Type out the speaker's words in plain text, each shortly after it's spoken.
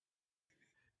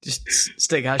Just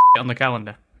stick that on the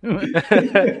calendar.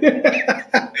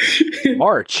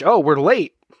 March. Oh, we're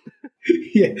late.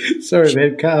 Yeah, sorry,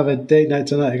 babe. Can't have a date night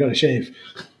tonight. I got to shave.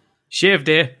 Shave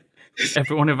day.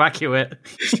 Everyone evacuate.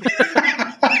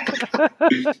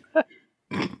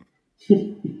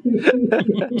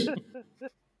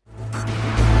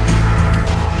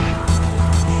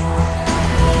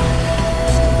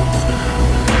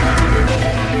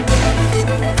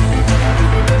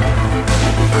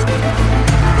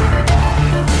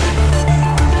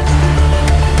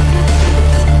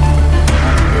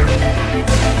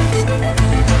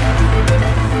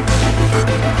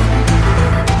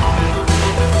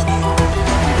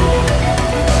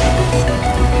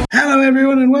 Hello,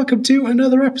 everyone, and welcome to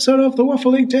another episode of the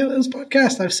Waffling Tailors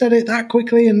podcast. I've said it that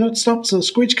quickly and not stopped, so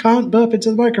Squidge can't burp into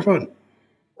the microphone.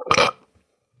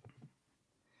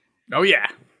 Oh, yeah.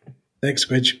 Thanks,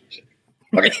 Squidge.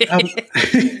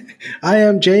 I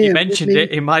am Jay. He mentioned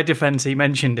it. In my defense, he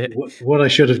mentioned it. What I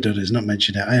should have done is not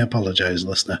mention it. I apologize,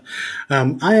 listener.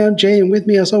 I am Jay, and with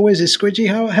me, as always, is Squidgy.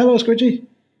 Hello, Squidgy.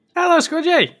 Hello,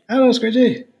 Squidgy. Hello,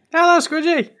 Squidgy. Hello,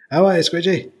 Squidgy. How are you,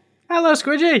 Squidgy? Hello,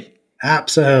 Squidgy.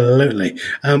 Absolutely.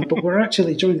 But we're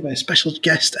actually joined by a special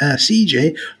guest,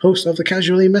 CJ, host of the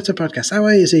Casually Meta podcast. How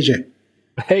are you, CJ?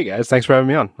 Hey, guys. Thanks for having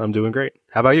me on. I'm doing great.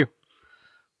 How about you?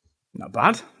 Not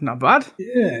bad. Not bad.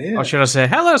 Yeah. Or should I say,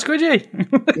 hello, Squidgy?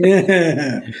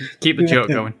 Yeah. Keep the joke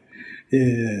going.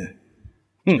 Yeah.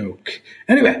 Joke.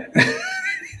 Anyway.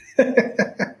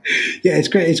 Yeah, it's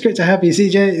great. It's great to have you,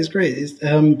 CJ. It's great.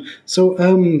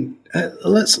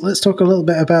 Let's talk a little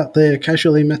bit about the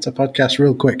Casually Meta podcast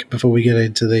real quick before we get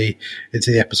into the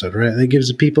episode, right? It gives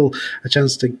the people a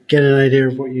chance to get an idea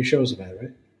of what your show's about,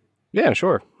 right? Yeah,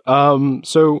 sure.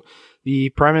 So the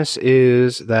premise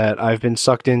is that I've been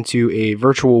sucked into a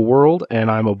virtual world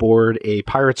and I'm aboard a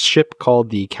pirate's ship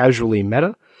called the Casually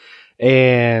Meta.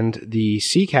 And the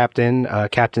sea captain,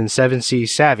 Captain 7C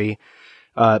Savvy,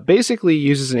 basically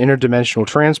uses an interdimensional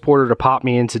transporter to pop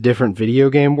me into different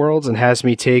video game worlds and has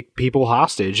me take people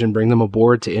hostage and bring them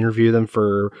aboard to interview them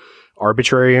for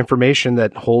arbitrary information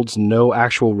that holds no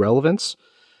actual relevance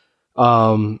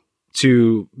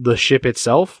to the ship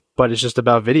itself, but it's just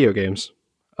about video games.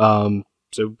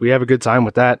 So we have a good time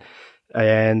with that.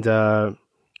 And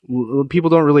people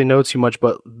don't really know too much,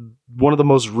 but one of the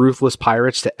most ruthless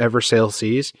pirates to ever sail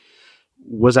seas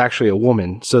was actually a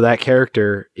woman. So that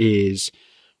character is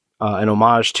an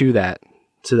homage to that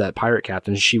pirate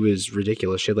captain. She was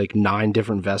ridiculous. She had like 9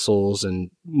 different vessels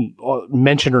and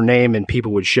mentioned her name and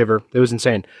people would shiver. It was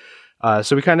insane.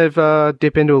 So we kind of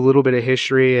dip into a little bit of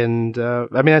history and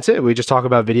that's it. We just talk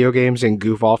about video games and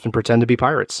goof off and pretend to be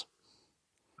pirates.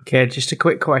 Okay, just a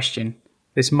quick question.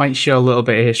 This might show a little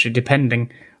bit of history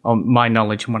depending on my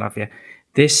knowledge and what have you.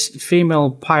 This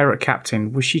female pirate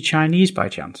captain, was she Chinese by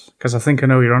chance? Because I think I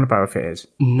know you're on about if it is.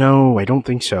 No, I don't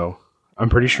think so. I'm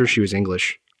pretty sure she was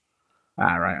English.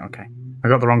 Ah, right, okay. I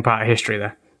got the wrong part of history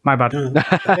there. My bad.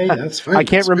 Hey, that's fine. I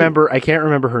can't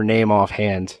remember her name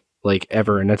offhand, like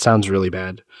ever, and that sounds really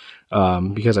bad.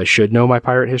 Because I should know my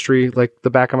pirate history like the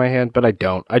back of my hand, but I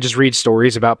don't. I just read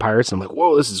stories about pirates and I'm like,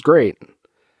 whoa, this is great.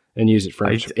 And use it for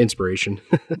inspiration.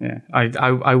 Yeah,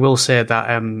 I will say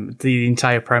that the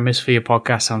entire premise for your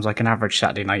podcast sounds like an average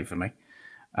Saturday night for me.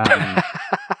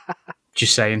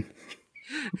 Just saying.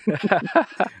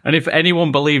 And if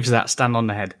anyone believes that, stand on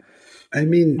the head. I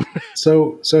mean,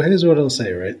 so here's what I'll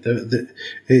say, right?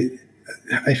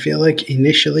 I feel like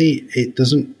initially it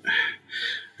doesn't.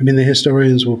 I mean, the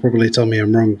historians will probably tell me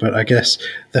I'm wrong, but I guess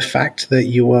the fact that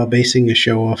you are basing a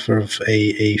show off of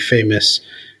a famous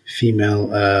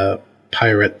female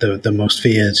pirate, the most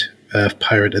feared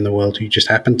pirate in the world who just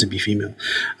happened to be female,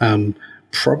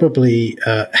 probably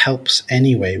helps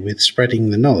anyway with spreading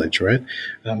the knowledge, right?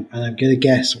 And I'm gonna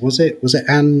guess, was it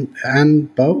Anne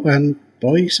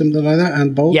Boy, something like that?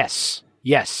 Anne Boy? Yes.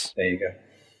 There you go.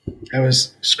 I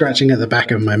was scratching at the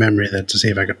back of my memory there to see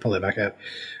if I could pull it back out.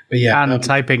 But yeah, and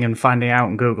typing and finding out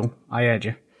on Google. I heard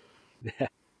you.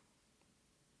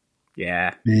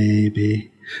 Yeah, maybe,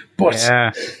 but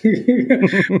yeah.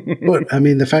 But I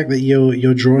mean, the fact that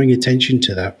you're drawing attention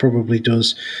to that probably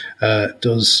does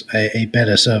a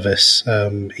better service,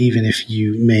 even if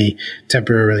you may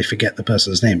temporarily forget the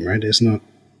person's name. Right? It's not.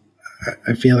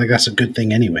 I feel like that's a good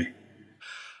thing anyway.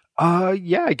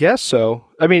 Yeah, I guess so.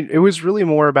 I mean, it was really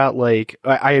more about like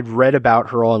I had read about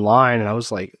her online, and I was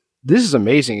like, this is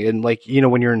amazing. And like, you know,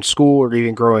 when you're in school or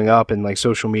even growing up in like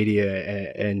social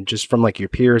media and just from like your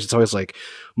peers, it's always like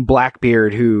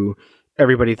Blackbeard, who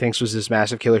everybody thinks was this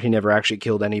massive killer. He never actually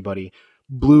killed anybody.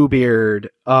 Bluebeard,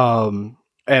 and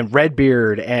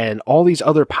Redbeard and all these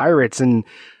other pirates. And,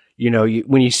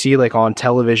 when you see like on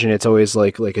television, it's always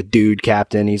like a dude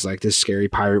captain. He's like this scary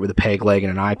pirate with a peg leg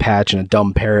and an eye patch and a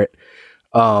dumb parrot.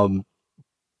 But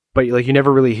like you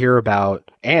never really hear about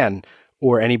Anne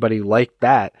or anybody like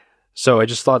that. So I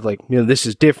just thought like, this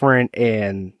is different,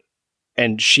 and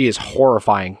she is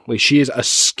horrifying. Like she is a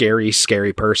scary,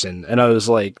 scary person. And I was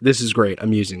like, this is great.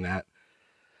 I'm using that.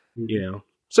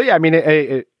 So yeah, I mean,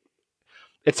 it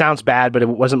sounds bad, but it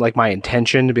wasn't like my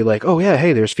intention to be like, oh yeah,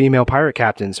 hey, there's female pirate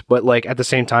captains. But like at the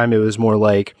same time, it was more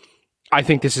like, I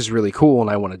think this is really cool and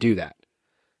I want to do that.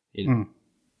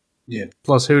 Yeah.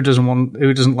 Plus, who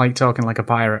doesn't like talking like a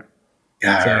pirate?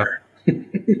 Yar.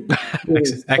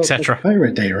 Etc.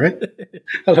 Pirate Day, right?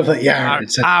 I love that.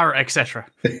 Yar, etc.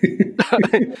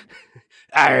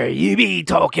 You be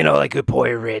talking like a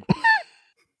pirate.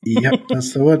 Yep,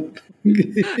 that's the one.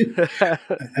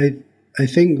 I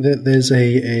think that there's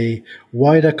a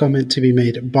wider comment to be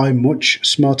made by much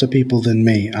smarter people than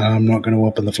me, and I'm not going to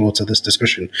open the floor to this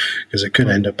discussion because it could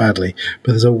end up badly.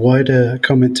 But there's a wider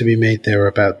comment to be made there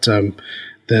about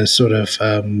the sort of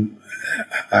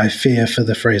I fear for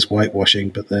the phrase whitewashing,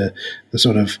 but the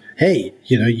sort of, hey,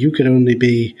 you could only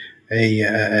be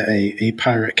a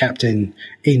pirate captain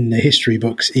in the history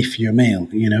books if you're male.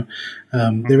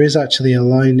 There is actually a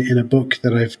line in a book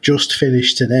that I've just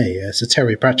finished today. It's a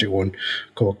Terry Pratchett one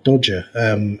called Dodger,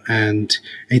 and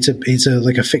it's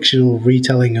like a fictional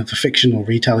retelling of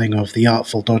the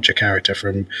Artful Dodger character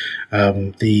from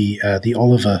the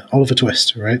Oliver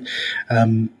Twist, right?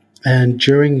 And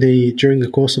during the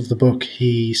course of the book,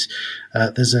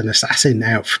 there's an assassin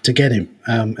out to get him,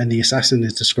 and the assassin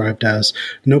is described as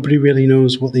nobody really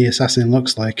knows what the assassin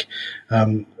looks like.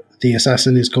 The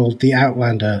assassin is called the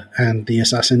Outlander, and the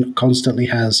assassin constantly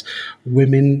has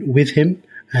women with him,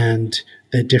 and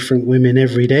they're different women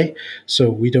every day.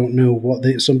 So we don't know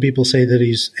some people say that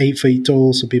he's 8 feet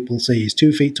tall, some people say he's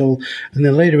 2 feet tall, and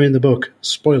then later in the book,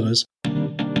 spoilers.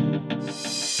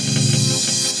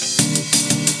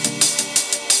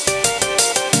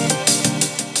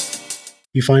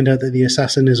 You find out that the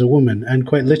assassin is a woman, and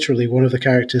quite literally one of the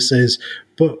characters says,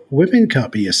 but women can't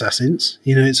be assassins.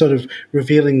 It's sort of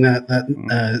revealing that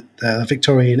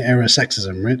Victorian era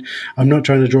sexism, right? I'm not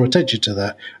trying to draw attention to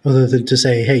that other than to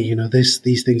say, hey,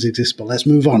 these things exist, but let's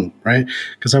move on, right?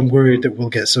 Because I'm worried that we'll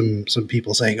get some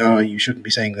people saying, oh, you shouldn't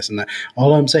be saying this and that.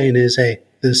 All I'm saying is, hey,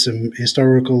 there's some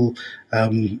historical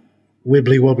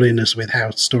wibbly-wobbliness with how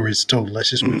stories are told.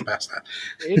 Let's just move past that.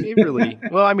 It really,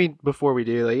 well, I mean, before we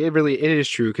do, it is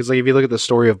true, because like if you look at the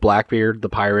story of Blackbeard the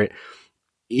pirate,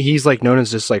 he's like known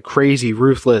as this like crazy,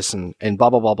 ruthless, and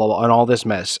blah blah blah blah blah, and all this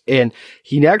mess, and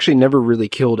he actually never really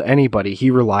killed anybody.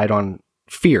 He relied on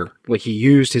fear. Like he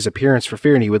used his appearance for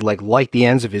fear, and he would like light the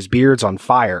ends of his beards on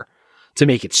fire to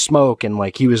make it smoke, and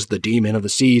like he was the demon of the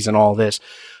seas and all this,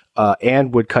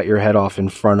 and would cut your head off in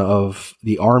front of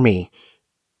the army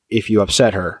if you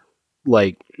upset her.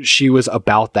 Like she was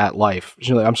about that life.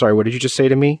 She's like, I'm sorry, what did you just say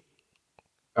to me?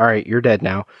 All right, you're dead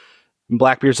now. And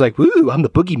Blackbeard's like, woo, I'm the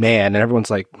boogeyman. And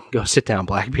everyone's like, go sit down,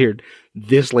 Blackbeard.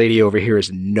 This lady over here is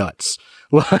nuts.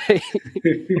 Like,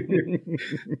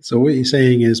 so what you're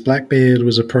saying is Blackbeard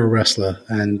was a pro wrestler,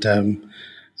 and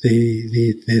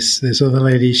this other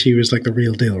lady, she was like the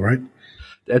real deal, right?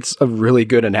 That's a really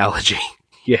good analogy.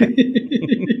 Yeah.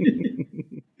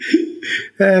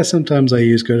 Sometimes I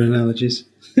use good analogies.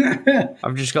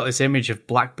 I've just got this image of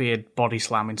Blackbeard body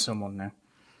slamming someone now.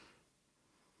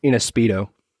 In a Speedo.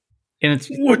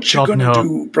 What you gonna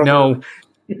do, brother? No.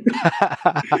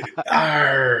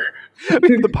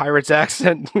 The pirate's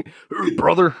accent.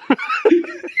 Brother.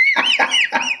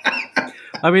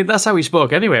 I mean, that's how he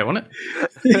spoke anyway, wasn't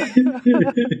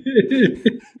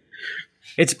it?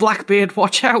 It's Blackbeard,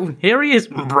 watch out. Here he is,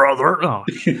 brother. Oh,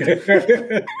 shit.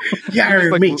 Yeah,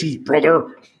 like, matey,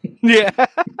 brother. Yeah.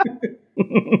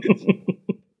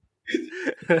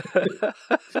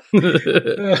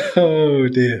 Oh,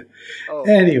 dear. Oh.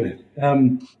 Anyway,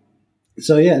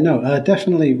 so yeah, no,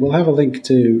 definitely we'll have a link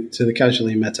to the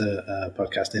Casually Meta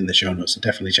podcast in the show notes, so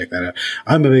definitely check that out.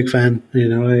 I'm a big fan.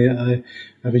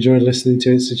 I've enjoyed listening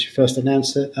to it since you first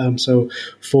announced it. So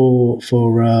for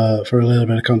a little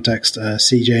bit of context,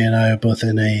 CJ and I are both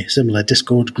in a similar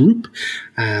Discord group,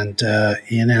 and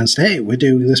he announced, "Hey, we're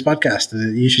doing this podcast.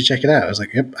 You should check it out." I was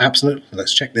like, "Yep, absolutely.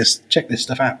 Let's check this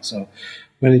stuff out." So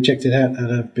when he checked it out,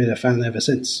 and I've been a fan ever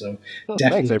since. So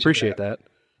definitely, thanks. I appreciate that.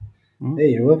 Hey,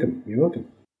 you're welcome. You're welcome.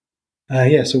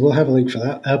 Yeah, so we'll have a link for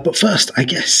that. But first, I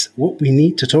guess what we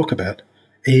need to talk about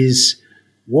is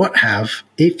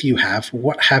if you have,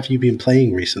 what have you been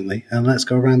playing recently? And let's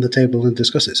go around the table and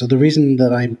discuss it. So the reason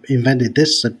that I invented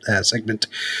this segment,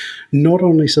 not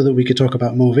only so that we could talk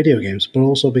about more video games, but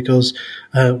also because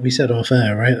we said off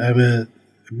air, right? I'm a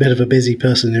bit of a busy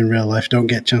person in real life, don't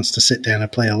get a chance to sit down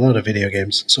and play a lot of video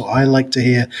games. So I like to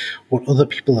hear what other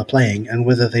people are playing and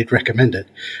whether they'd recommend it.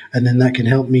 And then that can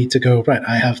help me to go, right,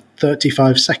 I have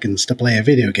 35 seconds to play a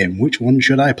video game. Which one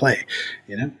should I play?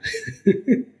 You know?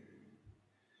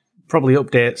 Probably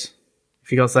updates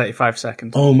if you got 35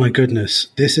 seconds. Oh my goodness.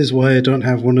 This is why I don't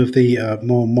have one of the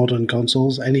more modern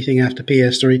consoles. Anything after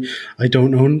PS3 I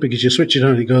don't own, because you switch it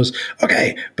on and it goes,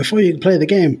 okay, before you can play the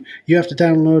game, you have to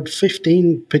download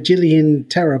 15 bajillion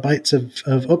terabytes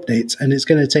of updates, and it's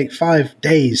going to take 5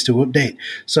 days to update.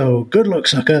 So good luck,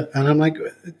 sucker. And I'm like,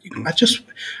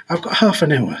 I've got half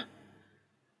an hour.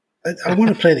 I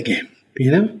want to play the game,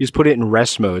 you know? You just put it in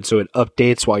rest mode so it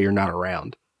updates while you're not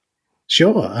around.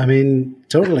 Sure, I mean,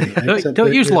 totally.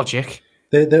 Don't use Logic.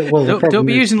 Don't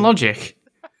be using Logic.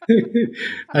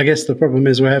 I guess the problem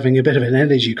is we're having a bit of an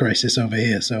energy crisis over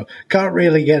here, so can't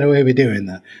really get away with doing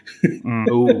that.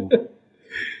 Ooh.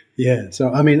 Yeah,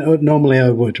 so I mean, normally I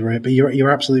would, right? But you're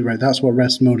absolutely right. That's what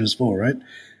rest mode is for, right?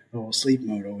 Or sleep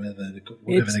mode, or whatever they call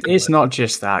it. It's not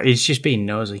just that. He's just being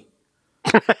nosy.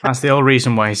 That's the whole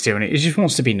reason why he's doing it. He just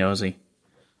wants to be nosy.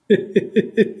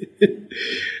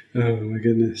 Oh my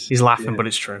goodness. He's laughing, but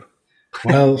it's true.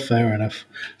 Well, fair enough.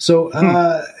 So,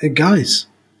 guys,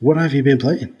 what have you been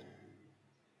playing?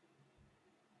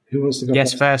 Who wants to go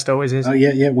Guess first always is. Oh,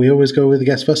 yeah, we always go with the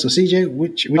guest first. So, CJ,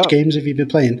 which games have you been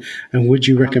playing, and would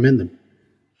you recommend them?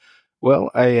 Well,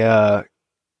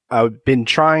 I've been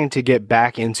trying to get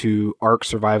back into Ark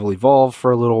Survival Evolved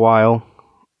for a little while,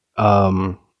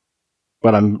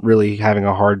 but I'm really having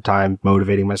a hard time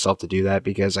motivating myself to do that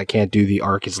because I can't do the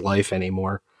Ark is Life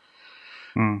anymore.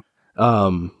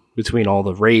 Between all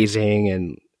the raising,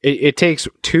 and it takes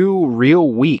 2 real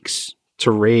weeks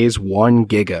to raise 1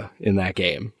 giga in that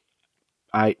game.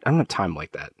 I don't have time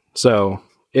like that. So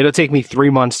it'll take me 3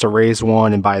 months to raise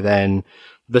 1, and by then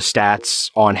the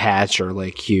stats on Hatch are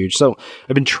like huge. So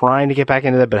I've been trying to get back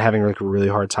into that, but having like a really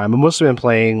hard time. I've mostly been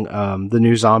playing the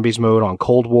new Zombies mode on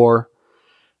Cold War.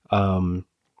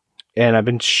 And I've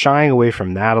been shying away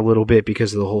from that a little bit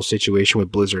because of the whole situation with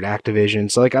Blizzard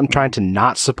Activision. So like I'm trying to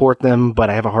not support them, but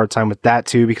I have a hard time with that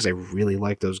too because I really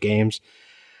like those games.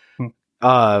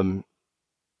 Warzone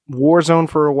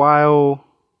for a while,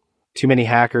 too many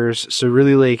hackers. So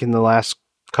really like in the last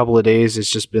couple of days, it's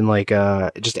just been like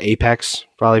just Apex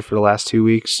probably for the last 2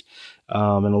 weeks,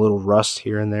 and a little Rust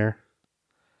here and there.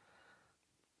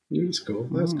 That's cool.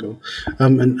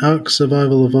 And Ark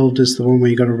Survival Evolved is the one where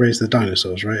you got to raise the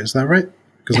dinosaurs, right? Is that right?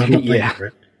 Because I've not played it,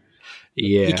 right?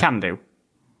 Yeah. You can do.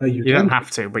 Oh, you don't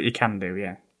have to, but you can do,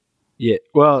 yeah. Yeah.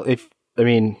 Well, with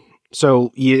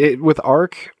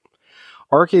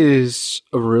Ark is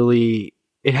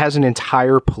it has an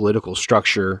entire political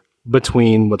structure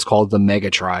between what's called the mega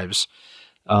tribes.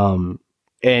 And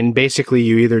basically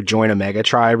you either join a mega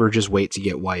tribe or just wait to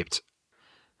get wiped.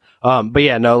 But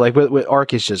yeah, no, like with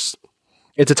Ark, it's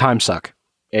a time suck.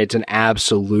 It's an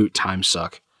absolute time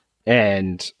suck.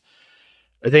 And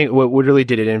I think what really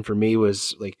did it in for me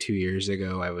was like 2 years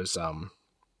ago, I was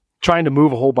trying to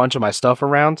move a whole bunch of my stuff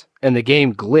around and the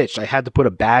game glitched. I had to put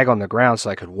a bag on the ground so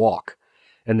I could walk,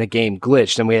 and the game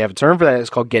glitched. And we have a term for that.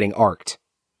 It's called getting arked.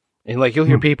 And like you'll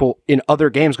hear people in other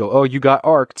games go, "Oh, you got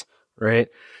arked," right?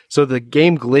 So the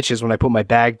game glitches when I put my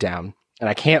bag down and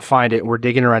I can't find it. And we're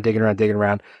digging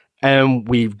around. And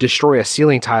we destroy a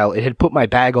ceiling tile. It had put my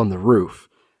bag on the roof.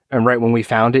 And right when we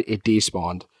found it, it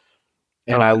despawned.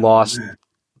 And I lost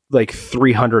like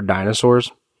 300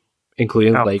 dinosaurs,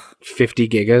 including like 50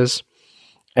 gigas.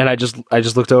 And I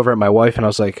just looked over at my wife and I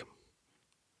was like,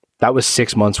 that was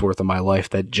 6 months worth of my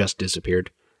life that just disappeared.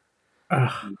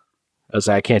 I was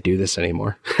like, I can't do this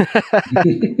anymore.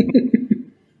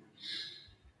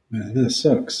 Man, that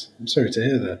sucks. I'm sorry to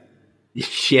hear that.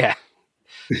 Yeah.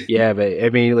 Yeah, but I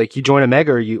mean, like you join a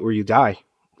mega or you die.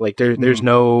 Like there's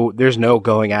no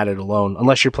going at it alone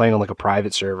unless you're playing on like a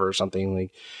private server or something.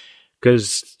 Like,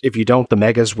 because if you don't, the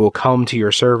megas will come to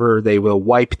your server. They will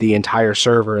wipe the entire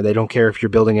server. They don't care if you're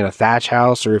building in a thatch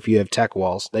house or if you have tech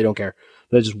walls. They don't care.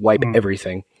 They just wipe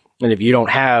everything. And if you don't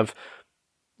have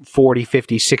 40,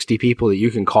 50, 60 people that you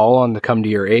can call on to come to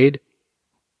your aid,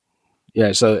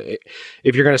 yeah, so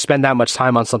if you're going to spend that much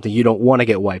time on something, you don't want to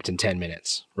get wiped in 10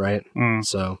 minutes, right?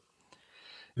 So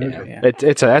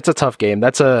that's a tough game.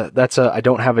 That's a I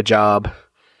don't have a job.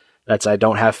 I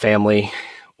don't have family,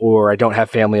 or I don't have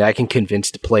family I can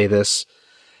convince to play this.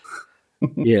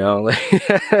 You know, like,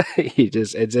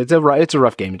 it's a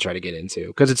rough game to try to get into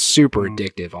because it's super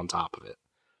addictive on top of it.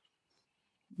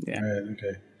 Yeah. Right,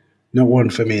 okay. Not one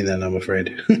for me then, I'm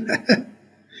afraid.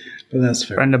 But that's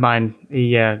fair. A friend of mine,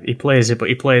 he plays it, but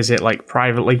he plays it like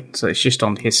privately, so it's just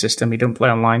on his system. He don't play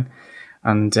online.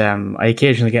 And I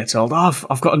occasionally get told, "Oh,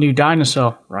 I've got a new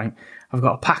dinosaur, right? I've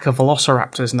got a pack of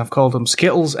Velociraptors, and I've called them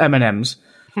Skittles, M&Ms,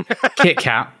 Kit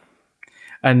Kat."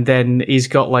 And then he's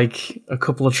got like a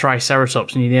couple of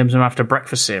Triceratops, and he names them after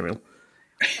breakfast cereal.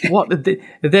 What?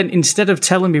 Then instead of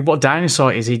telling me what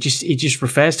dinosaur it is, he just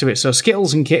refers to it. So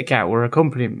Skittles and Kit Kat were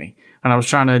accompanying me, and I was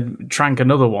trying to trank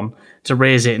another one to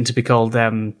raise it and to be called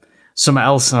something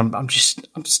else. And I'm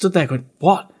stood there going,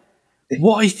 "What?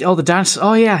 What? Oh, the dinosaur?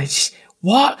 Oh yeah,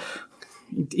 what?"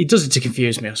 He does it to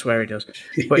confuse me. I swear he does.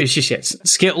 But it's just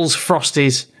Skittles,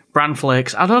 Frosties, Bran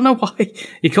Flakes. I don't know why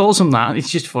he calls them that. It's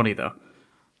just funny though.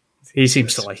 He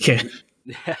seems to like it.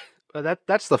 Yeah.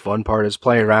 That's the fun part is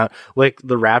playing around. Like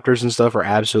the Raptors and stuff are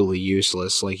absolutely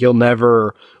useless. Like you'll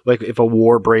never, like if a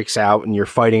war breaks out and you're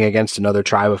fighting against another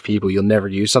tribe of people, you'll never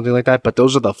use something like that. But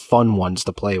those are the fun ones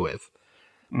to play with.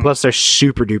 Plus they're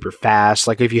super duper fast.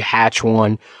 Like if you hatch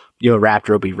one, Raptor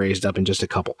will be raised up in just a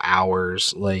couple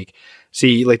hours. Like,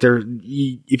 see, like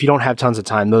if you don't have tons of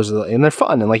time, and they're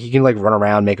fun. And like you can like run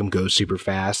around, make them go super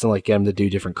fast and like get them to do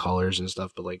different colors and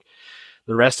stuff. But like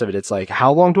the rest of it, it's like,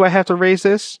 how long do I have to raise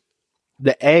this?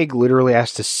 The egg literally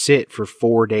has to sit for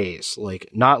 4 days. Like,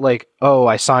 not like, oh,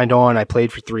 I signed on, I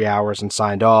played for 3 hours and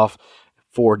signed off.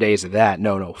 4 days of that.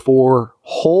 No, 4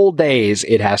 whole days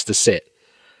it has to sit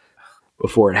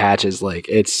before it hatches. Like,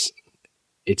 it's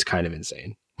kind of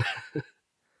insane.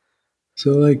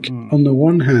 So, like, on the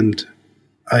one hand,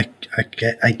 I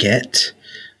get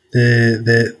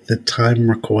the time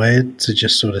required to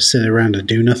just sort of sit around and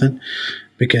do nothing.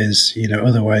 Because,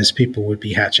 otherwise people would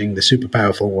be hatching the super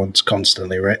powerful ones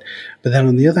constantly, right? But then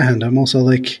on the other hand, I'm also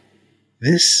like,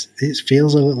 it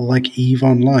feels a little like EVE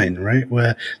Online, right?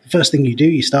 Where the first thing you do,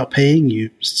 you start paying,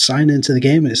 you sign into the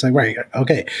game, and it's like, right,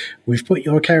 okay, we've put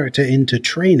your character into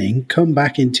training, come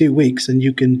back in 2 weeks, and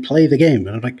you can play the game.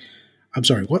 And I'm like, I'm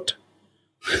sorry, what?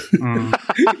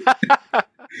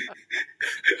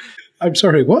 I'm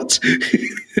sorry, what?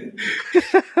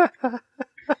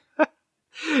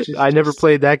 I never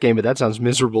played that game, but that sounds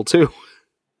miserable too.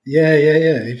 Yeah.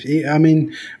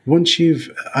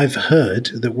 I've heard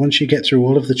that once you get through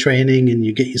all of the training and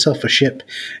you get yourself a ship,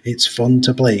 it's fun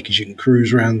to play because you can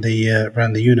cruise around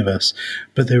the universe.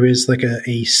 But there is like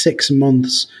a 6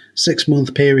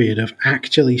 month period of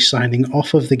actually signing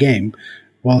off of the game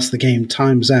whilst the game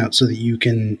times out, so that you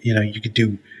can you could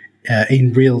do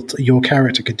your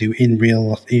character could do in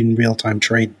real time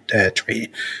training.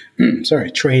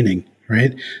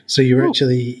 Right, so you're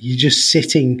just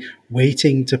sitting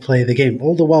waiting to play the game,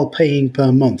 all the while paying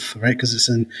per month, right? Because it's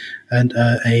a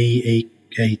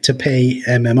to pay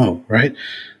MMO, right?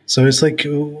 So it's like,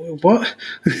 what?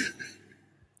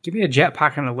 Give me a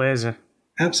jetpack and a laser.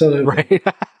 Absolutely, right.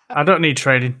 I don't need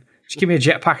training. Just give me a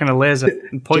jetpack and a laser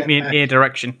and point me in a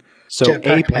direction. So jetpack,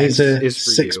 Apex laser, is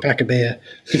for 6-pack of beer.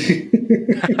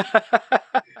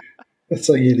 That's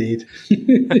all you need.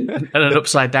 And an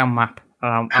upside down map.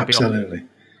 Absolutely.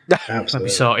 I'll be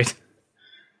sorted.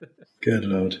 Good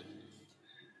Lord.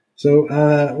 So,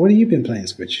 what have you been playing,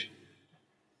 Squidge?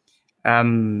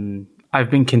 I've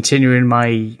been continuing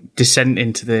my descent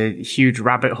into the huge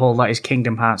rabbit hole that is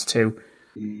Kingdom Hearts 2.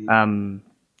 A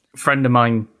friend of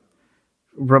mine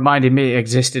reminded me it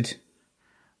existed.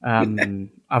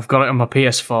 I've got it on my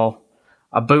PS4.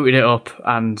 I booted it up,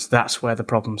 and that's where the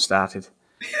problem started.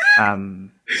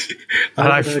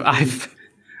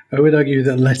 I would argue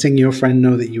that letting your friend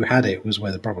know that you had it was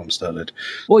where the problem started.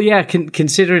 Well, yeah,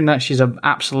 considering that she's an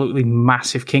absolutely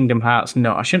massive Kingdom Hearts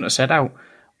nut, I shouldn't have said out,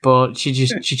 but she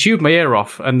chewed my ear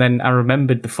off, and then I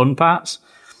remembered the fun parts,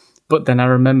 but then I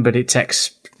remembered it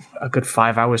takes a good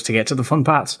 5 hours to get to the fun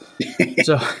parts.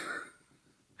 So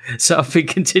I've been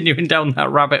continuing down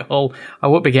that rabbit hole. I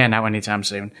won't be getting out anytime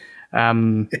soon.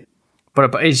 But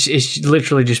it's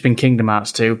literally just been Kingdom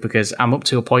Hearts 2, because I'm up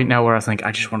to a point now where I think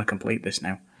I just want to complete this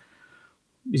now.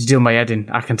 It's doing my head in.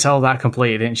 I can tell that I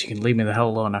completed it, and she can leave me the hell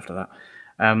alone after that.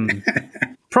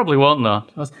 Probably won't, though.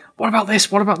 What about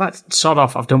this? What about that? Sod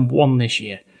off. I've done one this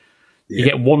year. Yeah. You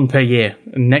get one per year.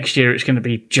 And next year it's going to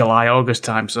be July, August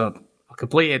time, so I'll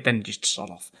complete it, then just sod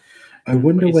off. I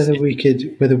wonder whether we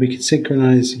could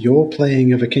synchronize your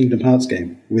playing of a Kingdom Hearts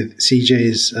game with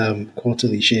CJ's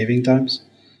quarterly shaving times.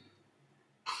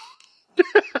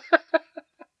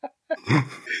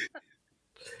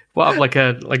 What, like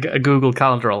a Google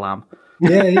Calendar alarm?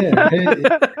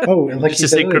 Oh, like It's a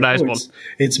synchronized one.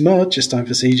 It's March. It's time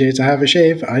for CJ to have a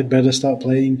shave. I'd better start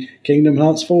playing Kingdom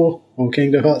Hearts 4 or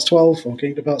Kingdom Hearts 12 or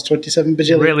Kingdom Hearts 27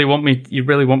 bajillion. You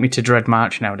really want me to dread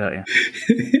March now, don't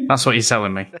you? That's what you're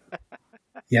telling me.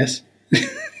 Yes.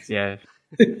 Yeah.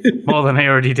 More than I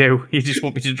already do. You just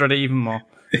want me to dread it even more.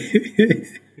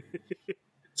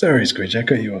 Sorry, Squidge, I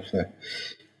cut you off there.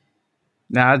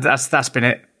 No, that's been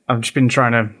it. I've just been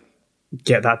trying to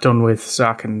get that done with so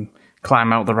I can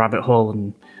climb out the rabbit hole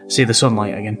and see the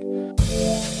sunlight again.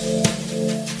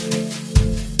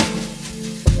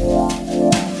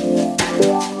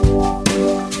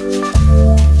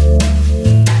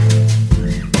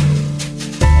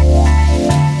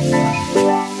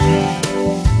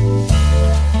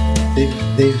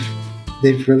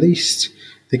 They've released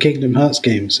the Kingdom Hearts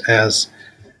games as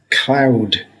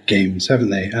cloud games,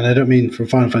 haven't they? And I don't mean from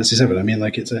Final Fantasy VII. I mean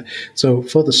like so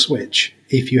for the Switch.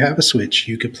 If you have a Switch,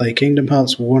 you could play Kingdom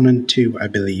Hearts 1 and 2, I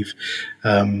believe,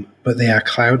 but they are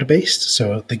cloud based.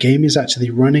 So the game is actually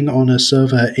running on a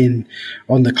server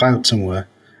on the cloud somewhere,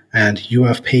 and you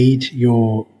have paid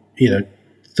your $30,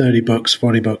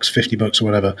 $40, $50 or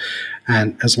whatever,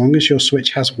 and as long as your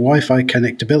Switch has Wi-Fi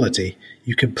connectability,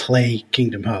 you can play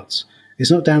Kingdom Hearts. It's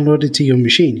not downloaded to your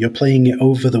machine. You're playing it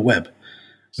over the web,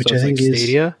 which So I it's think like is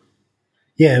Stadia?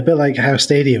 Yeah, a bit like how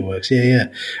Stadia works. Yeah.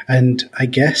 And I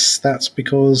guess that's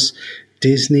because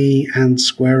Disney and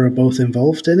Square are both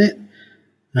involved in it.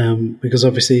 Because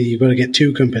obviously you've got to get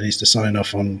two companies to sign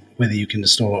off on whether you can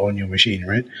install it on your machine,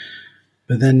 right?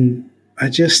 But then I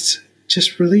just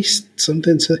released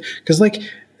something because like,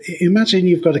 imagine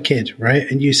you've got a kid, right?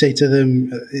 And you say to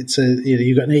them,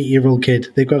 you've got an 8-year-old kid,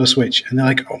 they've got a Switch, and they're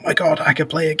like, oh my God, I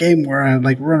could play a game where I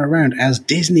like run around as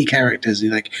Disney characters. And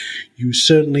you're like, you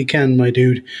certainly can, my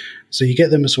dude. So you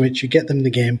get them a Switch, you get them the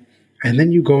game, and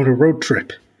then you go on a road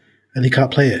trip and they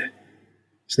can't play it.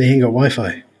 So they ain't got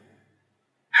Wi-Fi.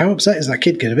 How upset is that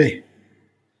kid going to be?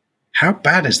 How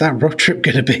bad is that road trip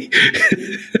going to be?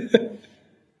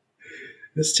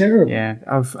 It's terrible. Yeah,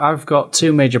 I've got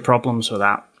two major problems with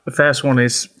that. The first one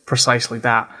is precisely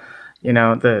that.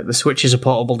 The Switch is a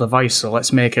portable device, so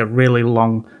let's make a really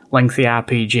long, lengthy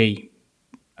RPG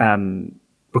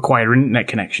require internet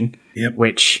connection,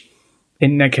 which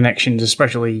internet connections,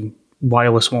 especially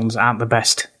wireless ones, aren't the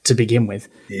best to begin with.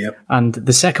 Yep. And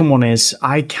the second one is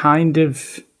I kind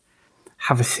of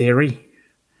have a theory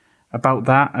about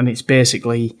that, and it's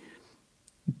basically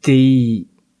the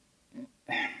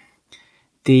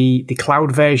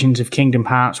cloud versions of Kingdom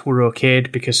Hearts were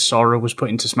okayed because Sora was put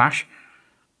into Smash.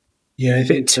 Yeah, I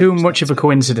think too much of a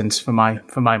coincidence for my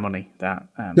money. That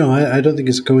no, I don't think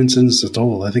it's a coincidence at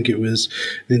all. I think it was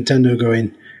Nintendo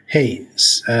going, "Hey,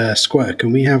 Square,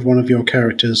 can we have one of your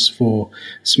characters for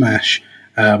Smash?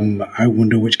 I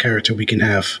wonder which character we can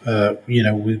have.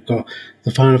 We've got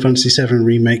the Final Fantasy VII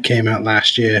remake came out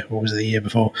last year, or was it the year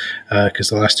before? Because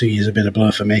the last 2 years have been a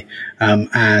blur for me.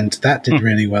 And that did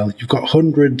really well. You've got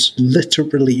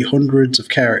literally hundreds of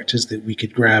characters that we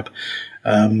could grab.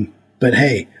 But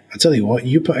hey, I tell you what,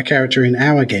 you put a character in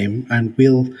our game, and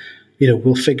we'll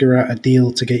figure out a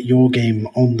deal to get your game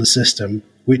on the system.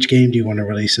 Which game do you want to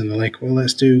release? And they're like, well,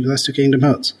 let's do Kingdom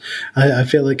Hearts. I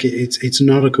feel like it's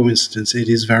not a coincidence. It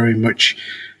is very much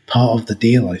part of the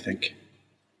deal, I think.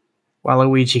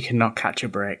 Waluigi cannot catch a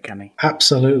break, can he?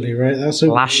 Absolutely, right. That's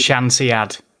last chance he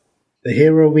had. The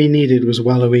hero we needed was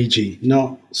Waluigi,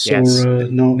 not Sora. Yes.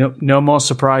 No more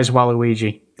surprise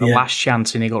Waluigi. The last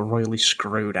chance, and he got royally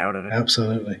screwed out of it.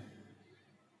 Absolutely.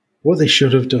 What they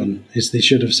should have done is they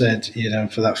should have said,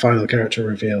 for that final character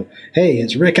reveal, hey,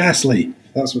 it's Rick Astley.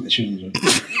 That's what they should have done.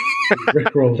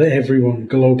 Rickrolled everyone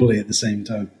globally at the same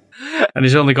time. And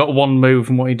he's only got one move,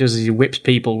 and what he does is he whips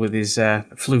people with his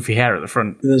floofy hair at the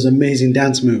front. Those amazing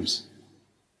dance moves.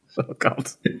 Oh,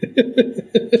 God.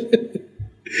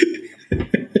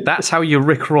 That's how you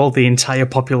Rickroll the entire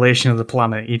population of the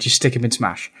planet. You just stick him in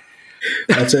Smash.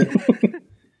 That's it.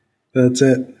 That's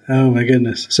it. Oh, my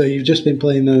goodness. So you've just been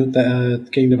playing the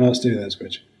Kingdom Hearts 2 then,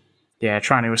 Squidge? Yeah,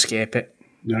 trying to escape it.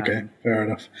 Okay, fair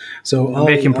enough. So I'm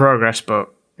making progress,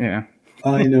 but, yeah.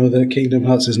 I know that Kingdom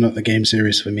Hearts is not the game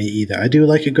series for me either. I do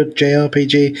like a good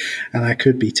JRPG, and I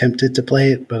could be tempted to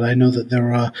play it, but I know that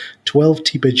there are 12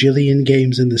 bajillion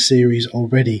games in the series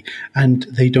already, and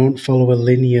they don't follow a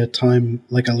linear time,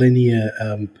 like a linear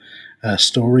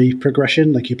story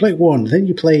progression. Like you play one, then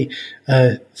you play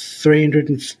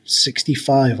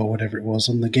 365 or whatever it was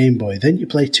on the Game Boy, then you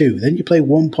play 2, then you play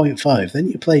 1.5, then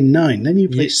you play 9, then you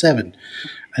play 7,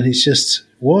 and it's just...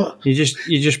 What? You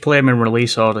just play them in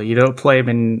release order. You don't play them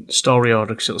in story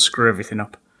order because it'll screw everything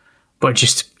up. But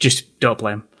just don't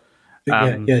play them.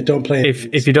 Yeah, don't play it.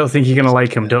 If you don't think you're going to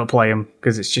like them, don't play them,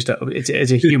 because it's just it's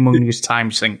a humongous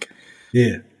time sink.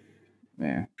 Yeah.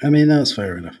 Yeah. I mean, that's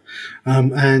fair enough.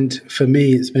 And for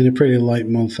me, it's been a pretty light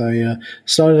month. I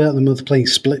started out the month playing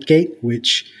Splitgate,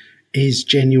 which is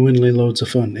genuinely loads of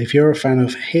fun. If you're a fan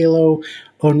of Halo,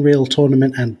 Unreal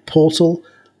Tournament, and Portal,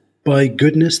 by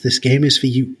goodness, this game is for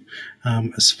you.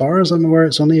 As far as I'm aware,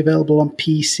 it's only available on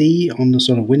PC on the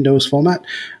sort of Windows format,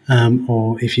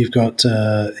 or if you've got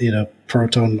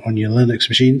Proton on your Linux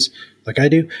machines, like I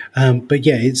do. But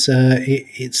yeah,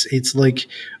 it's like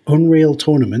Unreal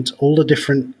Tournament, all the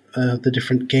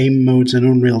different game modes in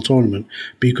Unreal Tournament.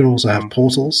 But you can also have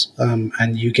portals,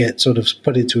 and you get sort of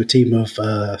put into a team of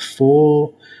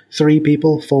 4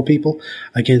 people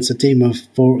against a team of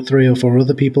 3 or 4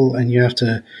 other people, and you have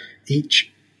to each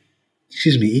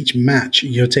match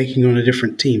you're taking on a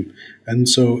different team, and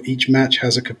so each match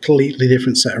has a completely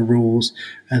different set of rules,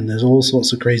 and there's all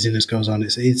sorts of craziness goes on.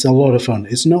 It's a lot of fun.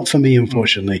 It's not for me,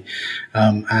 unfortunately,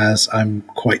 as I'm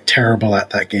quite terrible at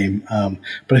that game,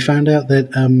 but I found out that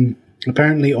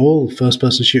apparently all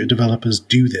first-person shooter developers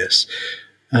do this.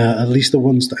 At least the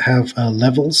ones that have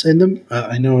levels in them.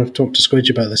 I know I've talked to Squidge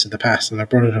about this in the past, and I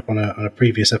brought it up on a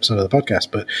previous episode of the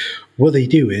podcast, but what they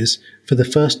do is, for the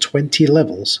first 20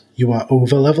 levels, you are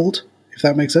over-leveled, if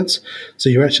that makes sense. So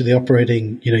you're actually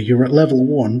operating, you're at level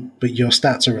 1, but your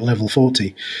stats are at level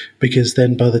 40, because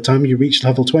then by the time you reach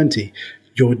level 20,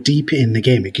 you're deep in the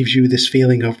game. It gives you this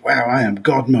feeling of, wow, I am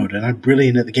God mode and I'm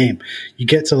brilliant at the game. You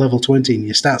get to level 20 and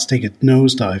your stats take a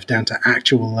nosedive down to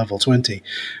actual level 20.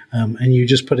 And you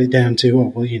just put it down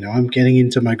to, I'm getting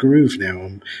into my groove now.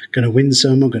 I'm going to win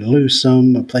some, I'm going to lose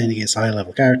some, I'm playing against high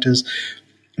level characters.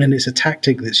 And it's a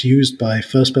tactic that's used by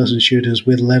first-person shooters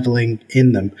with leveling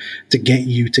in them to get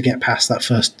you to get past that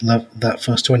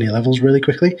first 20 levels really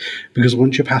quickly. Because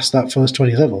once you're past that first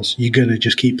 20 levels, you're going to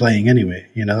just keep playing anyway.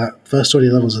 That first 20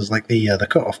 levels is like the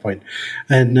cutoff point.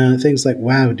 And things like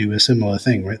WoW do a similar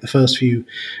thing, right? The first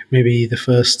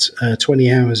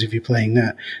 20 hours of you playing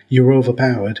that, you're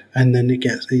overpowered, and then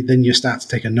then your stats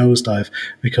take a nosedive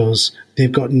because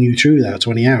they've gotten you through that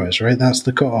 20 hours, right? That's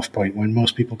the cutoff point when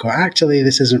most people go, actually,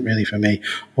 this isn't really for me.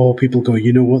 Or people go,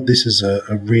 you know what, this is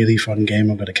a really fun game,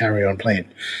 I'm going to carry on playing.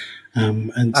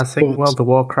 I think World of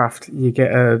Warcraft, you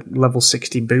get a level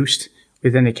 60 boost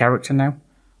with any character now.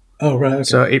 Oh, right. Okay.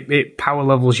 So it power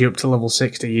levels you up to level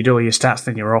 60. You do all your stats,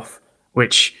 then you're off.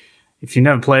 Which, if you've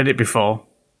never played it before,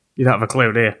 you don't have a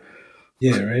clue, do you?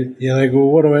 Yeah, right. You're like,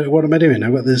 well, what am I doing?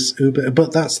 I've got this Uber,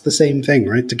 but that's the same thing,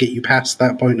 right? To get you past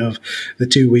that point of the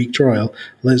 2-week trial,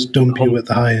 let's dump you at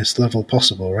the highest level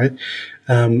possible, right?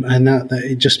 And that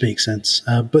it just makes sense.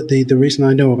 But the reason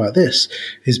I know about this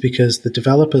is because the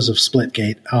developers of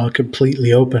Splitgate are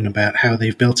completely open about how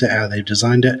they've built it, how they've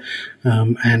designed it,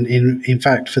 and in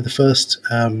fact, for the first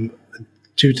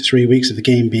 2 to 3 weeks of the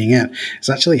game being out, it's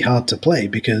actually hard to play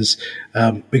because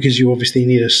you obviously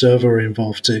need a server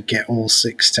involved to get all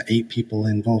 6 to 8 people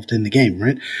involved in the game,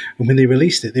 right? And when they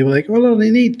released it, they were like, well, I only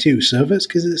need 2 servers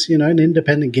because it's an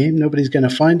independent game. Nobody's going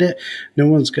to find it. No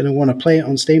one's going to want to play it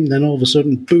on Steam. Then all of a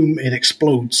sudden, boom, it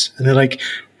explodes. And they're like,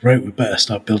 right, we better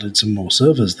start building some more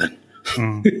servers then.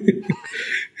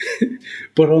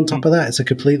 But on top of that, it's a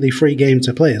completely free game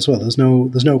to play as well. There's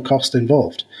no cost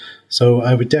involved. So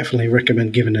I would definitely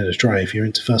recommend giving it a try if you're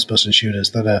into first-person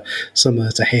shooters that are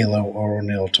similar to Halo or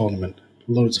Unreal Tournament.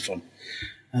 Loads of fun.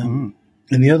 And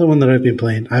the other one that I've been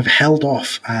playing, I've held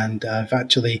off and I've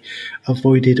actually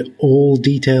avoided all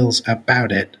details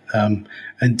about it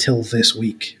until this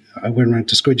week. I went around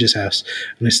to Squidge's house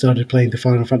and I started playing the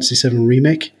Final Fantasy VII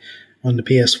Remake on the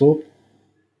PS4.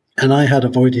 And I had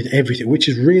avoided everything, which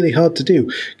is really hard to do,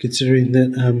 considering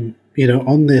that,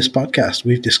 on this podcast,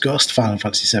 we've discussed Final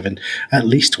Fantasy VII at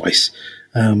least twice.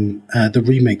 The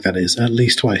remake, that is, at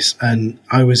least twice. And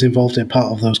I was involved in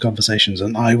part of those conversations,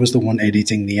 and I was the one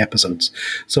editing the episodes.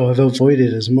 So I've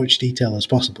avoided as much detail as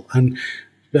possible. And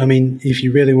I mean, if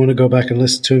you really want to go back and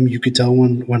listen to him, you could tell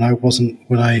when I wasn't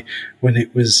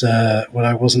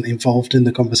involved in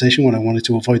the conversation, when I wanted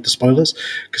to avoid the spoilers,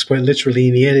 because quite literally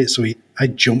in the edit suite, I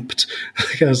jumped.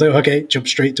 I was like, okay, jump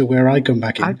straight to where I come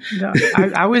back in.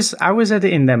 I was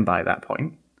editing them by that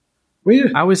point. Were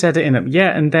you? I was editing them, yeah.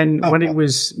 And then when it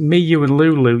was me, you, and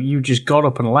Lulu, you just got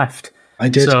up and left. I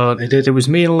did. So it was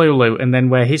me and Lulu, and then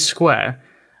where his square.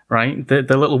 Right,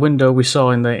 the little window we saw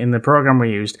in the program we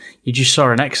used, you just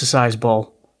saw an exercise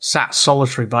ball sat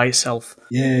solitary by itself.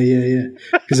 Yeah.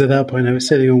 Because at that point, I was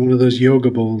sitting on one of those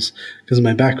yoga balls because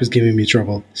my back was giving me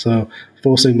trouble. So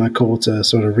forcing my core to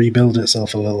sort of rebuild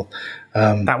itself a little.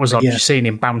 That was odd. Yeah. Just seeing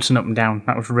him bouncing up and down.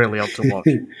 That was really odd to watch.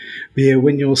 But yeah,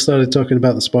 when you all started talking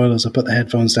about the spoilers, I put the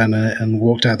headphones down and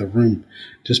walked out of the room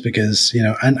just because,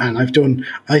 and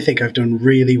I think I've done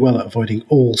really well at avoiding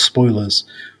all spoilers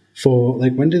for,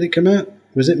 like, when did it come out?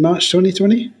 Was it March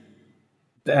 2020?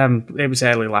 It was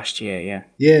early last year, yeah.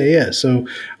 Yeah. So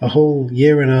a whole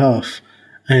year and a half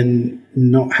and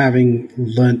not having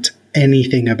learnt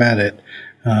anything about it.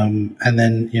 And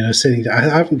then, sitting there, I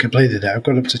haven't completed it. I've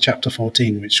got up to chapter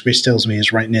 14, which tells me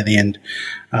is right near the end.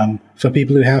 For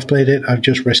people who have played it, I've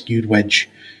just rescued Wedge.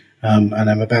 And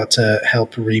I'm about to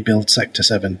help rebuild Sector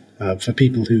 7. For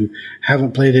people who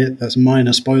haven't played it, that's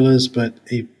minor spoilers, but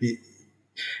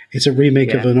it's a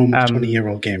remake of an almost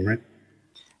 20-year-old game, right?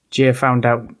 Jay found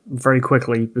out very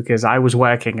quickly because I was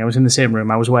in the same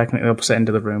room, I was working at the opposite end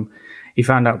of the room. He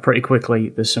found out pretty quickly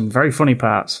there's some very funny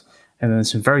parts and then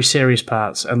some very serious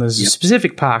parts, and there's a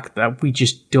specific part that we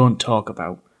just don't talk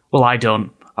about. Well, I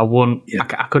don't. I won't.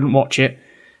 Yep. I couldn't watch it.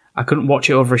 I couldn't watch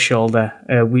it over his shoulder.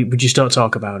 We just don't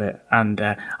talk about it, and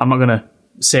I'm not going to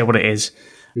say what it is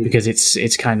because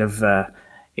it's kind of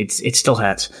it still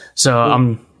hurts.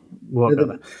 So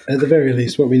At the very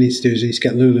least, what we need to do is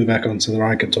get Lulu back on so that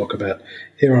I can talk about.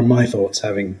 Here are my thoughts,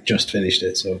 having just finished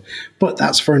it. But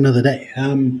that's for another day.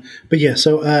 But yeah,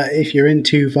 so if you're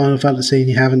into Final Fantasy and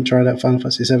you haven't tried out Final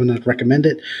Fantasy VII, I'd recommend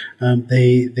it.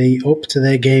 They up to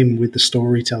their game with the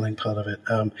storytelling part of it.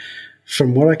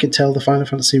 From what I could tell, the Final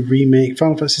Fantasy VII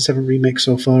remake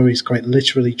so far is quite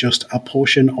literally just a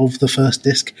portion of the first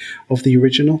disc of the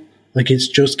original. Like, it's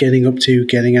just getting up to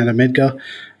getting out of Midgar.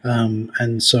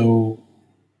 And so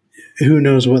who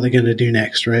knows what they're going to do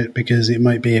next, right? Because it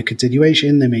might be a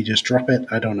continuation. They may just drop it.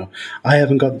 I don't know. I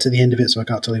haven't gotten to the end of it, so I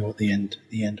can't tell you what the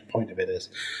end point of it is.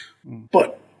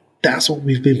 But that's what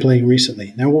we've been playing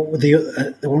recently. Now, one of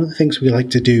the things we like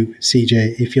to do,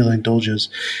 CJ, if you'll indulge us,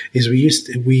 is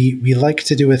we like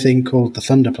to do a thing called the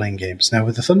Thunder Plane games. Now,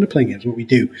 with the Thunder Plane games, what we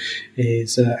do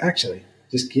is actually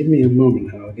just give me a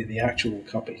moment and I'll get the actual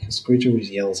copy, because Squidge always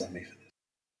yells at me for this.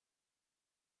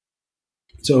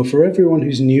 So for everyone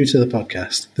who's new to the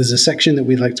podcast, there's a section that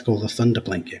we like to call the Thunder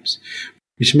Plane games,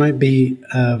 which might be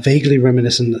vaguely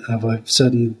reminiscent of a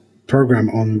certain program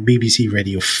on BBC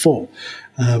Radio 4.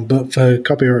 But for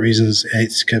copyright reasons,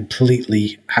 it's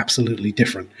completely, absolutely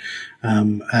different.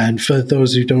 And for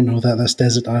those who don't know that, that's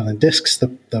Desert Island Discs.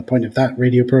 The point of that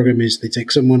radio program is they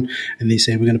take someone and they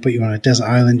say, we're going to put you on a desert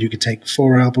island. You could take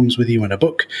 4 albums with you and a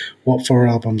book. What 4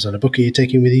 albums and a book are you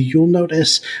taking with you? You'll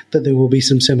notice that there will be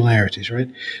some similarities, right?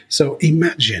 So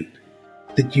imagine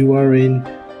that you are in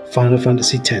Final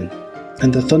Fantasy X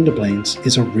and the Thunder Plains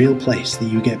is a real place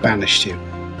that you get banished to.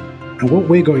 And what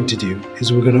we're going to do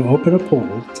is we're going to open a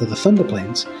portal to the Thunder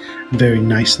Plains and very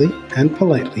nicely and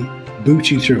politely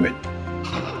boot you through it.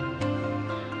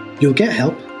 You'll get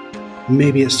help.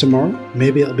 Maybe it's tomorrow,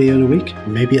 maybe it'll be in a week,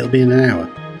 maybe it'll be in an hour.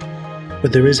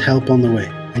 But there is help on the way,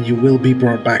 and you will be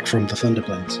brought back from the Thunder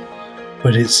Plains.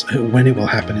 But when it will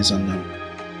happen is unknown.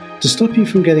 To stop you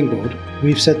from getting bored,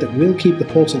 we've said that we'll keep the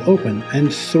portal open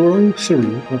and throw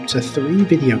through up to 3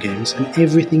 video games and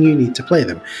everything you need to play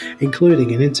them,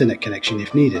 including an internet connection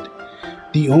if needed.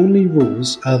 The only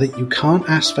rules are that you can't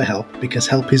ask for help because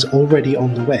help is already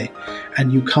on the way,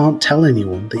 and you can't tell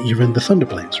anyone that you're in the Thunder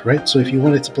Plains, right? So if you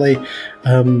wanted to play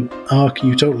Ark,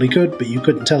 you totally could, but you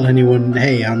couldn't tell anyone,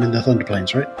 hey, I'm in the Thunder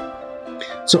Plains, right?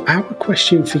 So our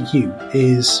question for you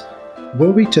is,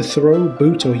 were we to throw,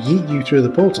 boot, or yeet you through the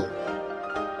portal,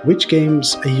 which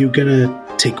games are you going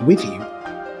to take with you?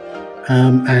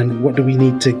 And what do we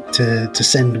need to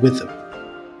send with them?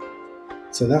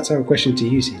 So that's our question to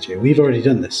you, CJ. We've already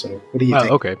done this, so what do you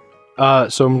think? Okay.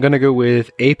 So I'm going to go with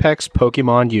Apex,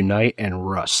 Pokemon Unite, and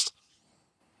Rust.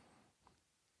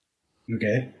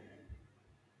 Okay.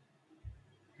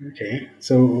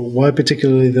 So why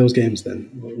particularly those games then?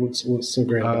 What's so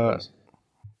great about those?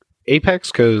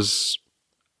 Apex, because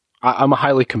I'm a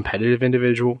highly competitive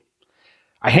individual.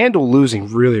 I handle losing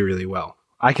really, really well.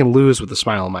 I can lose with a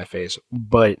smile on my face.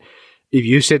 But if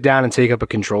you sit down and take up a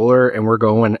controller and we're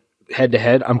going head to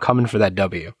head, I'm coming for that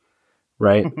W.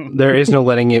 Right? There is no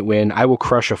letting it win. I will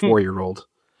crush a 4-year-old.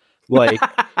 Like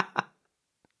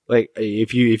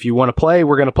if you want to play,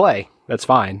 we're going to play. That's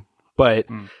fine. But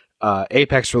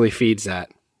Apex really feeds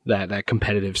that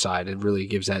competitive side. It really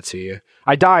gives that to you.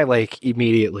 I die like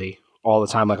immediately all the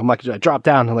time. Like I drop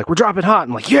down. I'm like, we're dropping hot.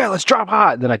 I'm like, yeah, let's drop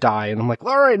hot. And then I die, and I'm like,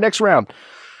 all right, next round.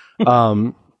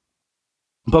 Pokemon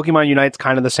Unite's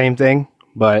kind of the same thing,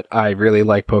 but I really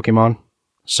like Pokemon,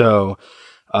 So,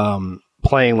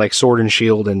 playing like Sword and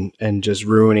Shield and just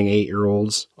ruining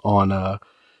 8-year-olds on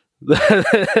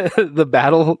the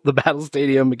battle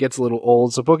stadium, it gets a little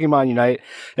old. So Pokemon Unite,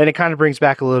 and it kind of brings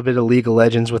back a little bit of League of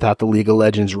Legends without the League of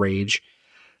Legends rage.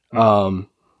 I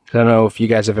don't know if you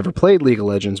guys have ever played League of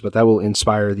Legends, but that will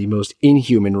inspire the most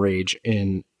inhuman rage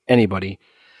in anybody.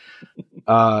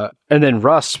 And then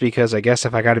Rust, because I guess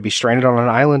if I got to be stranded on an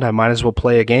island, I might as well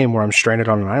play a game where I'm stranded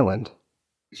on an island.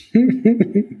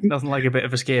 Nothing like a bit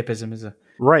of escapism, is it?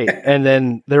 Right. And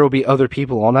then there will be other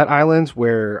people on that island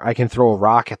where I can throw a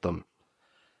rock at them.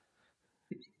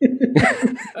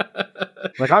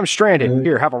 Like, I'm stranded.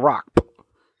 Here, have a rock.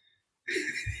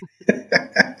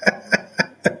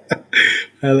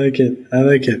 I like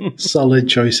it. Solid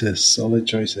choices.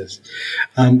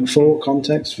 For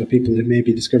context, for people who may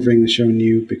be discovering the show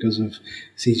new because of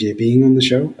CJ being on the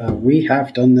show, we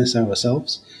have done this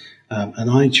ourselves.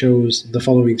 And I chose the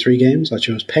following 3 games. I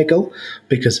chose Peggle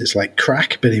because it's like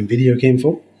crack, but in video game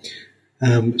form.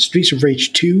 Streets of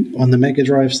Rage 2 on the Mega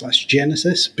Drive /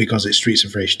 Genesis because it's Streets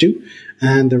of Rage 2.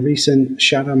 And the recent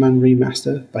Shadow Man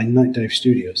remaster by Night Dive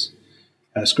Studios.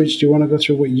 Screech, do you want to go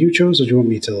through what you chose, or do you want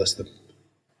me to list them?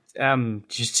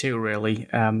 Just 2 really.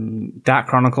 Dark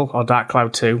Chronicle or Dark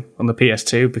Cloud 2 on the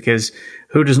PS2, because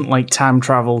who doesn't like time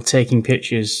travel, taking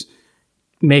pictures,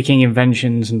 making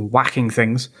inventions and whacking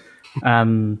things?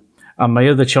 And my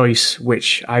other choice,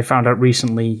 which I found out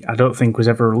recently, I don't think was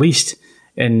ever released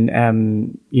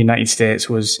in United States,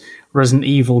 was Resident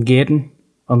Evil Gaiden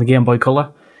on the Game Boy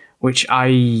Color, which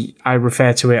I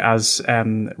refer to it as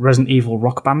Resident Evil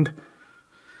Rock Band.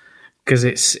 Because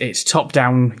it's top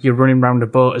down, you're running around a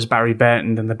boat as Barry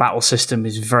Burton, and the battle system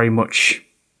is very much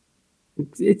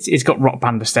it's got rock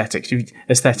band aesthetics.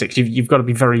 You've got to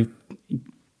be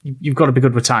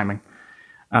good with timing,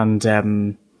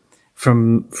 and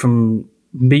from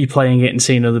me playing it and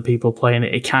seeing other people playing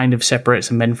it, it kind of separates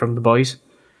the men from the boys,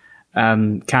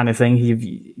 kind of thing.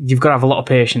 You've got to have a lot of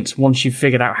patience. Once you've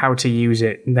figured out how to use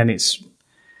it, and then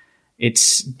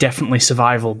it's definitely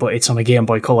survival, but it's on a Game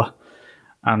Boy Color.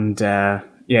 And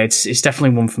it's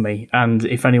definitely one for me. And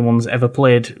if anyone's ever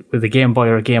played with a Game Boy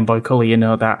or a Game Boy Color, you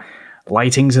know that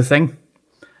lighting's a thing.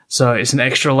 So it's an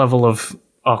extra level of,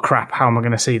 oh crap, how am I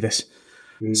going to see this?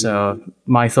 Mm-hmm. So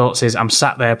my thoughts is I'm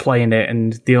sat there playing it,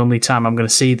 and the only time I'm going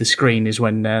to see the screen is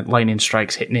when lightning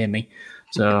strikes hit near me.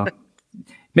 So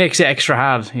makes it extra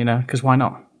hard, because why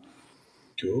not?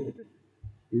 Cool.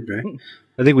 Okay.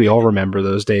 I think we all remember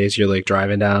those days. You're like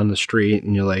driving down the street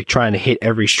and you're like trying to hit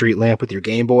every street lamp with your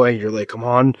Game Boy. You're like, come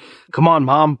on,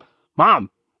 mom,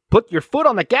 put your foot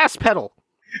on the gas pedal.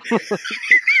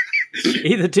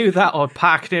 Either do that or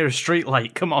park near a street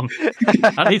light. Come on.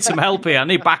 I need some help here. I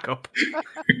need backup.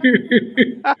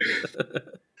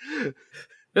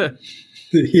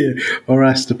 Yeah, or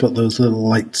asked to put those little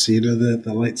lights, the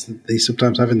lights that they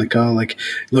sometimes have in the car. Like,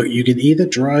 look, you can either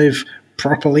drive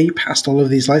properly past all of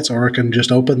these lights, or I can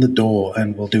just open the door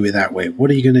and we'll do it that way. What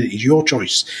are you going to... It's your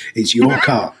choice. It's your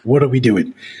car. What are we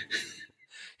doing?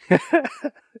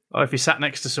 Or if you sat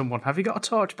next to someone, have you got a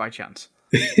torch by chance?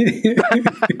 Get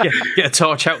a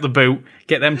torch out the boot,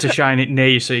 get them to shine it near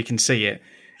you so you can see it.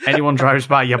 Anyone drives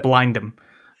by, you blind them.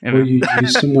 Or you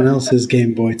use someone else's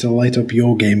Game Boy to light up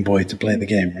your Game Boy to play the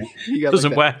game, right? It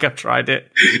doesn't work. I've tried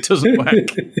it. It doesn't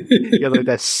work. You got like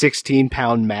that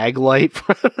 16-pound mag light.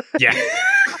 Yeah.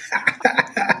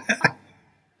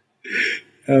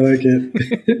 I like it.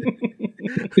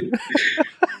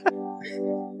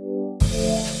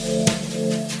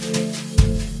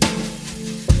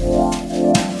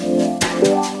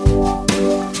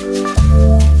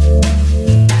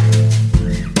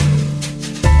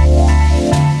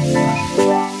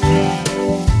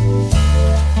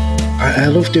 I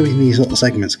love doing these little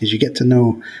segments because you get to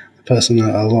know the person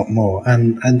a lot more.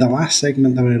 And the last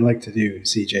segment that I'd like to do,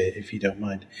 CJ, if you don't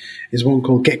mind, is one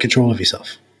called Get Control of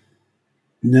Yourself.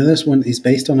 Now, this one is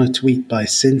based on a tweet by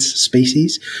Since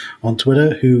Species on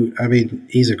Twitter, who,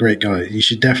 he's a great guy. You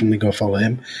should definitely go follow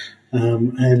him.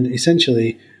 And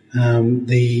essentially,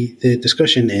 the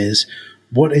discussion is,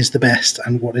 what is the best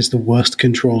and what is the worst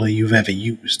controller you've ever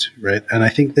used, right? And I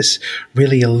think this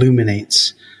really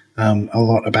illuminates a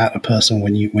lot about a person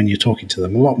when you're talking to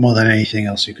them, a lot more than anything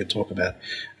else you could talk about.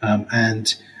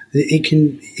 And it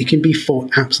can be for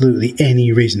absolutely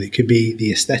any reason. It could be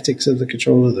the aesthetics of the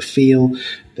controller, the feel,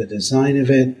 the design of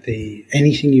it,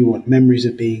 anything you want, memories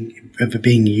of being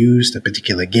used, a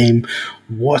particular game,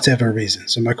 whatever reason.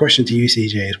 So my question to you,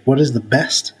 CJ, is what is the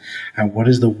best and what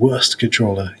is the worst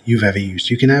controller you've ever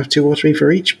used? You can have 2 or 3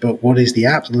 for each, but what is the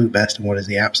absolute best and what is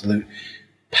the absolute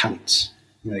pants?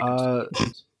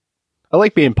 I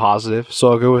like being positive,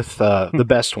 so I'll go with the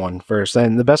best one first.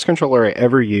 And the best controller I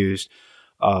ever used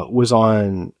was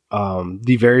on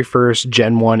the very first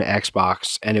Gen 1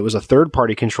 Xbox, and it was a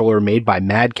third-party controller made by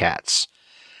Mad Catz.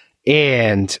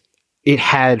 And it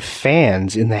had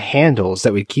fans in the handles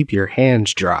that would keep your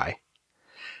hands dry.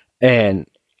 And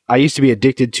I used to be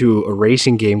addicted to a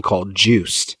racing game called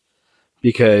Juiced,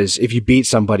 because if you beat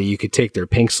somebody, you could take their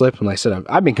pink slip. And like I said,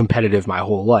 I've been competitive my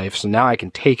whole life, so now I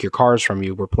can take your cars from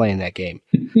you. We're playing that game.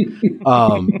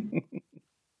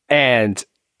 And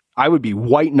I would be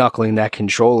white knuckling that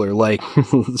controller, like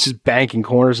just banking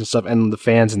corners and stuff. And the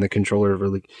fans in the controller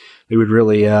they would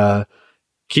really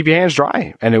keep your hands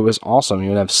dry. And it was awesome. You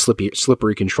would have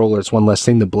slippery controller. It's one less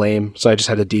thing to blame. So I just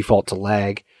had to default to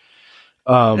lag.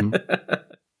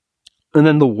 And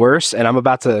then the worst, and I'm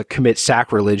about to commit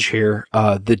sacrilege here,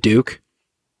 the Duke.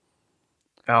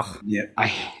 Oh, Yeah.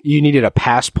 You needed a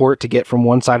passport to get from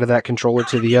one side of that controller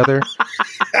to the other.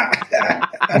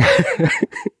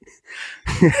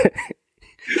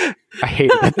 I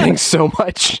hated that thing so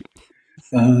much.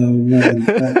 Oh man,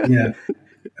 yeah,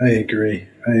 I agree.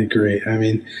 I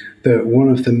mean, there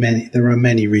are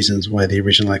many reasons why the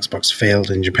original Xbox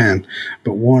failed in Japan,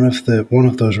 but one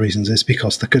of those reasons is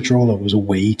because the controller was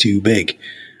way too big.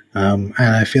 And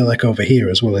I feel like over here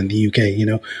as well in the UK, you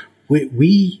know,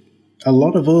 we a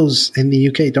lot of us in the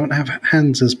UK don't have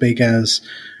hands as big as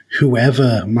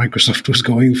whoever Microsoft was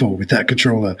going for with that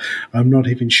controller. I'm not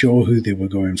even sure who they were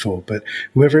going for, but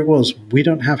whoever it was, we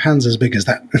don't have hands as big as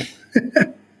that.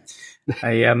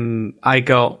 I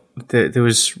got there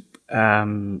was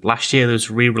last year there was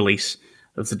a re-release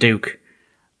of the Duke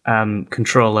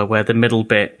controller where the middle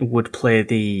bit would play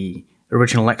the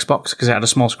original Xbox because it had a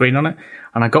small screen on it,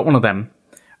 and I got one of them,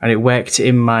 and it worked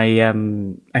in my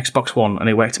Xbox One and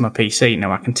it worked in my PC.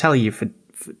 Now I can tell you for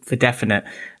definite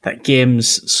that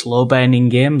slow burning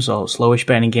games or slowish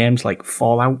burning games like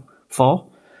Fallout 4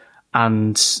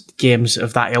 and games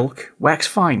of that ilk works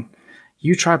fine.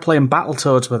 You try playing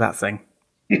Battletoads with that thing.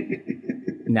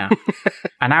 No.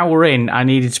 An hour in, I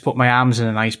needed to put my arms in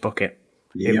an ice bucket.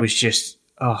 Yep. It was just,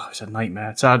 it's a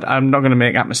nightmare. So I'm not going to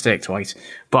make that mistake twice.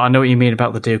 But I know what you mean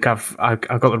about the Duke. I've got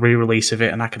the re-release of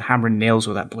it, and I can hammer nails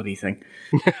with that bloody thing.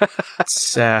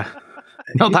 It's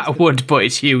not that I would, but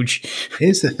it's huge.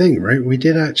 Here's the thing, right? We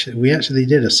actually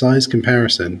did a size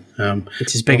comparison.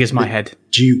 It's as big as my head.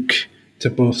 Duke to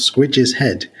both Squidge's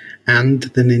head and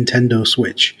the Nintendo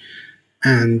Switch.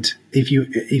 And if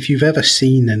you've ever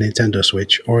seen a Nintendo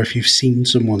Switch or if you've seen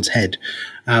someone's head,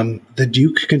 the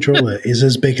Duke controller is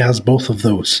as big as both of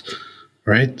those,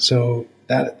 right? So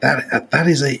that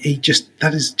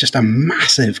is just a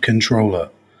massive controller,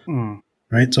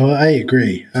 right? So I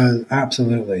agree,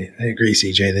 absolutely, I agree,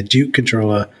 CJ. The Duke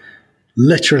controller,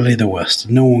 literally the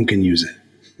worst. No one can use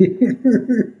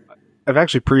it. I've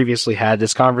actually previously had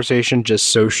this conversation just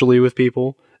socially with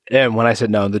people. And when I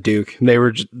said no, the Duke, they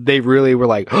really were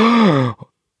like, oh,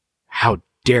 "How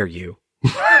dare you?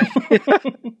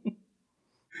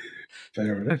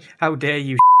 How dare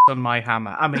you on my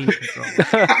hammer? I mean,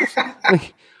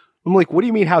 I'm like, what do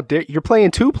you mean? How dare you're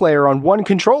playing 2-player on one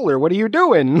controller? What are you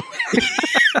doing?"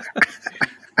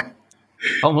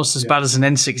 Almost as bad as an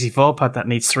N64 pad that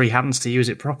needs 3 hands to use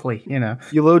it properly. You know,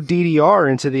 you load DDR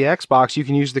into the Xbox, you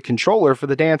can use the controller for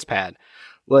the dance pad.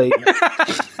 Like.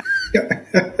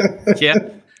 Yeah.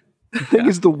 The thing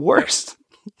is the worst.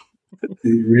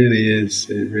 It really is.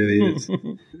 It really is.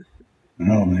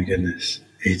 Oh my goodness.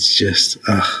 It's just,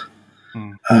 what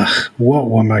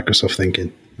were Microsoft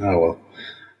thinking? Oh well.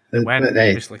 When,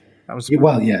 obviously. That was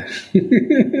well, yeah.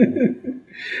 You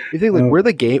think like we're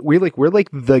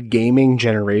the gaming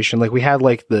generation. Like we had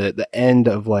like the end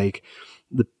of like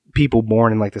the people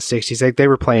born in like the 60s, like they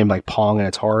were playing like Pong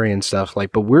and Atari and stuff,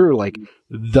 like, but we're like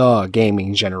the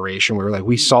gaming generation.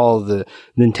 We saw the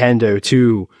Nintendo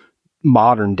to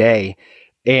modern day,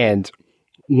 and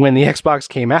when the Xbox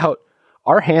came out,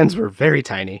 our hands were very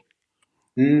tiny.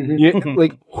 Mm-hmm.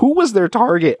 Like, who was their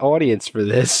target audience for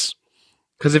this?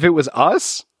 Because if it was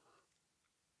us,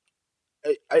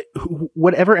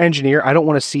 whatever engineer, I don't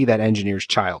want to see that engineer's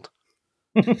child.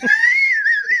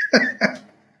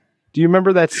 Do you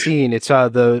remember that scene? It's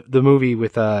the movie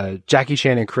with Jackie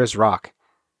Chan and Chris Rock.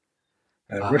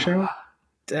 Rush Hour?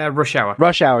 Rush Hour.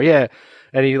 Rush Hour, yeah.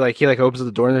 And he opens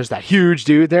the door and there's that huge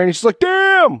dude there and he's just like,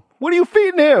 damn, what are you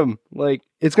feeding him? Like,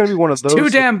 it's going to be one of those. Too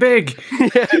damn big.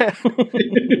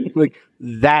 Like,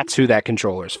 that's who that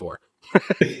controller's for.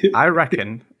 I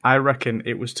reckon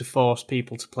it was to force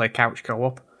people to play couch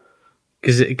co-op.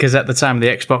 Because at the time the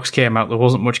Xbox came out, there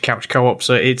wasn't much couch co-op,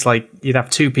 so it's like you'd have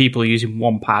 2 people using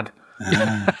one pad.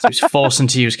 So it's forcing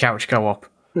to use couch co-op.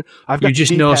 I've got You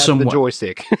just the know D-pad and somewhere. the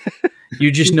joystick.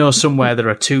 You just know somewhere there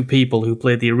are two people who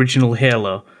played the original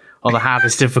Halo on the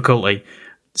hardest difficulty,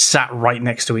 sat right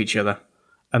next to each other,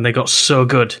 and they got so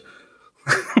good.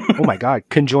 Oh my god,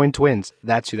 conjoined twins.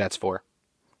 That's who that's for.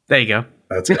 There you go.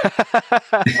 That's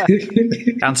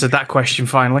it. Answered that question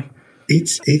finally.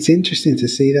 It's interesting to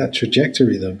see that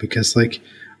trajectory though, because like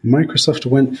Microsoft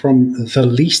went from the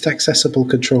least accessible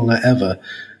controller ever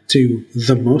to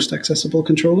the most accessible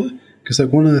controller. Because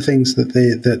like one of the things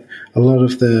that a lot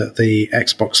of the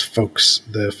Xbox folks,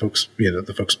 the folks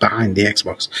behind the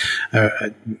Xbox,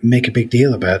 make a big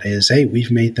deal about is, hey, we've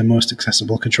made the most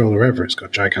accessible controller ever. It's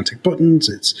got gigantic buttons.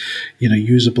 It's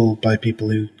usable by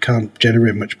people who can't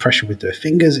generate much pressure with their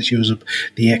fingers. It's usable.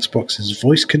 The Xbox is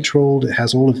voice controlled. It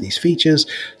has all of these features.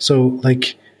 So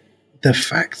like the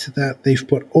fact that they've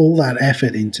put all that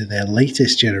effort into their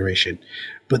latest generation,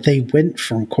 but they went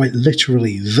from quite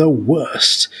literally the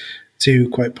worst to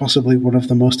quite possibly one of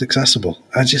the most accessible.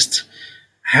 How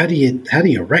do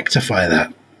you rectify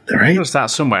that? Right? You'll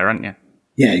start somewhere, aren't you?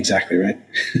 Yeah, exactly right.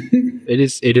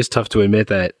 It is tough to admit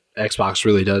that Xbox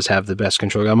really does have the best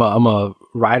controller. I'm a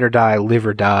ride or die, live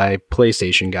or die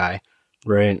PlayStation guy,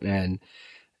 right? And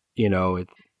when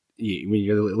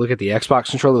you look at the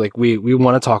Xbox controller, like we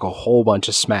want to talk a whole bunch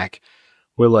of smack.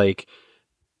 We're like,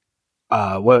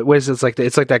 what is it?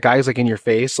 It's like that guy's like in your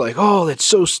face, like, oh, that's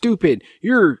so stupid.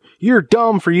 You're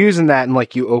dumb for using that. And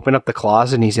like you open up the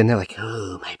closet and he's in there like,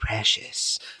 oh, my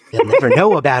precious. They'll never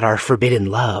know about our forbidden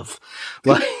love.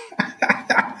 Like,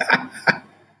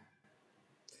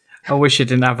 I wish I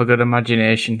didn't have a good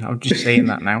imagination. I'm just saying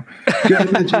that now. Good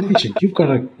imagination. You've got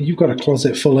a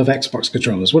closet full of Xbox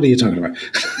controllers. What are you talking about?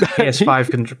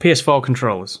 PS4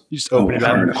 controllers. you just open it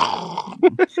fair up. enough.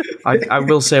 I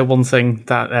will say one thing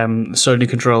that Sony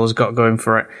controllers got going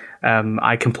for it.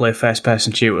 I can play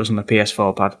first-person shooters on the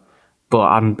PS4 pad,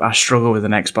 but I struggle with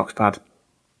an Xbox pad.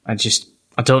 I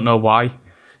don't know why.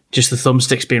 Just the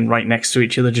thumbsticks being right next to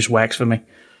each other just works for me.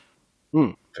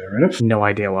 Fair enough. No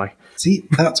idea why. See,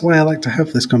 that's why I like to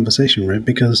have this conversation, right?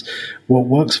 Because what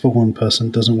works for one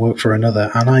person doesn't work for another,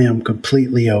 and I am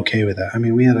completely okay with that. I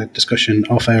mean, we had a discussion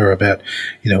off air about,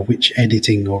 which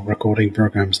editing or recording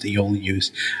programs that you'll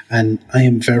use, and I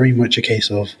am very much a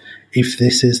case of, if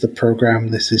this is the program,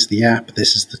 this is the app,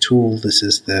 this is the tool, this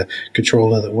is the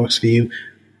controller that works for you,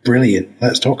 brilliant.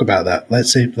 Let's talk about that.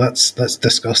 Let's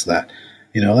discuss that.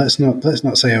 Let's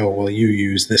not say, oh, well, you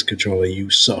use this controller, you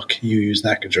suck. You use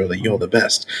that controller, you're the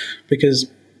best.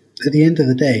 Because at the end of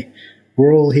the day,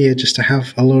 we're all here just to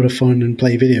have a load of fun and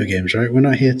play video games, right? We're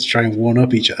not here to try and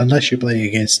one-up each other, unless you're playing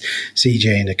against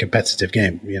CJ in a competitive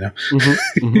game, Yeah,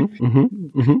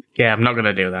 I'm not going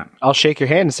to do that. I'll shake your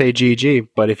hand and say GG,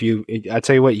 but I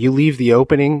tell you what, you leave the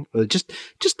opening, just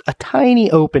a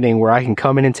tiny opening where I can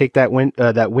come in and take that win.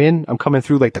 I'm coming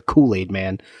through like the Kool-Aid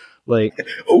man. Like,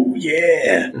 oh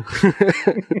yeah,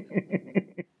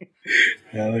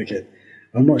 I like it.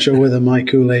 I'm not sure whether my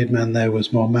Kool-Aid man there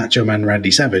was more Macho Man Randy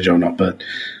Savage or not, but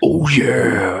oh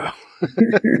yeah.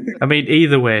 I mean,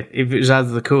 either way, if it was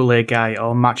either the Kool-Aid guy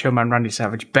or Macho Man Randy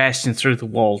Savage bursting through the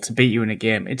wall to beat you in a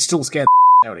game, it'd still scare the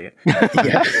out of you.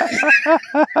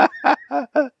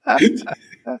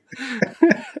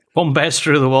 One bursts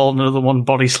through the wall, another one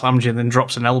body slams you and then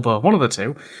drops an elbow. One of the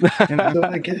two. So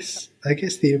I guess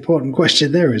the important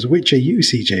question there is, which are you,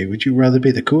 CJ? Would you rather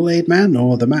be the Kool-Aid man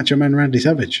or the Macho Man Randy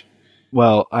Savage?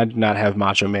 Well, I do not have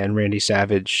Macho Man Randy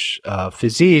Savage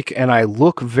physique, and I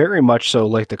look very much so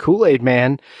like the Kool-Aid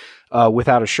man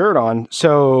without a shirt on.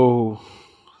 So,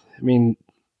 I mean,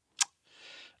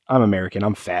 I'm American.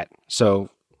 I'm fat.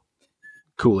 So,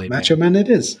 Kool-Aid Macho Man it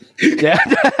is. Yeah.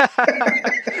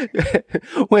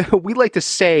 Well, we like to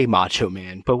say Macho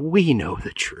Man, but we know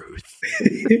the truth.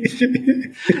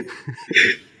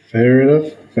 Fair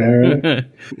enough.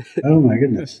 Oh, my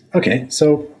goodness. Okay,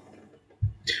 so...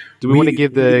 Do we want to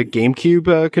give the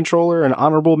GameCube controller an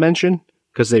honorable mention?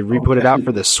 Because they re-put it out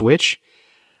for the Switch?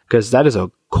 Because that is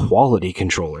a quality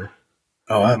controller.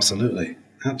 Oh, absolutely.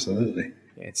 Absolutely.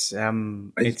 It's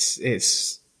more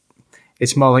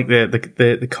like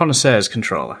the connoisseur's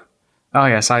controller. Oh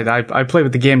yes, I play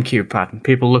with the GameCube pad, and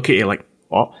people look at you like,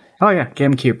 what? Oh yeah,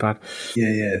 GameCube pad.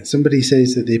 Yeah. Somebody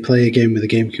says that they play a game with a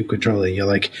GameCube controller. You're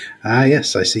like,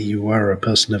 yes, I see you are a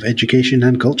person of education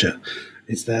and culture.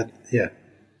 It's that, yeah.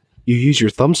 You use your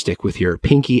thumbstick with your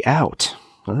pinky out.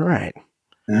 All right.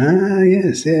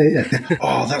 Yes, yeah.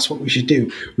 Oh, that's what we should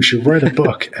do. We should write a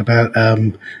book about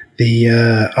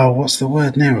what's the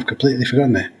word now? I've completely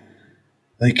forgotten it.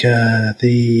 Like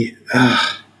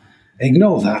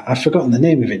ignore that. I've forgotten the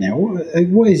name of it now.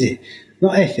 What is it?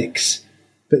 Not ethics,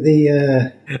 but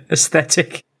the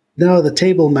aesthetic. No, the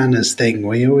table manners thing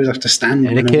where you always have to stand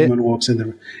when a woman walks in the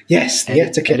room. Yes, the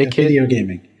etiquette of video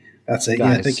gaming. That's it.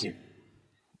 Guys, yeah, thank you.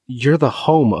 You're the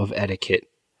home of etiquette.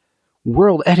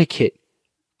 World etiquette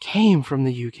came from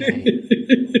the UK.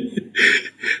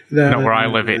 Not where I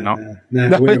live, it not.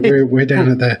 No, we're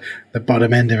down at the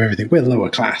bottom end of everything. We're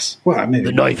lower class. Well, maybe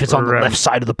the knife is on the left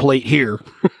side of the plate here.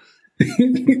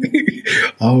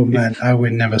 Oh man, I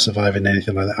would never survive in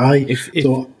anything like that.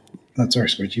 Sorry,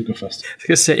 Squidge, you go first. I was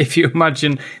going to say, if you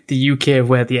imagine the UK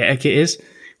where the etiquette is,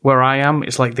 where I am,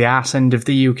 it's like the arse end of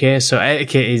the UK. So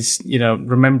etiquette is,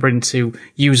 remembering to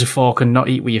use a fork and not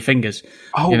eat with your fingers.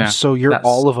 Oh, so you're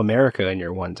all of America in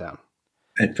your one town.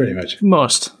 Pretty much.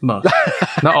 Most. Not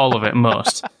all of it,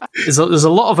 most. There's a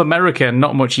lot of America and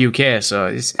not much UK, so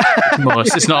it's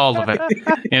most. It's not all of it,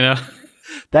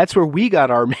 That's where we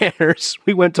got our manners.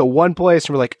 We went to one place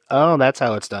and we're like, oh, that's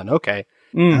how it's done. Okay.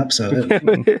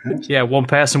 Absolutely. Yeah, one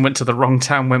person went to the wrong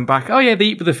town, went back. Oh, yeah, they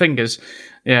eat with their fingers.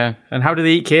 Yeah. And how do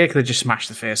they eat cake? They just smash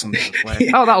the face on the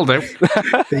plate. Oh, that'll do.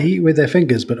 They eat with their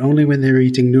fingers, but only when they're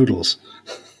eating noodles.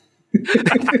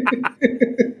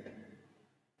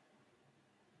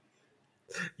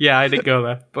 Yeah, I didn't go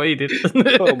there, but he did.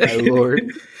 Oh, my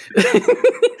Lord.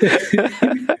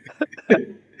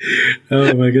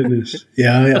 Oh, my goodness.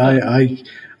 Yeah,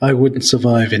 I wouldn't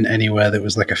survive in anywhere that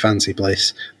was like a fancy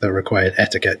place that required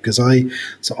etiquette, because I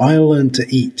learned to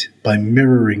eat by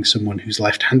mirroring someone who's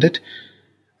left-handed.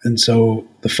 And so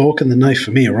the fork and the knife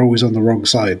for me are always on the wrong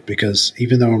side, because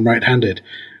even though I'm right-handed,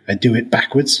 I do it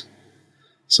backwards.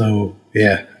 So,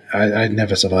 yeah, I'd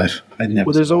never survive.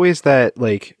 There's always that,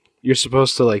 you're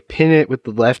supposed to pin it with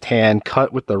the left hand,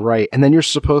 cut with the right, and then you're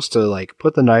supposed to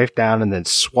put the knife down and then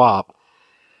swap.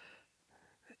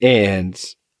 And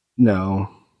no,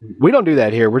 we don't do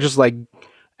that here. We're just like,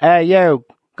 hey, yo,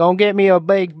 go get me a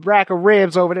big rack of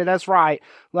ribs over there. That's right.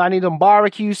 I need some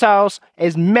barbecue sauce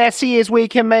as messy as we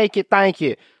can make it. Thank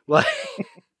you.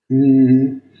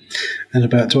 And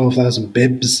about 12,000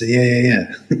 bibs.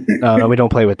 Yeah. No, we don't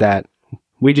play with that.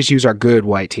 We just use our good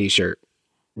white t-shirt.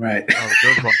 Right. Oh,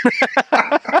 good one.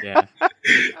 Yeah.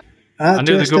 I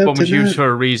knew the good one was used for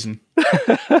a reason.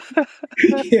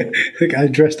 Yeah, look, I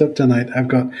dressed up tonight. I've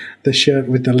got the shirt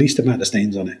with the least amount of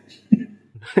stains on it.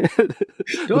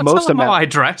 Don't tell them how I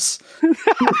dress.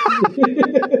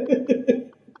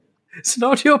 It's an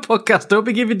audio podcast. Don't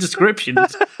be giving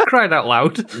descriptions. Crying out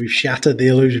loud. We've shattered the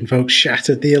illusion, folks.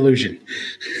 Shattered the illusion.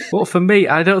 Well, for me,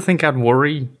 I don't think I'd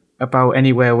worry about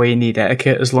anywhere where you need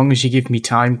etiquette as long as you give me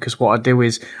time, because what I do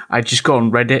is I just go on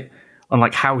Reddit on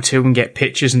how to and get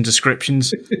pictures and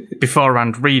descriptions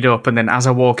beforehand, read up, and then as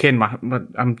I walk in,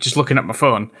 I'm just looking at my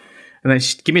phone, and then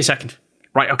just give me a second.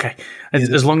 Right, okay.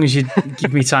 As long as you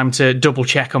give me time to double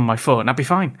check on my phone, I'd be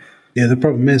fine. Yeah, the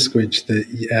problem is, Squidge,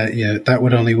 that that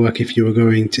would only work if you were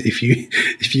going to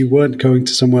if you weren't going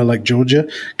to somewhere like Georgia,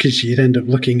 because you'd end up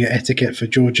looking at etiquette for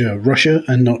Georgia, Russia,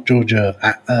 and not Georgia,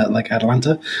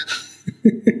 Atlanta.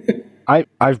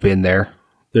 I've been there.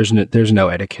 There's no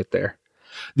etiquette there.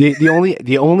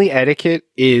 The only etiquette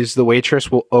is the waitress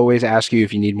will always ask you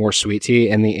if you need more sweet tea,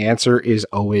 and the answer is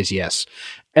always yes.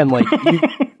 And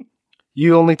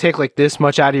you only take this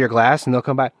much out of your glass, and they'll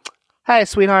come back. Hey,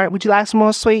 sweetheart, would you like some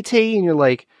more sweet tea? And you're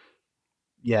like,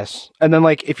 yes. And then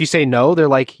if you say no, they're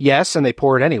like, yes, and they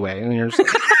pour it anyway. And you're just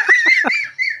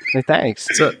like, thanks.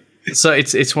 So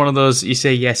it's one of those, you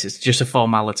say yes, it's just a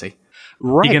formality.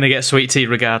 Right. You're going to get sweet tea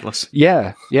regardless.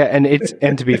 Yeah. Yeah.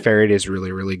 And to be fair, it is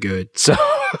really, really good. So,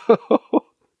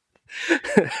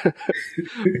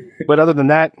 but other than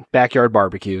that, backyard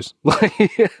barbecues.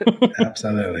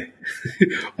 Absolutely.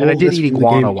 And I did eat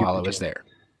iguana while I was there.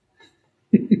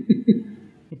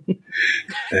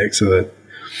 Excellent.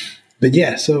 But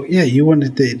you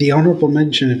wanted the honorable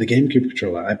mention of the GameCube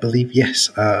controller. I believe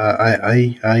yes.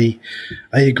 I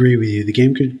agree with you. The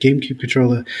GameCube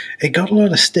controller, it got a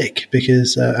lot of stick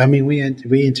because we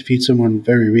interviewed someone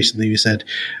very recently who said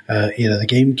the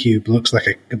GameCube looks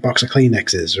like a box of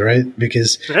Kleenexes, right?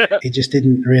 Because it just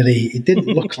didn't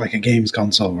look like a games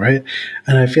console, right?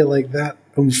 And I feel like that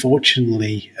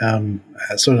unfortunately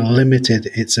sort of limited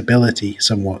its ability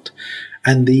somewhat.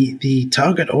 And the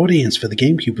target audience for the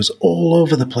GameCube was all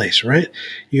over the place, right?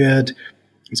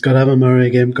 It's got to have a Mario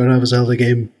game, got to have a Zelda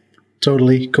game,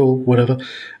 totally cool, whatever.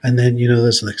 And then,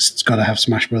 there's it's got to have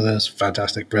Smash Brothers,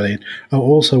 fantastic, brilliant. Oh,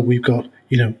 also, we've got,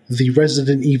 the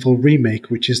Resident Evil remake,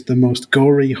 which is the most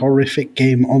gory, horrific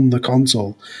game on the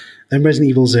console. Then Resident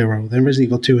Evil 0, then Resident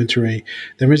Evil 2 and 3,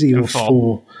 then Resident Evil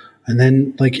 4. And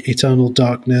then like Eternal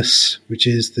Darkness, which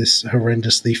is this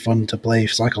horrendously fun to play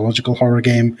psychological horror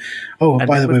game. Oh, and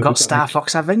by the way, we've got Star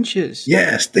Fox Adventures.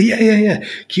 Yes, yeah.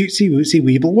 Cutesy wootsy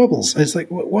weeble wobbles. It's like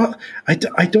what? I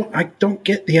don't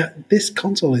get this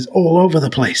console is all over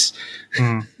the place.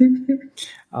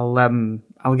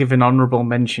 I'll give an honourable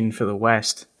mention for the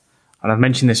West, and I've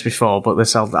mentioned this before, but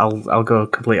this I'll go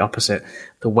complete opposite.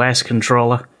 The West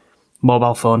controller,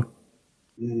 mobile phone.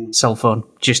 Cell phone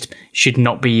just should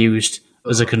not be used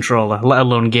as a controller, let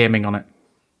alone gaming on it.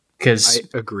 Because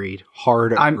I agreed,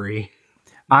 agree.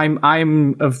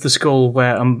 I'm of the school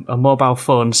where a mobile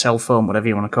phone, cell phone, whatever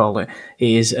you want to call it,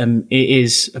 is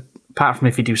apart from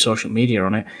if you do social media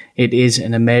on it, it is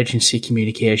an emergency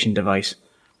communication device.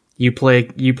 You play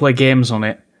games on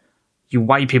it, you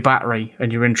wipe your battery,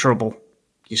 and you're in trouble.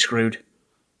 You're screwed.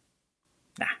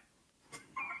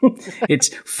 It's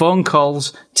phone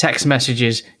calls, text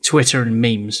messages, Twitter, and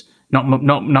memes.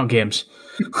 Not games.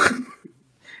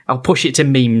 I'll push it to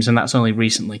memes, and that's only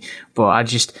recently. But I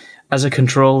just, as a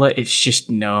controller, it's just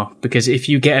no. Because if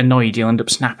you get annoyed, you'll end up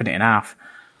snapping it in half.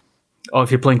 Or if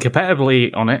you're playing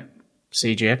competitively on it,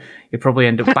 CJ, you'll probably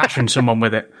end up bashing someone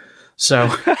with it.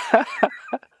 So,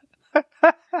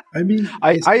 I mean,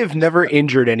 I have never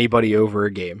injured anybody over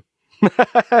a game.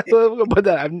 But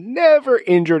I've never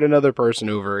injured another person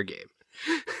over a game.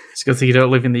 It's a good thing you don't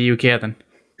live in the UK then.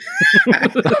 Are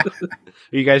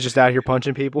you guys just out here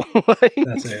punching people?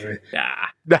 That's it, right? Yeah.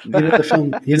 You know the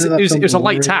film, it was a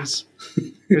light tap.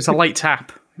 It was a light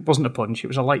tap. It wasn't a punch. It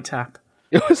was a light tap.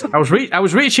 I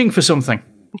was reaching for something.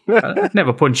 I'd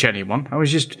never punch anyone. It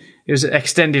was an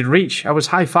extended reach. I was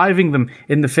high-fiving them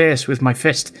in the face with my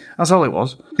fist. That's all it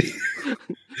was.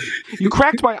 You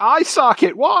cracked my eye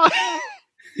socket. Why?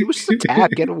 It was a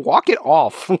tap. Walk it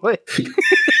off.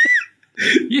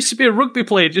 You used to be a rugby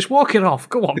player. Just walk it off.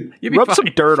 Go on. You'll be Rub fine. some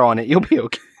dirt on it. You'll be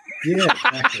okay. Yeah,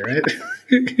 exactly, right?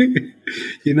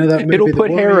 You know that movie, it'll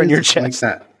put hair on your like chest.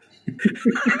 that.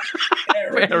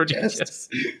 Hair on your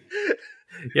chest.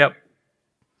 Yep.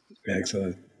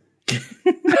 Excellent.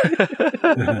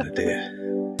 Oh, dear.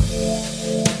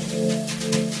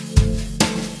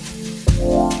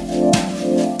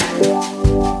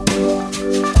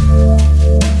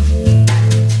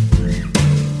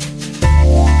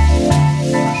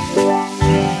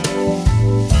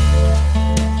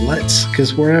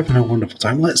 Because we're having a wonderful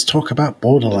time, let's talk about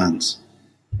Borderlands,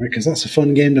 right? Because that's a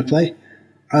fun game to play.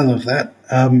 I love that.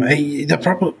 The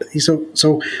problem,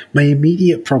 so my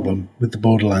immediate problem with the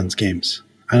Borderlands games,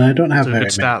 and I don't have very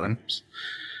many problems.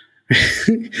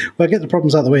 Well, I get the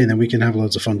problems out of the way, and then we can have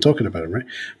loads of fun talking about them, right?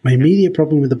 My immediate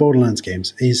problem with the Borderlands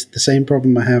games is the same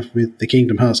problem I have with the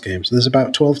Kingdom Hearts games. There's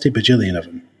about 12 bajillion of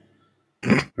them,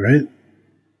 right?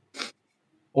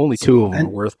 Only 2 of them are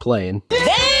worth playing.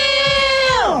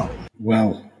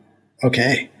 Well,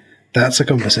 okay. That's a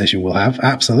conversation we'll have.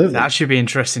 Absolutely. That should be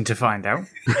interesting to find out.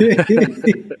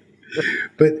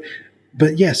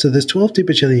 But yeah, so there's 12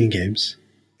 bajillion games.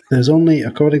 There's only,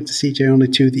 according to CJ, only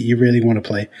 2 that you really want to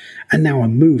play. And now a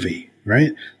movie,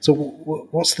 right? So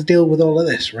what's the deal with all of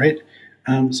this, right?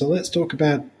 So let's talk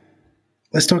about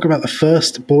the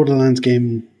first Borderlands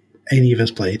game any of us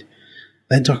played.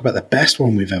 Then talk about the best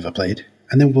one we've ever played.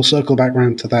 And then we'll circle back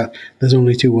around to that. There's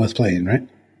only 2 worth playing, right?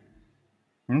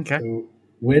 Okay. So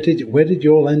where did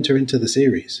you all enter into the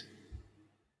series?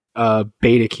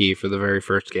 Beta key for the very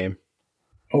first game.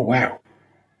 Oh, wow.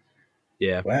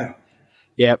 Yeah. Wow.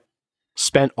 Yep.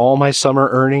 Spent all my summer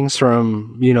earnings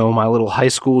from, my little high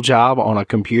school job on a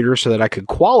computer so that I could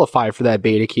qualify for that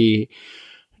beta key,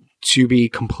 to be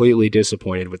completely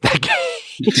disappointed with that game.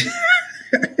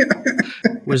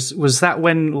 Was that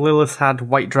when Lilith had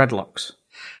white dreadlocks?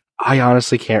 I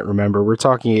honestly can't remember. We're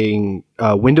talking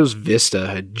Windows Vista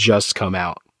had just come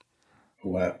out.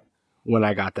 Wow. When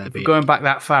I got that beta. Going back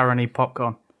that far, I need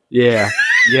popcorn. Yeah.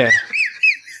 Yeah.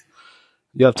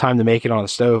 You have time to make it on the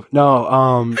stove.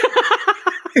 No,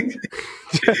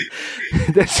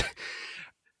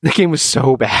 the game was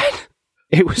so bad.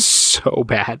 It was so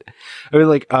bad. I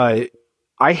mean,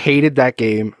 I hated that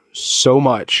game so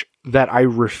much that I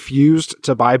refused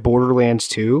to buy Borderlands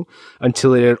 2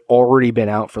 until it had already been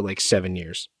out for 7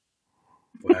 years.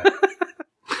 Wow.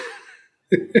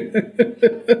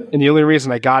 And the only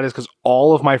reason I got it is because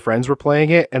all of my friends were playing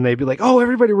it, and they'd be like, "Oh,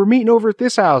 everybody, we're meeting over at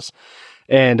this house."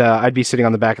 And I'd be sitting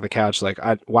on the back of the couch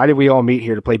why did we all meet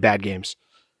here to play bad games?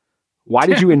 Why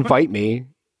did you invite me?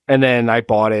 And then I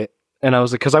bought it, and I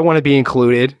was like, because I want to be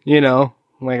included,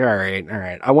 I'm like, all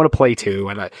right. I want to play too.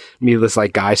 And me, this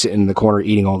guy sitting in the corner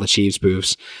eating all the cheese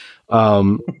spoofs.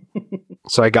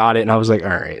 So I got it, and I was like, all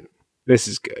right, this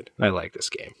is good. I like this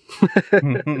game.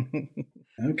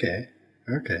 Okay.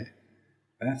 Okay.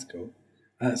 That's cool.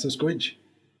 So, Squidge,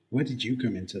 where did you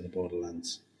come into the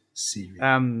Borderlands series?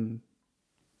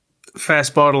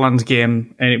 First Borderlands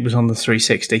game, and it was on the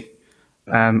 360.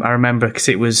 I remember because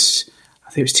I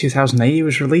think it was 2008 it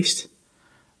was released.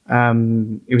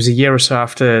 It was a year or so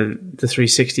after the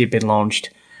 360 had been launched.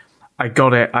 I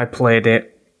got it, I played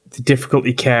it. The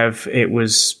difficulty curve, it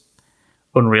was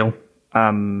unreal.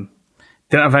 Didn't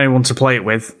have anyone to play it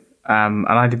with. And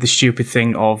I did the stupid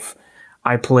thing of,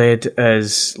 I played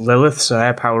as Lilith, so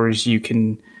air power is you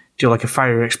can do like a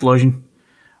fire explosion.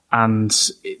 And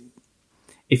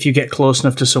if you get close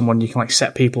enough to someone, you can like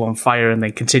set people on fire and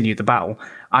then continue the battle.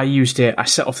 I used it, I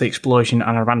set off the explosion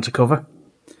and I ran to cover.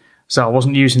 So I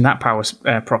wasn't using that power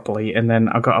properly. And then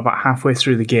I got about halfway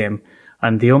through the game,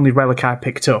 and the only relic I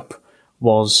picked up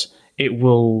was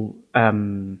you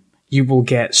will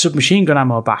get submachine gun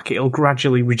ammo back. It'll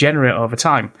gradually regenerate over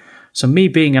time. So me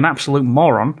being an absolute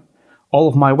moron, all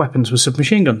of my weapons were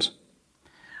submachine guns.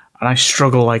 And I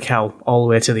struggle like hell all the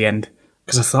way to the end.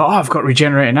 Because I thought, I've got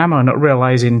regenerating ammo, not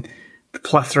realising the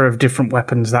plethora of different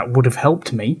weapons that would have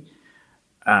helped me.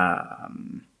 But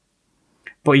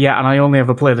yeah, and I only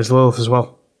ever played as Lilith as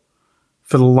well.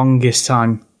 For the longest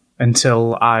time.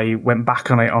 Until I went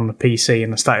back on it on the PC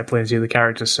and I started playing as the other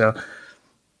characters. So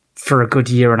for a good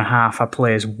year and a half, I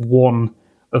play as one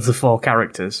of the 4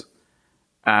 characters.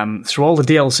 Through all the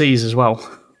DLCs as well.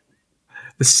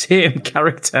 The same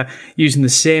character, using the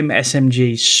same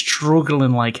SMG,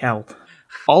 struggling like hell.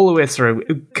 All the way through,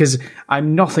 because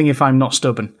I'm nothing if I'm not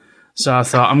stubborn. So I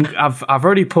thought, I've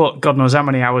already put God knows how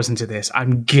many hours into this.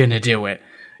 I'm gonna do it.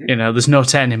 There's no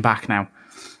turning back now.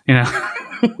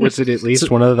 Was it at least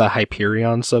one of the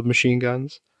Hyperion submachine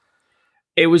guns?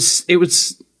 It was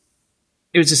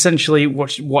essentially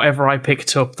whatever I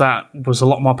picked up that was a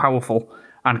lot more powerful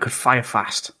and could fire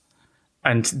fast.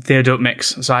 And they don't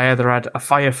mix. So I either had a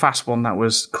fire fast one that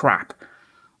was crap,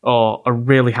 or a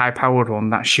really high powered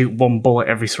one that shoot one bullet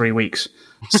every 3 weeks.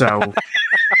 So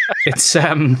it's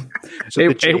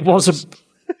it was a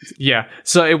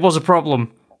So it was a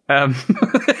problem. But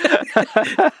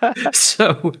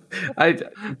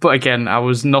again, I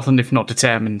was nothing if not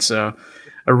determined. So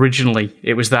originally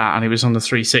it was that, and it was on the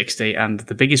 360. And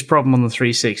the biggest problem on the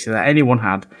 360 that anyone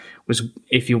had was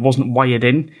if you wasn't wired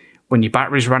in, when your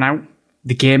batteries ran out,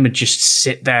 the game would just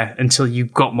sit there until you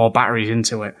got more batteries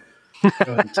into it.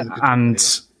 And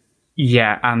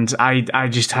I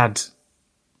just had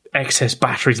excess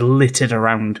batteries littered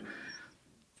around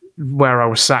where I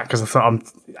was sat because I thought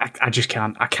I just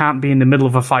can't. I can't be in the middle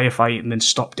of a firefight and then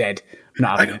stop dead.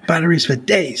 I got batteries for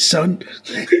days, son.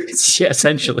 Yeah,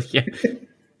 essentially, yeah.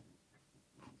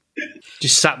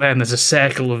 Just sat there and there's a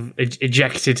circle of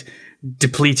ejected,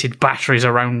 depleted batteries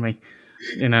around me.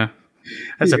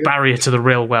 As a barrier to the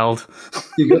real world.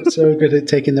 You got so good at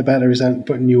taking the batteries out and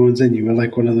putting new ones in. You were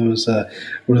like one of those, the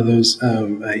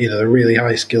really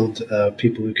high skilled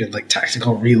people who could like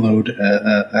tactical reload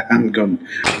a handgun,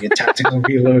 like a tactical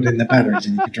reload in the batteries,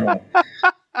 and you could draw.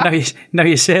 Now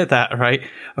you say that, right?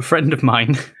 A friend of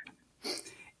mine,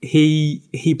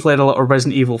 he played a lot of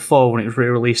Resident Evil 4 when it was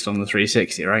re-released on the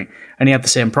 360, right? And he had the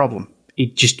same problem.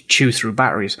 He'd just chew through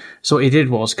batteries. So what he did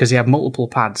was, because he had multiple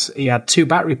pads, he had 2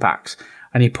 battery packs,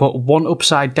 and he put one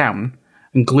upside down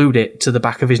and glued it to the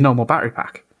back of his normal battery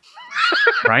pack.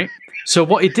 Right? So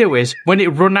what he'd do is, when it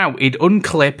run out, he'd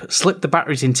unclip, slip the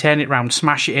batteries in, turn it round,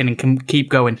 smash it in, and keep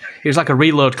going. It was like a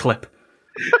reload clip.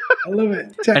 I love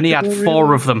it. And he had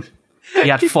 4 of them. He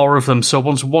had 4 of them, so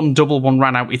once one double one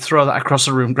ran out, he'd throw that across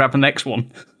the room, grab the next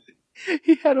one.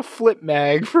 He had a flip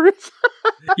mag for his...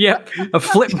 Yeah, a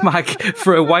flip mag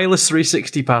for a wireless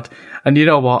 360 pad. And you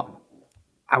know what?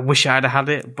 I wish I'd have had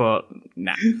it, but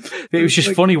nah. It was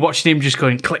just funny watching him just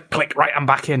going click, click, right, I'm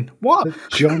back in. What? The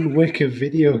John Wick of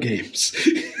video games.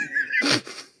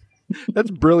 That's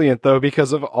brilliant, though,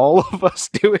 because of all of us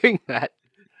doing that.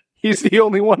 He's the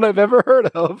only one I've ever heard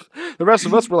of. The rest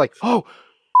of us were like, oh,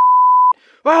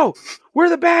 where are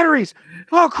the batteries?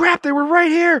 Oh, crap, they were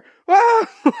right here. Ah!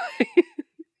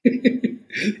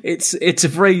 It's a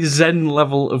very zen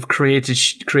level of creative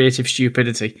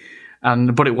stupidity,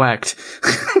 but it worked.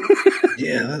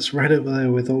 Yeah, that's right up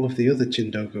there with all of the other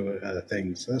Chindogo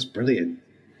things. That's brilliant.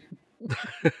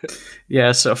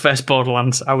 Yeah, so first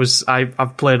Borderlands,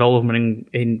 I've played all of them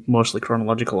in mostly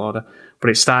chronological order, but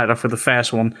it started off with the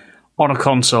first one on a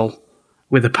console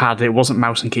with a pad. It wasn't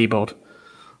mouse and keyboard,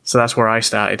 so that's where I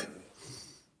started.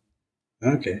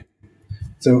 Okay.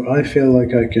 So I feel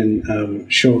like I can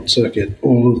short-circuit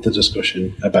all of the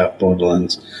discussion about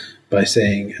Borderlands by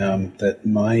saying that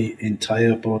my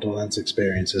entire Borderlands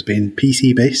experience has been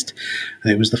PC-based.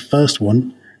 And it was the first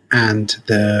one and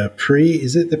the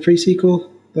is it the pre-sequel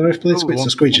that I've played? It's the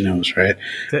Squeegee Nose, right?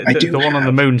 The one on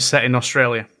the moon set in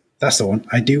Australia. That's the one.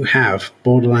 I do have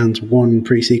Borderlands 1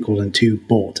 pre-sequel and 2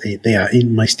 bought. They are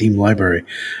in my Steam library.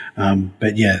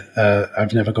 But yeah,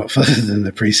 I've never got further than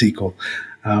the pre-sequel.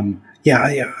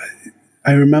 I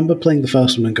remember playing the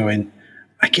first one and going,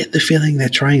 I get the feeling they're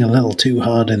trying a little too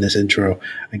hard in this intro.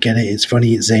 I get it. It's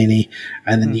funny. It's zany.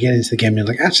 And then you get into the game and you're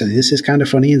like, actually, this is kind of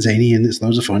funny and zany and it's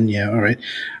loads of fun. Yeah, all right.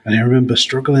 And I remember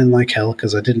struggling like hell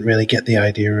because I didn't really get the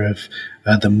idea of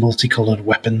the multicolored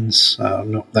weapons.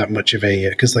 I'm not that much of a...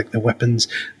 Because like the weapons,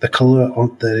 the color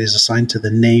that is assigned to the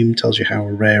name tells you how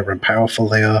rare and powerful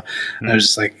they are. And I was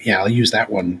just like, yeah, I'll use that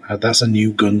one. That's a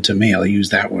new gun to me. I'll use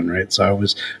that one, right? So I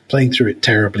was playing through it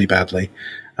terribly badly.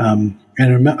 And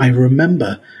I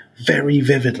remember very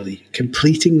vividly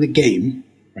completing the game,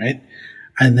 right?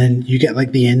 And then you get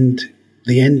like the end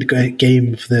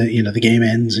game of the game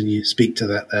ends and you speak to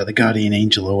the guardian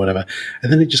angel or whatever.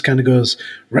 And then it just kind of goes,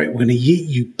 right, we're going to yeet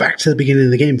you back to the beginning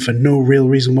of the game for no real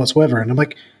reason whatsoever. And I'm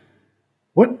like,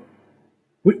 what?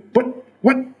 What?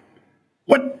 What?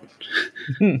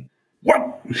 And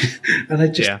I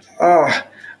just, I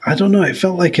don't know. It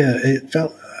felt like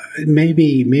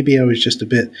maybe I was just a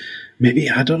bit,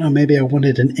 I don't know, maybe I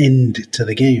wanted an end to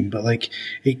the game, but like,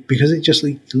 because it just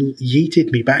like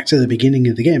yeeted me back to the beginning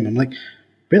of the game. I'm like,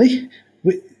 really?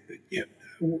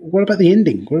 What about the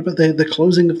ending? What about the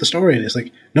closing of the story? And it's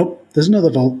like, nope, there's another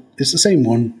vault. It's the same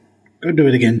one. Go do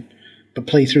it again, but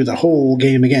play through the whole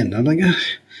game again. I'm like, I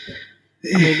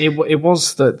mean, it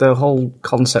was the whole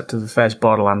concept of the first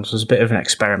Borderlands was a bit of an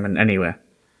experiment anyway.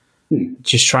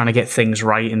 Just trying to get things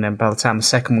right, and then by the time the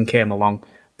second one came along,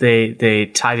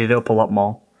 they tidied it up a lot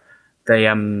more. They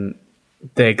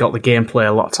got the gameplay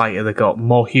a lot tighter. They got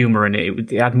more humor in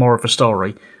it. It had more of a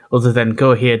story, other than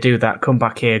go here, do that, come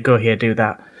back here, go here, do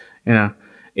that. You know,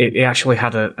 it actually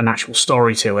had an actual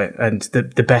story to it, and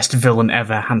the best villain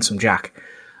ever, Handsome Jack.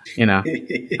 You know,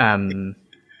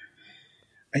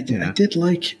 I did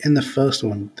like in the first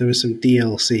one there was some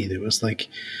DLC. There was like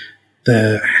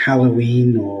the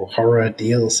Halloween or horror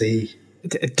DLC.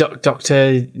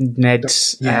 Dr.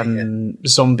 Ned's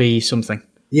zombie something.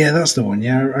 Yeah, that's the one.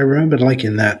 Yeah, I remember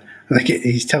liking that. Like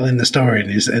he's telling the story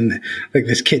and like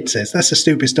this kid says, "That's a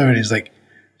stupid story." And he's like,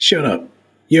 "Shut up,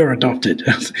 you're adopted."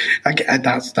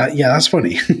 That's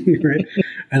funny, right?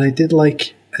 And I did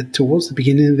like towards the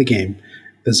beginning of the game.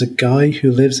 There's a guy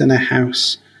who lives in a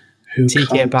house who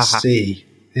can't see.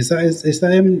 Is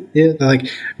that him? Yeah, like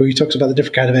where he talks about the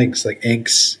different kind of eggs, like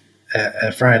eggs,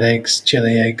 fried eggs,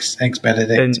 chili eggs, eggs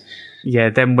Benedict.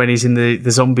 Then when he's in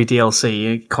the zombie DLC,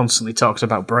 he constantly talks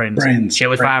about brains.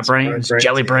 Chili fire brains,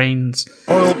 jelly brains.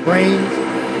 Boiled brains,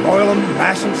 boil them,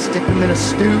 mash them, stick them in a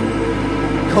stew.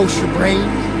 Kosher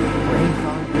brains, brain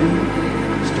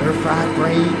fondue, stir-fried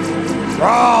brains,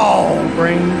 raw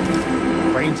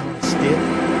brains on a stick.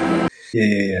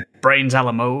 Yeah. Brains a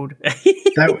la mode.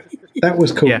 That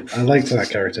was cool. Yeah. I liked that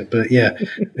character, but yeah,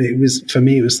 it was for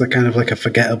me. It was kind of like a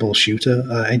forgettable shooter.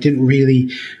 I didn't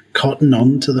really cotton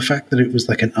on to the fact that it was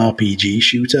like an RPG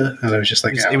shooter, and I was just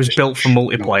like, it was built for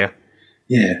multiplayer.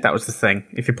 Yeah, that was the thing.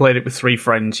 If you played it with 3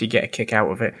 friends, you get a kick out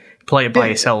of it. Play it by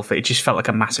yourself, it just felt like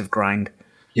a massive grind.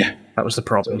 Yeah, that was the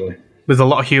problem. Totally. With a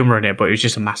lot of humor in it, but it was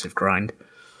just a massive grind.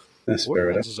 That's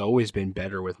fair enough. This has always been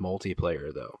better with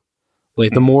multiplayer, though.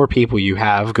 Like, the more people you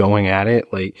have going at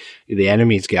it, like, the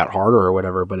enemies got harder or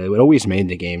whatever, but it always made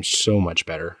the game so much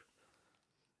better.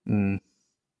 Maybe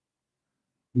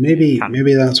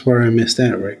that's where I missed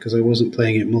out, right? Because I wasn't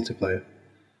playing it multiplayer.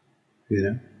 You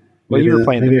know? Well, you were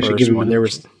playing the first one.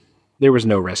 There was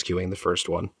no rescuing the first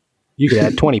one. You could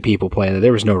have 20 people playing it.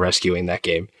 There was no rescuing that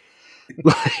game.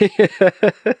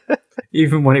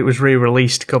 Even when it was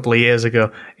re-released a couple of years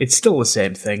ago, it's still the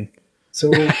same thing. So...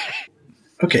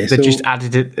 Okay, they just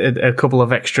added a couple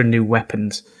of extra new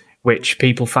weapons, which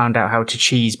people found out how to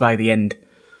cheese by the end.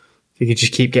 You could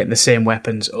just keep getting the same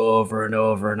weapons over and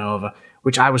over and over,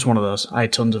 which I was one of those. I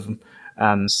had tons of them.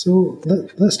 So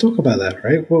let's talk about that,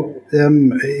 right? Well,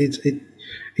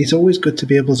 it's always good to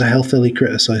be able to healthily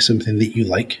criticize something that you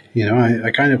like. You know,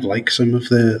 I kind of like some of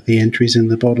the entries in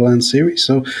the Borderlands series.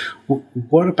 So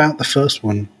what about the first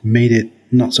one made it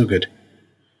not so good?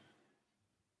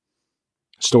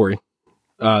 Story.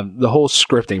 The whole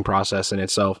scripting process in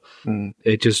itself,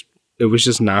 it was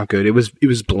just not good. It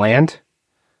was bland.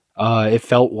 It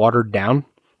felt watered down.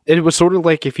 It was sort of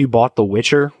like if you bought The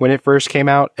Witcher when it first came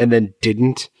out and then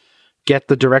didn't get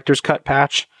the director's cut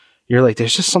patch. You're like,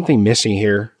 there's just something missing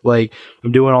here. Like,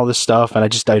 I'm doing all this stuff and I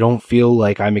don't feel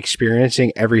like I'm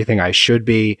experiencing everything I should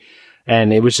be.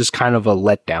 And it was just kind of a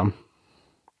letdown.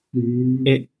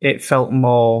 it felt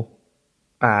more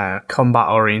combat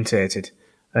orientated,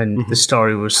 and the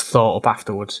story was thought up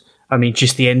afterwards. I mean,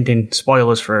 just the ending,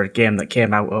 spoilers for a game that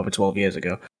came out over 12 years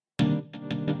ago.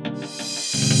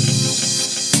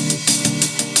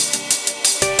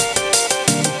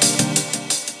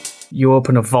 You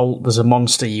open a vault, there's a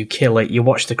monster, you kill it, you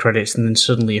watch the credits, and then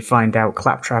suddenly you find out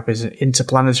Claptrap is an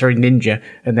interplanetary ninja,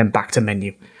 and then back to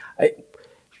menu.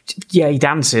 Yeah, he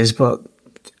dances, but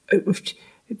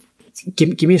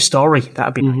give me a story.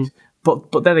 That'd be nice.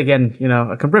 But then again,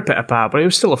 I can rip it apart, but it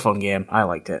was still a fun game. I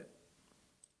liked it.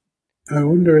 I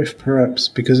wonder if perhaps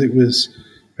because it was...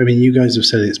 I mean, you guys have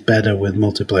said it's better with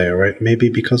multiplayer, right? Maybe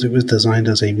because it was designed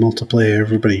as a multiplayer,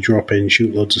 everybody drop in,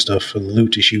 shoot loads of stuff for the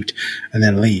loot to shoot, and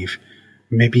then leave.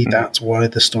 Maybe that's why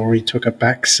the story took a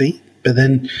back seat. But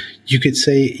then you can't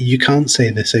say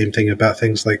the same thing about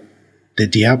things like the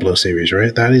Diablo series,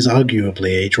 right? That is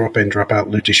arguably a drop in, drop out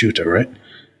looter shooter, right?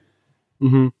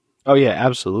 Mm-hmm. Oh yeah,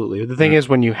 absolutely. The thing is,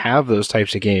 when you have those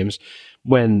types of games,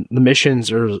 when the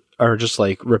missions are just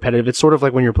like repetitive, it's sort of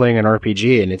like when you're playing an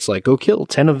RPG and it's like, go kill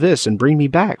 10 of this and bring me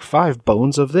back 5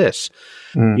 bones of this.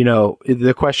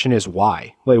 The question is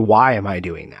why? Like, why am I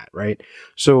doing that? Right.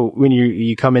 So when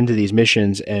you come into these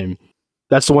missions, and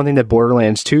that's the one thing that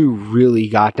Borderlands 2 really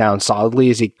got down solidly,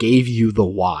 is it gave you the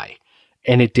why.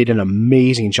 And it did an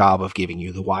amazing job of giving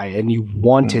you the why, and you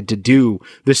wanted to do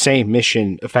the same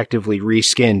mission effectively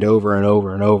reskinned over and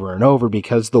over and over and over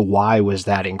because the why was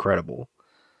that incredible.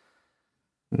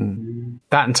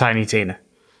 That and Tiny Tina.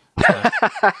 Moxie!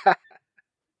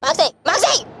 I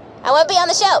want to be on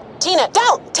the show! Tina,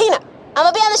 don't! Tina! I'm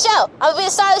going to be on the show! I'm going to be the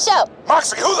star of the show!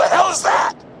 Moxie, who the hell is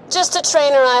that? Just a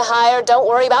trainer I hired, don't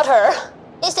worry about her.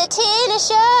 It's the Tina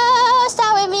Show,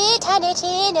 starring me, Tiny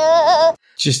Tina.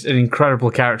 Just an incredible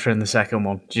character in the second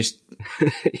one. Just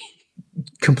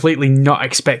completely not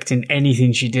expecting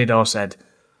anything she did or said.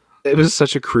 It was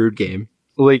such a crude game.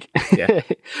 Like,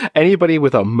 anybody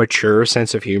with a mature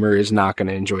sense of humor is not going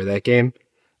to enjoy that game,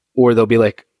 or they'll be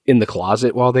like in the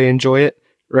closet while they enjoy it,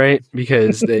 right?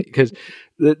 Because the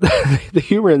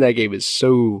humor in that game is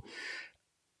so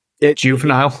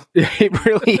juvenile. It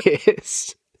really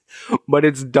is. But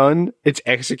it's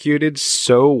executed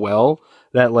so well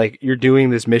that, like, you're doing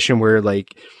this mission where,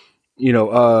 like,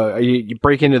 you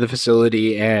break into the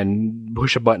facility and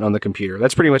push a button on the computer.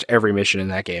 That's pretty much every mission in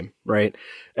that game, right?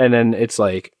 And then it's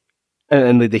like,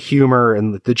 and the humor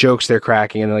and the jokes they're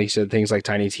cracking, and like you said, things like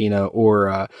Tiny Tina,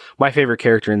 or my favorite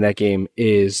character in that game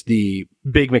is the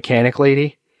big mechanic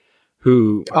lady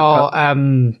who...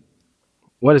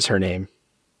 what is her name?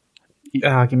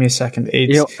 Give me a second.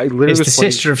 It's the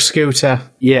sister of Scooter.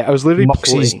 Yeah, I was literally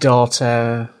Moxie's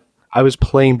daughter. I was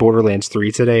playing Borderlands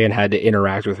 3 today and had to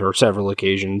interact with her several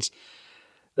occasions.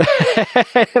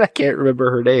 I can't remember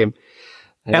her name.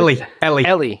 Ellie.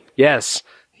 Yes.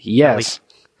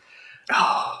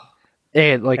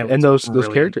 And like, and those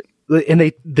characters,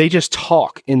 and they just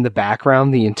talk in the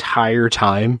background the entire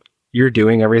time you're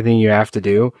doing everything you have to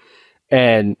do,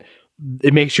 and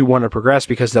it makes you want to progress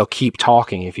because they'll keep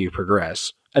talking if you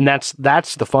progress. And that's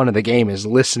the fun of the game, is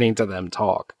listening to them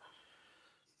talk.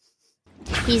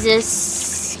 He's a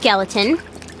skeleton,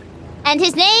 and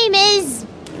his name is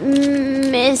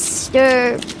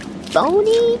Mr.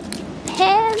 Bony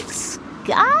Pants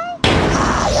Guy?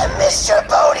 I am Mr.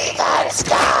 Bony Pants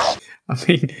Guy. I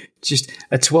mean, just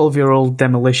a 12-year-old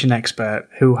demolition expert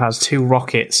who has 2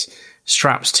 rockets,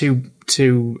 straps two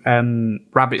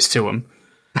rabbits to them.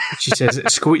 She says,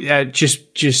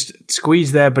 just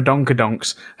squeeze their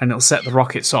badonkadonks and it'll set the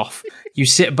rockets off. You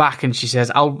sit back and she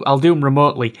says, I'll do them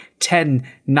remotely. 10,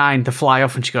 9 to fly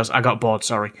off. And she goes, I got bored,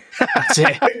 sorry. That's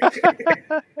it.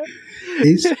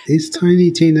 Is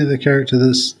Tiny Tina the character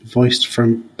that's voiced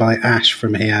by Ash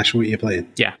from Hey Ash, What You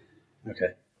Playing? Yeah.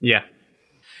 Okay. Yeah.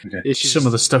 Okay. Some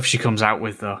of the stuff she comes out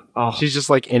with, though. Oh. She's just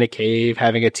like in a cave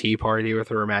having a tea party with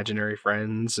her imaginary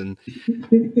friends, and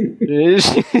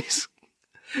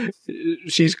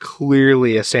she's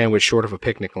clearly a sandwich short of a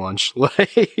picnic lunch. Yeah,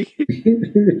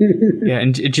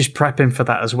 and just prepping for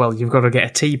that as well. You've got to get a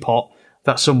teapot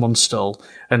that someone stole,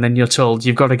 and then you're told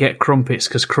you've got to get crumpets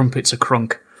because crumpets are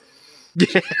crunk.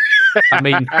 I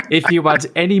mean, if you had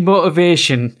any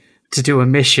motivation to do a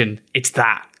mission, it's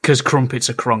that, because crumpets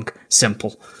are crunk.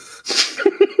 Simple.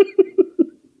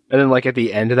 And then, like, at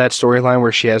the end of that storyline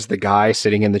where she has the guy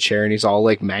sitting in the chair and he's all,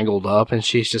 like, mangled up, and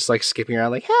she's just, like, skipping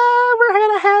around like, we're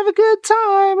gonna have a good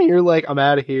time. And you're like, I'm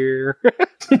out of here.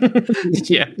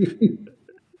 Yeah.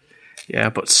 Yeah,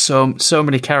 but so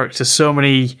many characters, so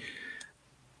many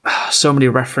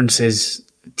references,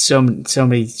 so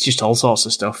many, just all sorts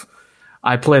of stuff.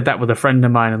 I played that with a friend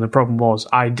of mine, and the problem was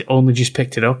I'd only just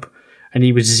picked it up, and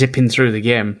he was zipping through the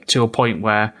game to a point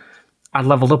where I'd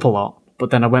leveled up a lot, but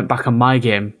then I went back on my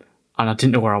game, and I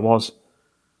didn't know where I was.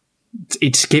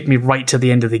 It skipped me right to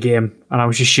the end of the game, and I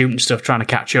was just shooting stuff trying to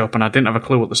catch up, and I didn't have a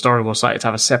clue what the story was, so I had to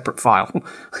have a separate file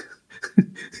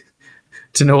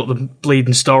to know what the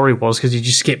bleeding story was, because he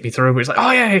just skipped me through. But it's like,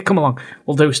 oh yeah, come along,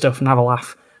 we'll do stuff and have a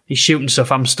laugh. He's shooting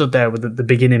stuff, I'm stood there with the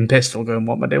beginning pistol going,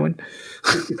 what am I doing?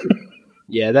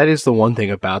 Yeah, that is the one thing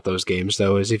about those games,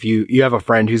 though, is if you have a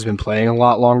friend who's been playing a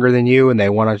lot longer than you and they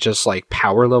want to just like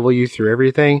power level you through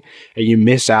everything, and you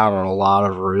miss out on a lot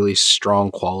of really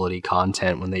strong quality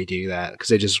content when they do that, because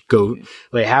they just go,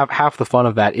 like, half the fun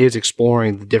of that is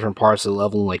exploring the different parts of the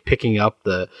level and like picking up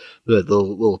the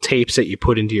little tapes that you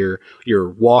put into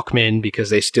your Walkman, because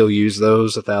they still use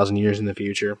those 1,000 years in the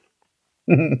future,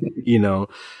 you know,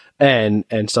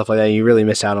 and stuff like that. You really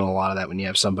miss out on a lot of that when you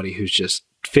have somebody who's just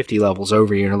 50 levels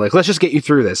over you and are like, let's just get you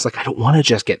through this. Like, I don't want to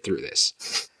just get through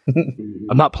this.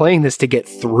 I'm not playing this to get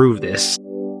through this.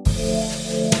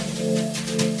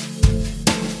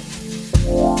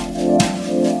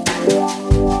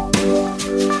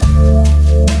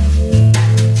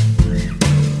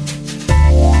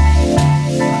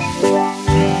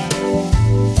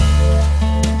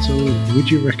 Would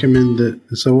you recommend that?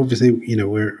 So obviously, you know,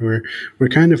 we're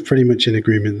kind of pretty much in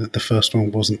agreement that the first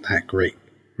one wasn't that great,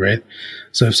 right?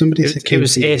 So if somebody it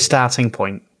was a starting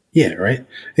point. Yeah, right.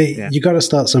 You got to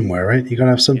start somewhere, right? You got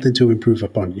to have something to improve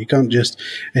upon. You can't just,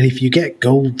 and if you get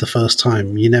gold the first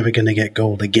time, you're never going to get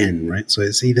gold again, right? So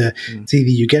it's either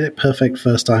you get it perfect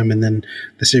first time and then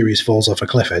the series falls off a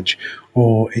cliff edge,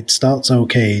 or it starts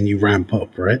okay and you ramp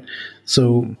up, right?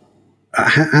 So.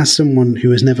 As someone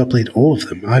who has never played all of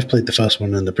them, I've played the first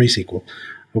one and the pre-sequel,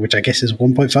 which I guess is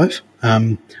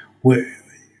 1.5.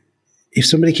 If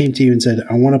somebody came to you and said,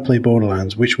 I want to play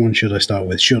Borderlands, which one should I start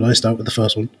with? Should I start with the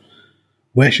first one?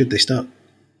 Where should they start?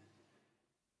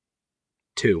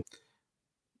 2.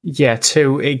 Yeah,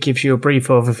 2. It gives you a brief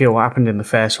overview of what happened in the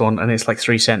first one, and it's like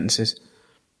 3 sentences.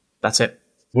 That's it.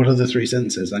 What are the 3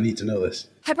 sentences? I need to know this.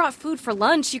 I brought food for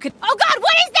lunch. You could... Oh God,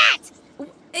 what is that?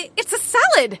 It's a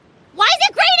salad. Why is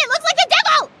it green? It looks like the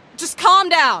devil! Just calm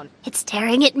down. It's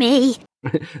staring at me.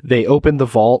 They opened the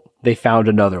vault. They found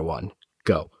another one.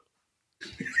 Go.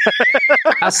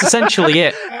 That's essentially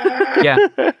it. Yeah.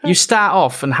 You start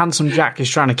off and Handsome Jack is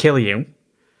trying to kill you.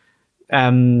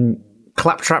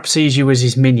 Claptrap sees you as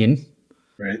his minion.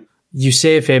 Right. You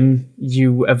save him.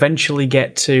 You eventually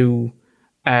get to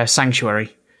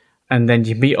Sanctuary. And then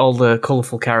you meet all the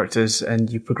colourful characters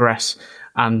and you progress.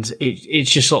 And it's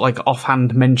just sort of like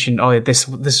offhand mentioned, oh, yeah, this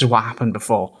is what happened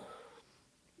before.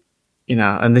 You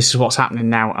know, and this is what's happening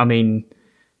now. I mean,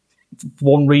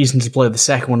 one reason to play the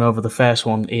second one over the first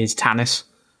one is Tannis.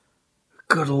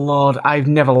 Good Lord, I've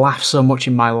never laughed so much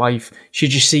in my life. She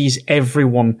just sees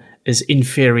everyone as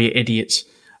inferior idiots,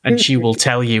 and she will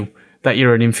tell you that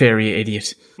you're an inferior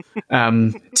idiot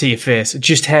to your face.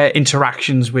 Just her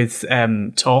interactions with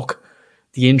Talk,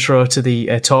 the intro to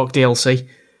the Talk DLC.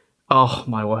 Oh,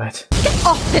 my word. Get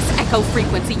off this echo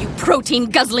frequency, you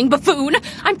protein-guzzling buffoon!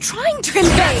 I'm trying to convey...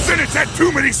 That sentence had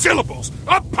too many syllables!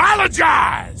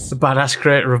 Apologize! The badass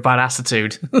creator of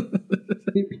Badassitude.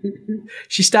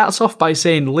 She starts off by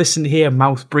saying, listen here,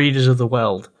 mouth breathers of the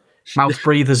world. Mouth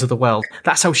breathers of the world.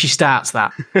 That's how she starts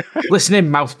that. Listen in,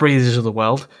 mouth breathers of the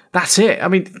world. That's it. I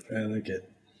mean... I like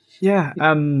it. Yeah,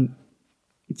 you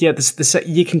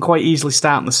can quite easily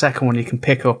start on the second one. You can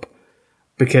pick up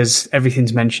because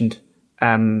everything's mentioned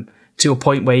to a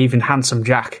point where even Handsome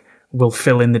Jack will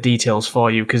fill in the details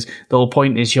for you, because the whole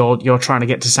point is you're trying to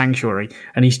get to Sanctuary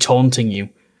and he's taunting you.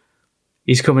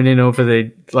 He's coming in over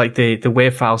the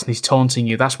wave files and he's taunting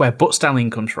you. That's where Butt Stallion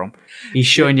comes from. He's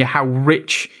showing you how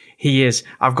rich he is.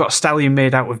 I've got a stallion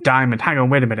made out of diamond. Hang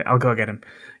on, wait a minute. I'll go get him.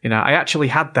 You know, I actually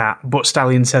had that Butt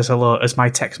Stallion says hello as my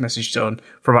text message tone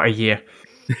for about a year.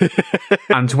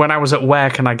 And when I was at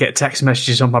work and I get text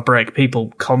messages on my break,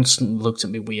 people constantly looked at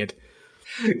me weird.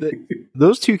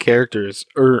 Those two characters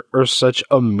are such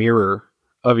a mirror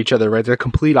of each other, right? They're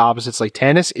complete opposites. Like,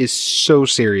 Tannis is so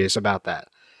serious about that.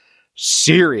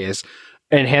 Serious.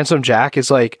 And Handsome Jack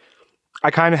is like,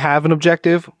 I kind of have an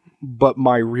objective, but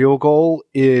my real goal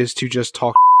is to just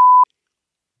talk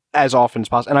as often as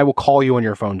possible. And I will call you on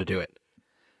your phone to do it.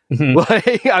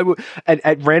 Like, I will,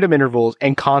 at random intervals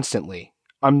and constantly.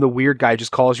 I'm the weird guy who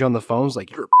just calls you on the phones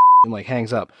like, you're and like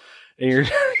hangs up. And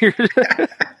you're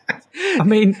I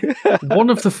mean, one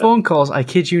of the phone calls, I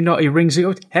kid you not, he rings it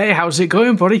up. Hey, how's it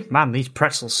going, buddy? Man, these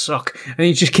pretzels suck. And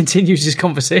he just continues his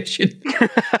conversation.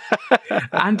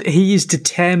 And he is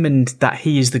determined that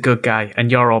he is the good guy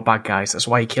and you're all bad guys. That's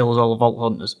why he kills all the Vault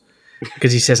Hunters.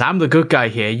 Because he says, I'm the good guy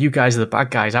here, you guys are the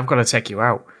bad guys, I've got to take you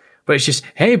out. But it's just,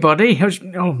 hey, buddy,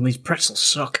 these pretzels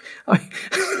suck.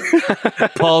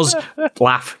 Pause,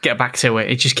 laugh, get back to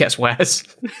it. It just gets worse.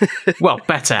 Well,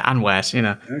 better and worse, you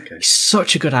know. Okay. He's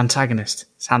such a good antagonist.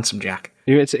 It's Handsome Jack.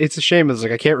 It's a shame. It's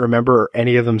like I can't remember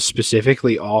any of them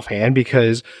specifically offhand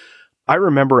because I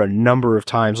remember a number of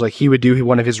times like he would do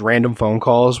one of his random phone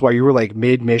calls while you were like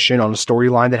mid-mission on a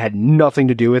storyline that had nothing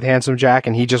to do with Handsome Jack,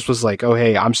 and he just was like, oh,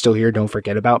 hey, I'm still here. Don't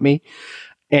forget about me.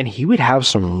 And he would have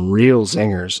some real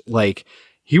zingers. Like,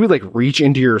 he would, like, reach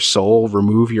into your soul,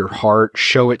 remove your heart,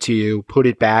 show it to you, put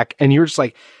it back, and you're just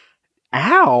like,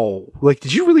 ow! Like,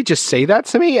 did you really just say that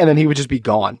to me? And then he would just be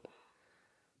gone.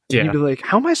 Yeah. And you'd be like,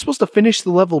 how am I supposed to finish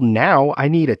the level now? I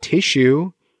need a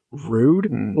tissue. Rude.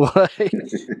 Like,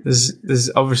 there's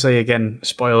obviously, again,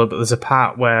 spoiler, but there's a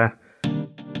part where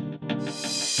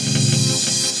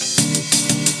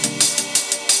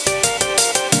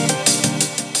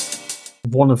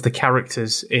one of the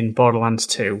characters in Borderlands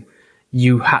 2,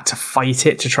 you had to fight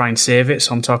it to try and save it.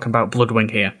 So I'm talking about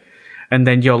Bloodwing here. And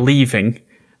then you're leaving.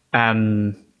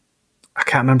 I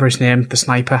can't remember his name. The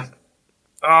sniper.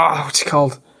 Oh, what's he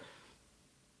called?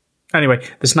 Anyway,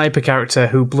 the sniper character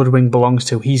who Bloodwing belongs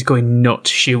to, he's going nuts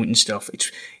shooting stuff.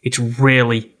 It's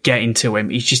really getting to him.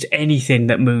 He's just anything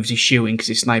that moves, he's shooting because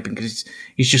he's sniping because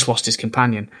he's just lost his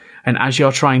companion. And as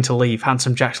you're trying to leave,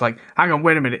 Handsome Jack's like, hang on,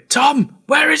 wait a minute. Tom,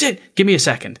 where is it? Give me a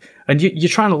second. And you're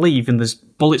trying to leave and there's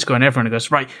bullets going everywhere and he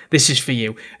goes, right, this is for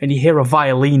you. And you hear a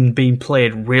violin being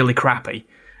played really crappy,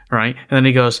 right? And then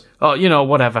he goes, oh,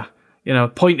 whatever.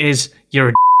 Point is, you're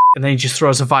a and then he just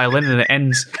throws a violin and it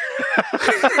ends.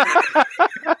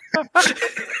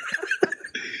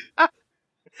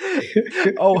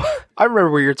 Oh, I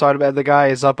remember where you're talking about. The guy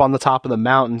is up on the top of the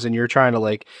mountains and you're trying to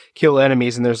like kill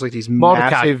enemies and there's like these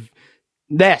massive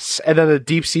nests and then the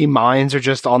deep sea mines are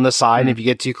just on the side and if you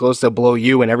get too close they'll blow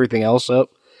you and everything else up.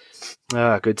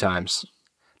 Good times.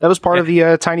 That was part of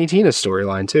the Tiny Tina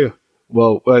storyline too.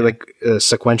 Well,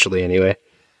 sequentially anyway.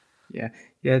 Yeah.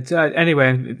 Yeah.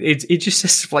 Anyway, it just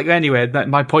says like anyway.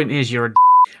 My point is, you're a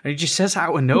and he just says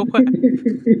out of nowhere.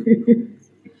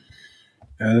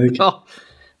 Oh,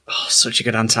 such a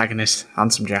good antagonist,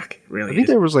 Handsome Jack. Really, I think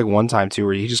there was like one time too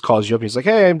where he just calls you up and he's like,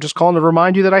 "Hey, I'm just calling to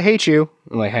remind you that I hate you,"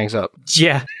 and like hangs up.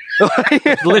 Yeah,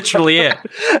 literally it.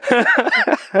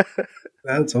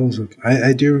 That's awesome.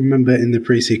 I do remember in the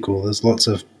pre-sequel, there's lots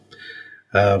of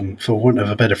for want of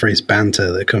a better phrase,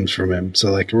 banter that comes from him. So,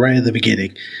 like, right at the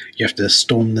beginning, you have to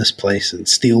storm this place and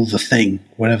steal the thing,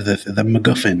 whatever the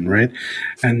MacGuffin, right?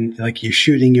 And, like, you're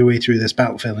shooting your way through this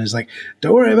battlefield, and he's like,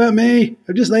 don't worry about me.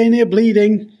 I'm just laying here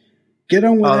bleeding. Get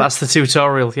on with it. Oh, that's the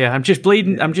tutorial, yeah. I'm just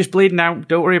bleeding out.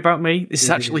 Don't worry about me. This is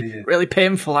actually really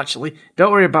painful, actually.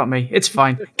 Don't worry about me. It's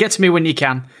fine. Get to me when you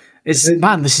can. This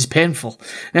is painful.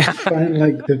 Find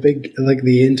like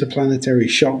the interplanetary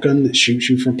shotgun that shoots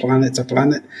you from planet to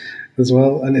planet as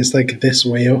well, and it's like this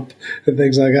way up and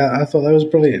things like that. I thought that was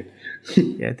brilliant.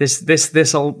 Yeah, this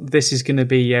is going to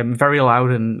be very loud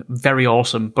and very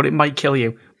awesome, but it might kill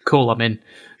you. Cool, I'm in.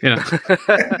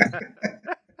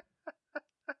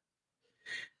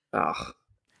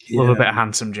 Love a bit of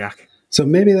Handsome Jack. So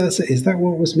maybe that's it. Is that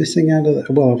what was missing out of the...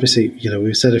 Well, obviously,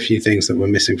 we've said a few things that were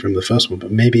missing from the first one,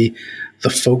 but maybe the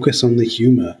focus on the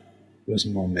humor was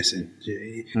more missing. Do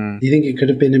you think it could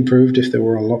have been improved if there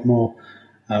were a lot more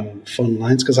fun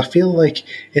lines? Because I feel like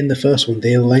in the first one,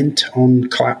 they lent on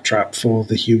Claptrap for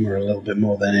the humor a little bit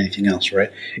more than anything else,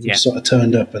 right? Yeah. You sort of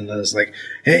turned up and there's like,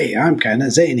 hey, I'm kind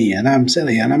of zany and I'm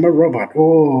silly and I'm a robot.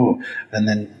 Oh,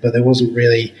 but there wasn't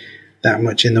really that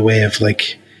much in the way of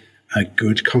like a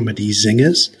good comedy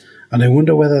zingers. And I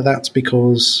wonder whether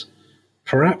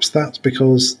perhaps that's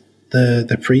because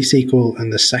the pre-sequel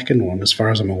and the second one, as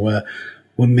far as I'm aware,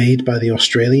 were made by the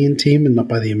Australian team and not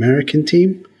by the American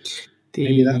team.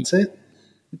 Maybe that's it.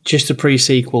 Just the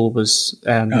pre-sequel was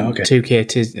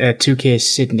 2K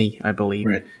Sydney, I believe.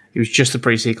 Right. It was just the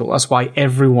pre-sequel. That's why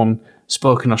everyone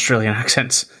spoke in Australian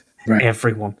accents. Right.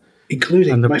 Everyone.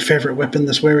 Including my favourite weapon,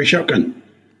 the sweary shotgun.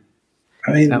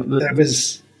 I mean,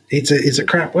 it's a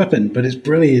crap weapon, but it's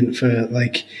brilliant for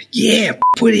like, yeah,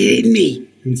 put it in me,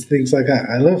 and things like that.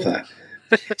 I love that.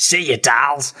 See you,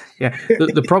 dolls. Yeah.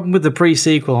 The problem with the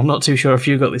pre-sequel, I'm not too sure if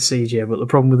you got this, CJ, but the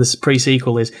problem with this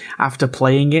pre-sequel is after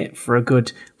playing it for a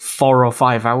good 4 or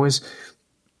 5 hours,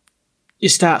 you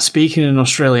start speaking in an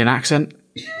Australian accent.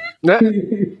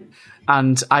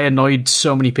 And I annoyed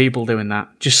so many people doing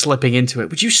that, just slipping into it.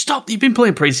 Would you stop? You've been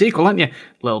playing pre-sequel, haven't you?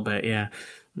 A little bit, yeah.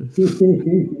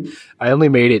 I only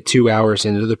made it 2 hours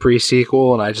into the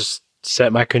pre-sequel, and I just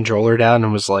set my controller down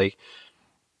and was like,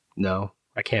 no,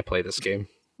 I can't play this game.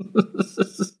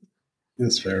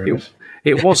 That's fair enough.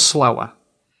 It was slower.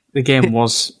 The game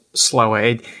was slower.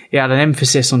 It had an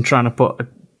emphasis on trying to put a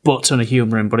butt ton of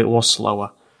humour in, but it was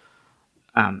slower.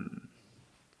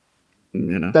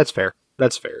 That's fair.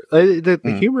 That's fair.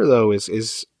 The humor though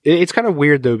is it's kind of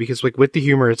weird though, because like with the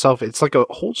humor itself, it's like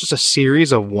just a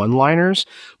series of one-liners,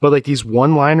 but like these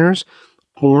one-liners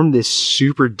form this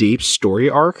super deep story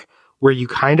arc where you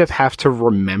kind of have to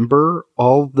remember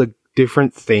all the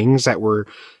different things that were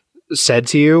said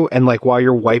to you, and like while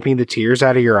you're wiping the tears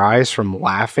out of your eyes from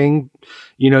laughing,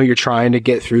 you're trying to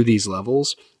get through these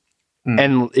levels,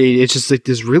 and it's just like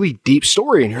this really deep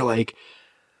story, and you're like,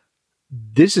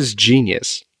 this is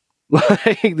genius.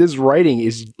 Like, this writing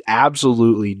is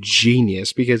absolutely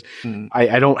genius, because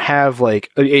I don't have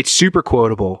it's super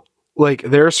quotable. Like,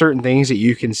 there are certain things that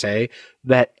you can say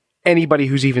that anybody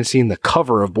who's even seen the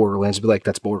cover of Borderlands would be like,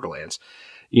 that's Borderlands,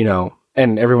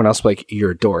 and everyone else will be like,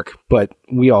 you're a dork. But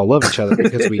we all love each other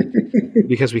because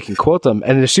we can quote them,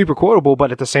 and they're super quotable.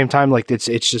 But at the same time, like it's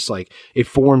just like it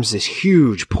forms this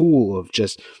huge pool of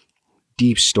just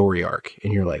deep story arc,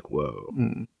 and you're like, whoa.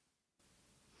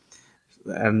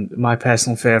 My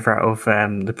personal favourite of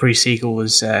the pre-sequel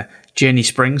was Journey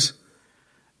Springs.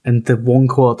 And the one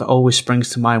quote that always springs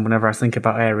to mind whenever I think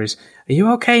about her is, "Are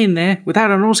you okay in there?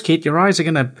 Without a nose kit, your eyes are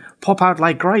going to pop out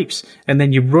like grapes." And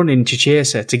then you run in to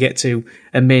chase her to get to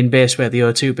a main base where the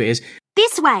O2 bit is.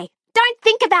 This way. Don't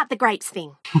think about the grapes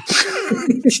thing.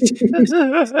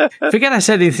 Forget I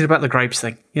said anything about the grapes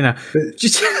thing. But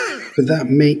that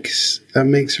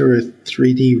makes her a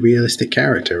 3D realistic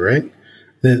character, right?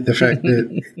 The fact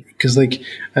that, because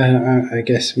I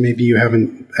guess maybe you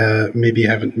haven't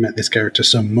met this character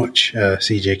so much,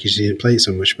 CJ, because you didn't play it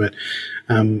so much, but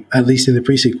at least in the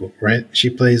pre-sequel, right? She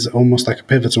plays almost like a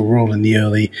pivotal role in the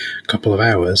early couple of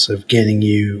hours of getting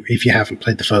you, if you haven't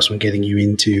played the first one, getting you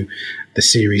into the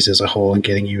series as a whole and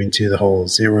getting you into the whole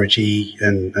Zero G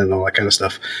and all that kind of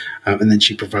stuff. And then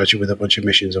she provides you with a bunch of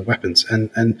missions and weapons.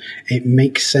 And it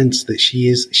makes sense that she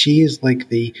is like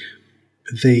that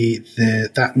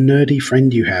nerdy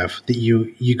friend you have that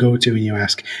you go to and you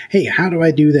ask, hey, how do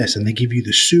I do this? And they give you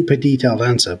the super detailed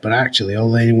answer, but actually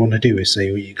all they want to do is say,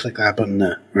 well, you click that button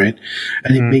there, right?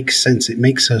 And it makes sense. It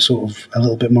makes her sort of a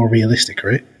little bit more realistic,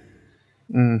 right?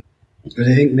 But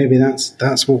I think maybe that's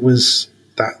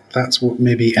what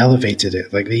maybe elevated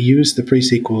it. Like, they used the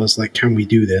pre-sequel as like, can we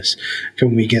do this?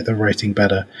 Can we get the writing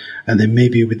better? And then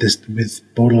maybe with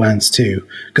Borderlands 2,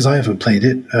 because I haven't played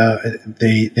it,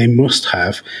 they must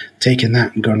have taken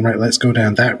that and gone, right, let's go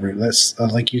down that route. Let's,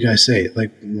 like you guys say,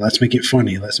 like, let's make it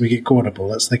funny. Let's make it quotable.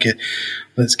 Let's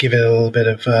give it a little bit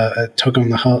of a tug on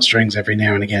the heartstrings every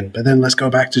now and again. But then let's go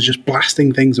back to just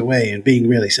blasting things away and being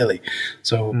really silly.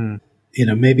 So,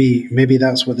 maybe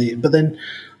that's what but then,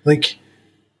 like,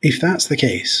 if that's the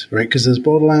case, right, because there's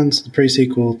Borderlands, the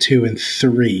pre-sequel 2 and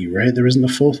 3, right? There isn't a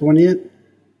fourth one yet?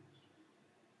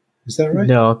 Is that right?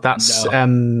 No, that's...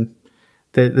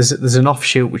 There's an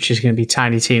offshoot, which is going to be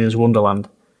Tiny Tina's Wonderland.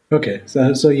 Okay,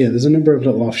 so yeah, there's a number of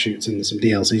little offshoots and some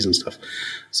DLCs and stuff.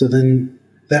 So then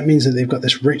that means that they've got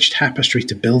this rich tapestry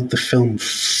to build the film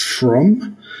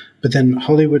from, but then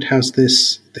Hollywood has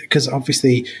this... Because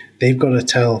obviously they've got to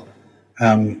tell...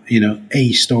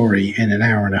 a story in an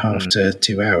hour and a half to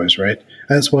 2 hours, right?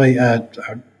 That's why,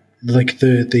 like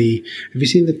have you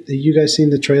guys seen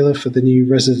the trailer for the new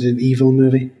Resident Evil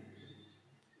movie?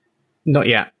 Not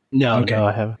yet. No,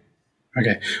 I haven't.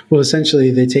 Okay. Well,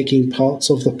 essentially, they're taking parts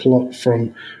of the plot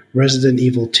from Resident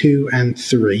Evil 2 and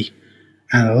 3,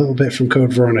 and a little bit from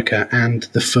Code Veronica and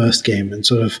the first game, and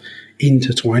sort of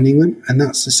intertwining them. And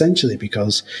that's essentially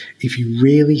because if you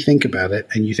really think about it,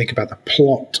 and you think about the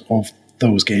plot of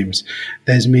those games,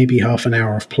 there's maybe half an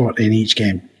hour of plot in each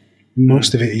game.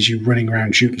 Most of it is you running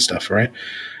around shooting stuff, right?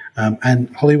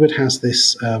 And Hollywood has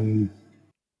this...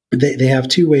 They have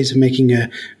two ways of making a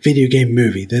video game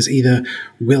movie. There's either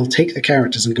we'll take the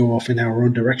characters and go off in our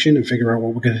own direction and figure out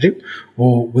what we're going to do,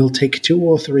 or we'll take 2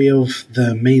 or 3 of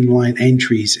the mainline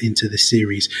entries into the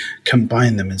series,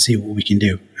 combine them and see what we can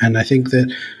do. And I think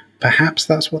that perhaps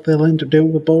that's what they'll end up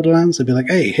doing with Borderlands. They'll be like,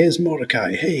 hey, here's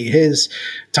Mordecai. Hey, here's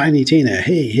Tiny Tina.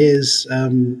 Hey, here's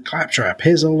Claptrap.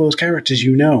 Here's all those characters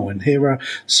you know. And here are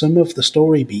some of the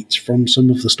story beats from some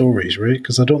of the stories, right?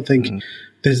 Because I don't think...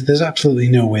 There's absolutely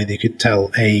no way they could tell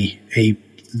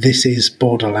this is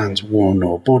Borderlands 1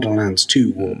 or Borderlands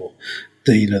 2 or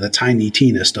the Tiny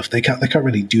Tina stuff. They can't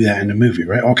really do that in a movie,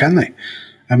 right? Or can they?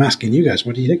 I'm asking you guys,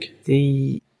 what do you think?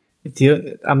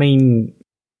 I mean,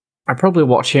 I'd probably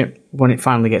watch it when it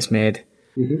finally gets made.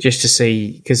 just to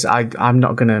see, because I'm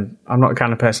not the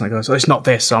kind of person that goes, oh, it's not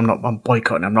this, so I'm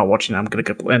boycotting, I'm not watching it, I'm going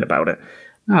to complain about it.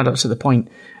 No, that's the point.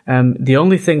 The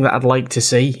only thing that I'd like to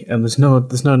see, and there's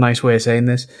no nice way of saying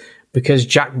this, because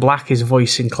Jack Black is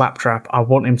voicing Claptrap, I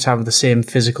want him to have the same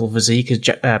physical physique as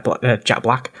Jack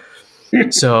Black.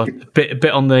 So a bit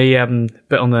on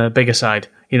the bigger side,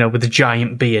 with the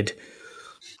giant beard.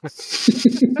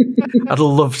 I'd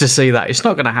love to see that. It's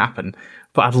not going to happen,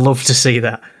 but I'd love to see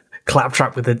that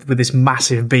Claptrap with this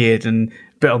massive beard and a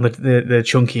bit on the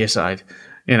chunkier side.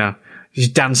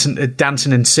 Just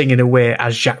dancing and singing away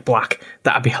as Jack Black.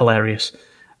 That'd be hilarious.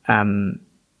 Yeah.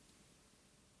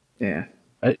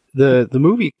 The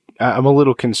movie, I'm a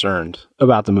little concerned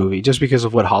about the movie just because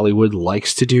of what Hollywood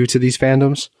likes to do to these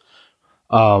fandoms.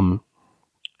 And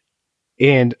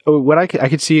what I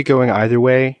could see it going either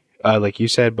way, like you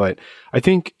said, but I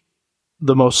think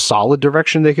the most solid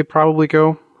direction they could probably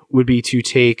go would be to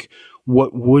take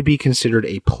what would be considered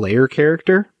a player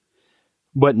character,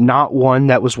 but not one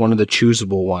that was one of the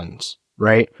choosable ones,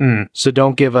 right? So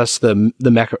don't give us the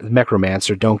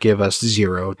Necromancer, don't give us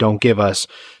Zero, don't give us,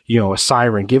 a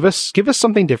Siren. Give us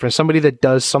something different, somebody that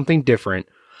does something different,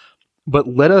 but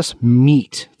let us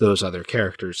meet those other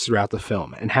characters throughout the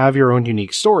film and have your own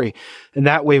unique story. And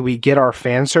that way we get our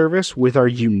fan service with our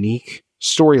unique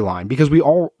storyline, because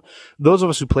those of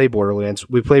us who play Borderlands,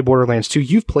 we play Borderlands 2.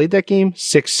 You've played that game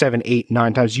 6, 7, 8,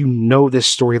 9 times. You know this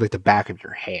story like the back of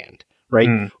your hand,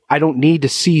 right? I don't need to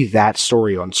see that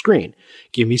story on screen.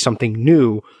 Give me something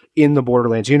new in the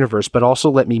Borderlands universe, but also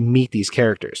let me meet these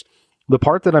characters. The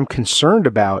part that I'm concerned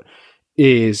about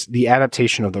is the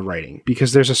adaptation of the writing,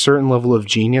 because there's a certain level of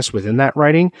genius within that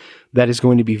writing that is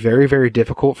going to be very, very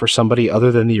difficult for somebody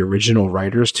other than the original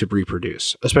writers to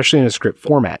reproduce, especially in a script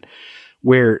format,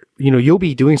 where, you'll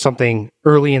be doing something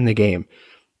early in the game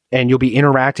and you'll be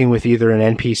interacting with either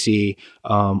an NPC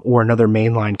or another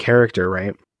mainline character,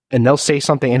 right? And they'll say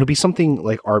something, and it'll be something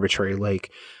like arbitrary,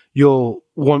 like you'll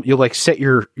like set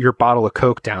your bottle of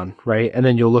Coke down, right? And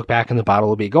then you'll look back and the bottle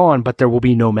will be gone, but there will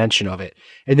be no mention of it.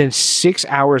 And then 6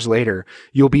 hours later,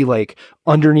 you'll be like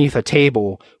underneath a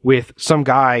table with some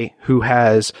guy who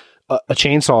has a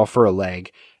chainsaw for a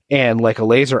leg and like a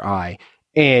laser eye,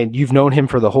 and you've known him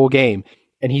for the whole game,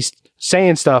 and he's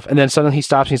saying stuff, and then suddenly he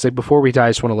stops and he's like, before we die, I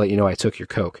just want to let you know I took your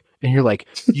Coke. And you're like,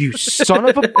 you son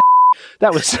of a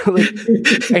that was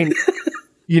like, and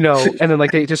and then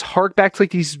like they just hark back to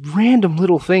like these random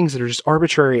little things that are just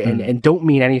arbitrary and don't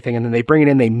mean anything, and then they bring it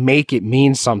in, they make it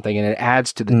mean something, and it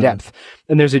adds to the depth.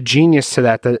 And there's a genius to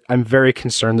that I'm very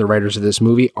concerned the writers of this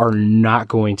movie are not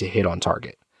going to hit on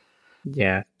target.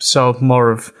 Yeah, so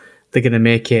more of they're going to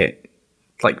make it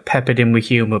like peppered in with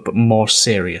humor, but more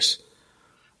serious.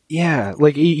 Yeah,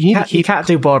 like you can't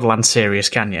do Borderlands serious,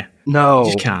 can you? No,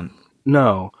 you just can't.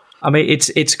 No, I mean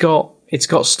it's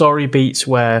got story beats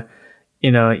where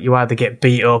you either get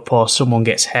beat up or someone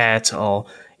gets hurt, or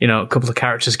a couple of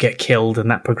characters get killed,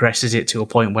 and that progresses it to a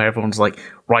point where everyone's like,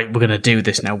 right, we're going to do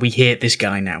this now. We hate this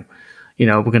guy now.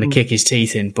 We're going to kick his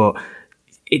teeth in, but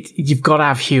you've got to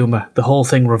have humor. The whole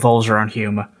thing revolves around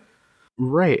humor.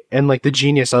 Right. And like the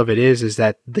genius of it is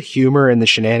that the humor and the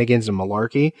shenanigans and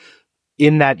malarkey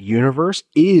in that universe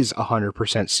is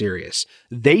 100% serious.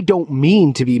 They don't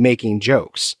mean to be making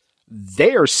jokes.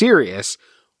 They are serious.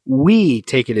 We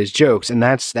take it as jokes, and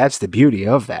that's the beauty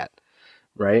of that,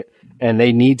 right? And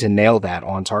they need to nail that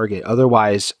on target.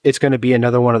 Otherwise, it's going to be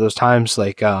another one of those times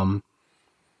like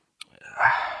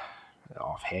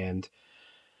offhand,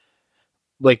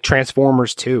 like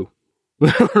Transformers 2.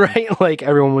 Right? Like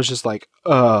everyone was just like,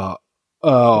 oh,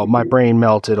 my brain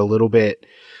melted a little bit.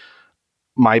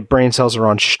 My brain cells are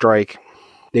on strike.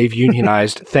 They've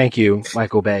unionized. Thank you,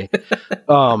 Michael Bay. We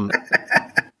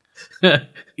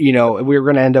were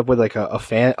going to end up with like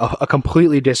a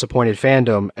completely disappointed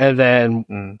fandom, and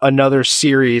then another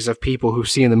series of people who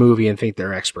see in the movie and think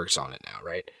they're experts on it now,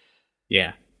 right?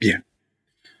 Yeah. Yeah.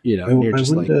 You're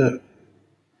just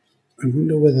I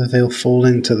wonder whether they'll fall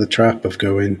into the trap of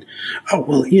going, oh,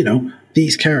 well,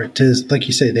 these characters, like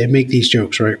you say, they make these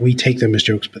jokes, right? We take them as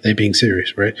jokes, but they're being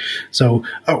serious, right? So,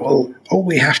 all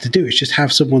we have to do is just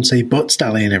have someone say butt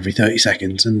stallion every 30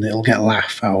 seconds and it'll get a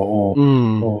laugh.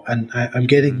 And I'm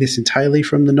getting this entirely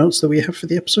from the notes that we have for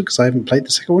the episode because I haven't played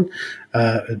the second one.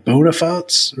 Boner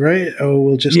farts, right? Or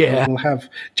we'll have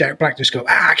Jack Black just go,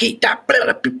 keep that,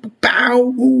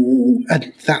 bow,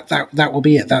 and that will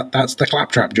be it. That's the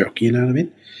claptrap joke, you know what I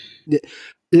mean?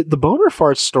 The boner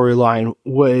farts storyline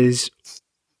was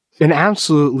an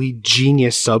absolutely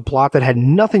genius subplot that had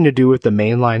nothing to do with the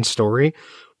mainline story,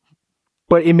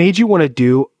 but it made you want to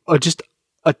do just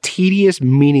a tedious,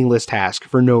 meaningless task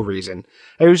for no reason.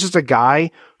 It was just a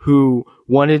guy who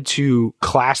wanted to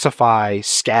classify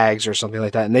skags or something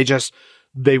like that, and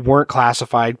they weren't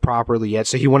classified properly yet.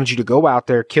 So he wanted you to go out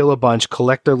there, kill a bunch,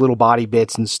 collect their little body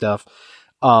bits and stuff,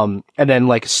 and then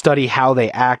like study how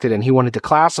they acted. And he wanted to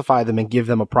classify them and give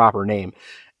them a proper name.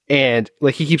 And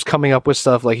like he keeps coming up with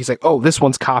stuff like he's like, oh, this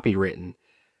one's copywritten.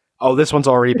 Oh, this one's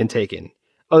already been taken.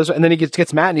 Oh, and then he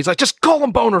gets mad and he's like, just call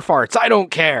them boner farts. I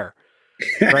don't care.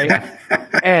 Right?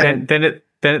 And then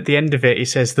at the end of it, he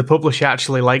says the publisher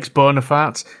actually likes boner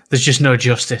farts. There's just no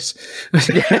justice.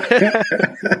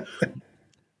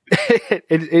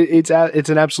 It's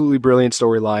an absolutely brilliant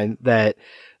storyline that,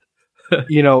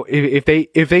 you know, if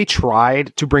they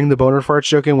tried to bring the boner farts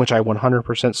joke in, which I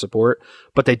 100% support,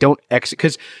 but they don't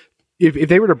because if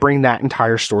they were to bring that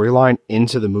entire storyline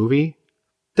into the movie,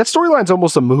 that storyline's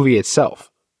almost a movie itself,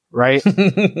 right?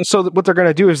 So what they're going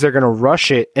to do is they're going to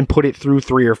rush it and put it through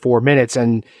 3 or 4 minutes,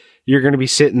 and you're going to be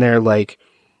sitting there like,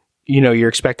 you know, you're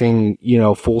expecting, you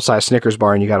know, full-size Snickers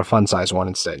bar and you got a fun-size one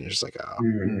instead, and you're just like, oh.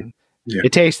 Mm-hmm. Yeah.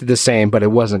 It tasted the same, but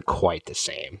it wasn't quite the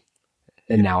same.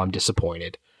 And now I'm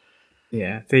disappointed.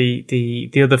 Yeah.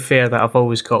 The other fear that I've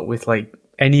always got with like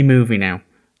any movie now,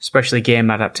 especially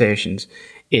game adaptations,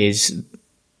 is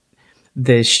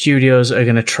the studios are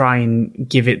going to try and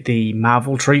give it the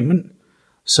Marvel treatment.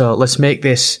 So let's make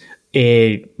this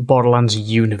a Borderlands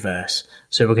universe.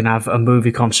 So we're going to have a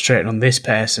movie concentrating on this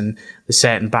person, the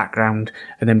certain background,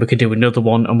 and then we could do another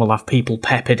one and we'll have people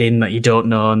peppered in that you don't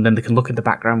know, and then they can look at the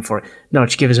background for it. No,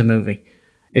 just give us a movie.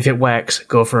 If it works,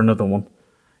 go for another one.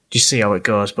 Just see how it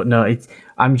goes. But no,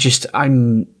 I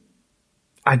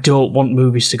don't want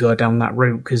movies to go down that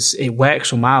route because it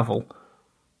works for Marvel.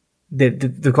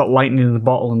 They've got lightning in the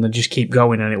bottle and they just keep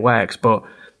going and it works, but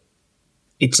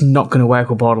it's not going to work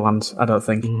with Borderlands, I don't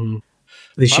think. Mm-hmm.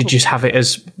 They should just have it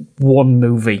as one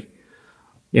movie,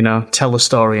 you know, tell a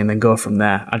story and then go from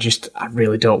there. I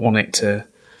really don't want it to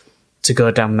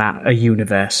go down a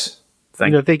universe thing.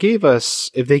 You know, if they gave us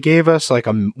like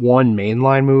one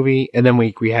mainline movie and then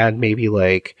we had maybe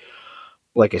like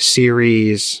a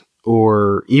series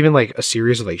or even like a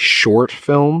series of like short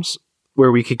films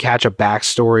where we could catch a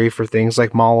backstory for things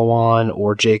like Malawan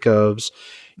or Jacobs,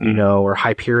 you know, or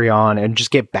Hyperion, and just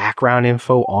get background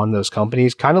info on those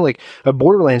companies. Kind of like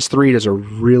Borderlands 3 does a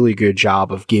really good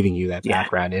job of giving you that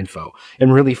background info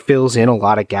and really fills in a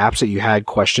lot of gaps that you had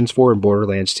questions for in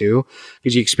Borderlands 2,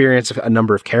 because you experience a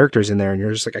number of characters in there and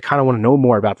you're just like, I kind of want to know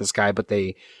more about this guy, but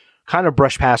they kind of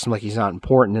brush past him like he's not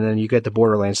important. And then you get to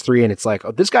Borderlands 3 and it's like,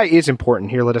 oh, this guy is important.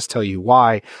 Here, let us tell you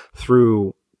why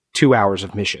through 2 hours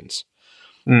of missions.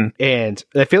 And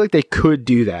I feel like they could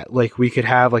do that. Like we could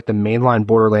have like the mainline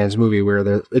Borderlands movie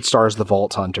where it stars the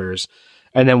Vault Hunters,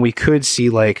 and then we could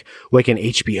see like an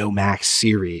HBO Max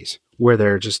series where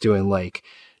they're just doing like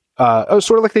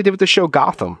sort of like they did with the show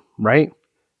Gotham, right?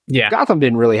 Yeah, Gotham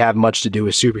didn't really have much to do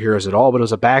with superheroes at all, but it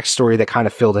was a backstory that kind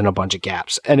of filled in a bunch of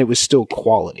gaps, and it was still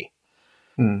quality.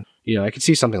 You know, I could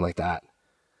see something like that.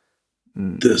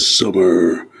 This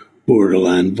summer,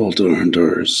 Borderland Vault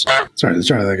Hunters. Sorry, let's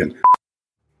try that again.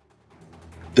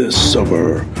 This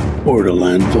summer,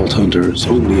 Borderland Vault Hunters,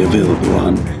 only available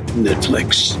on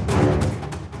Netflix.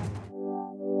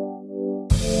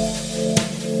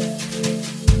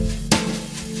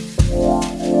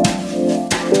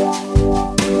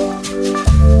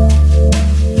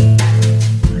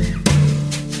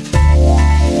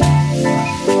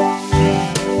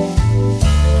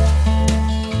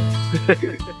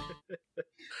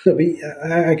 No,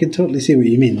 I can totally see what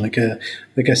you mean. Like a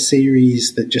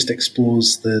series that just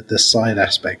explores the side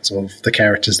aspects of the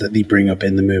characters that they bring up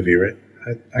in the movie, right?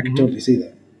 I can totally see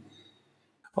that.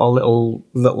 Or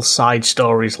little side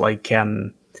stories like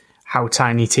how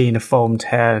Tiny Tina formed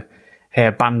her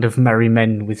band of merry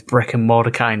men with Brick and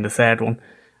Mordecai in the third one.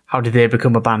 How did they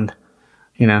become a band?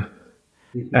 You know,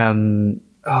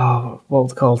 what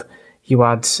was it called? You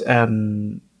had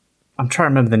I'm trying to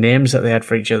remember the names that they had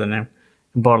for each other now.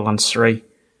 In Borderlands 3,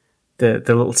 the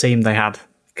little team they had,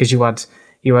 because you had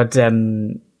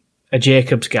a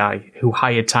Jacobs guy who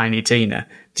hired Tiny Tina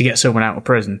to get someone out of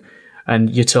prison,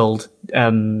 and you're told,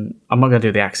 I'm not going to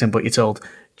do the accent, but you're told,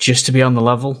 just to be on the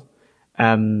level,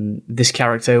 this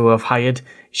character who I've hired,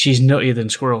 she's nuttier than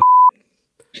squirrel.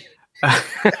 I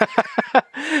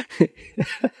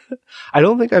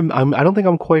don't think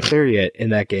I'm quite there yet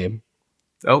in that game.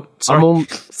 Oh, sorry.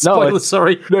 Spoilers,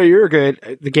 sorry. No, you're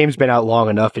good. The game's been out long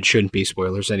enough. It shouldn't be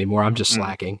spoilers anymore. I'm just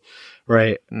slacking.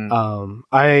 Right.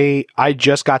 I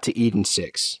just got to Eden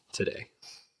 6 today.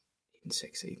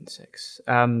 Eden 6. Is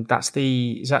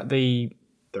that the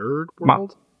third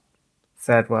world?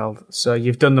 Third World. So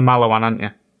you've done the Maliwan, haven't you?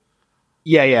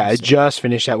 Yeah. I just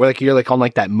finished that. Where like you're like on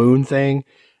like that moon thing,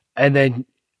 and then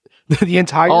the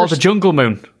entire the Jungle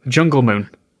Moon. Jungle Moon.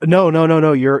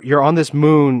 No. You're on this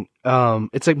moon.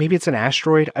 It's like maybe it's an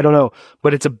asteroid. I don't know,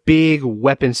 but it's a big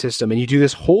weapon system, and you do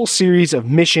this whole series of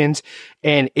missions,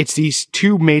 and it's these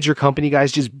two major company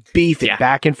guys just beefing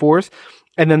back and forth.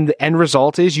 And then the end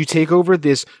result is you take over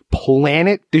this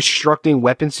planet destructing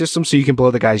weapon system so you can blow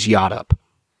the guy's yacht up.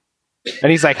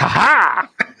 And he's like, ha ha!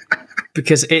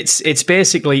 Because it's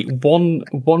basically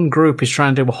one group is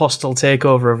trying to do a hostile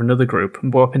takeover of another group,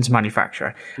 weapons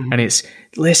manufacturer, and it's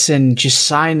listen, just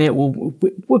sign it.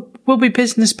 We'll be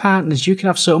business partners. You can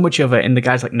have so much of it, and the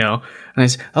guy's like, no, and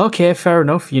it's okay, fair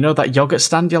enough. You know that yogurt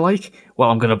stand you like? Well,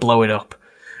 I'm gonna blow it up.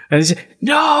 And he's like,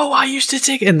 no, I used to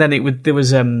take it, and then there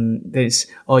was this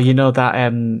you know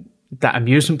that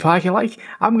amusement park you like?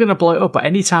 I'm gonna blow it up. But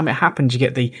anytime it happens, you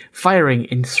get the firing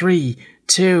in 3,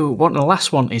 2, 1, and the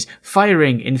last one is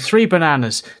firing in 3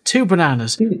 bananas, 2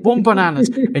 bananas, 1 bananas,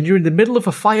 and you're in the middle of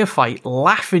a firefight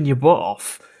laughing your butt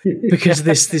off because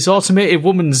this automated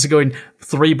woman's going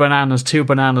 3 bananas, 2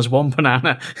 bananas, 1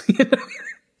 banana.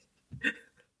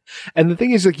 And the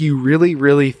thing is, like, you really,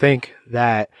 really think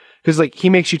that because like he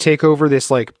makes you take over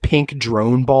this like pink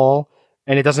drone ball,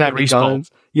 and it doesn't have any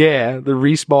guns. Yeah, the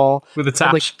Reese ball with the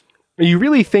taps. Like, you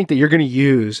really think that you're going to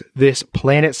use this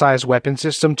planet-sized weapon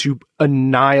system to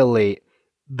annihilate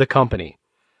the company,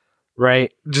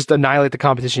 right? Just annihilate the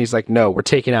competition. He's like, no, we're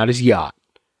taking out his yacht.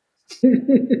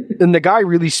 And the guy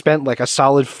really spent like a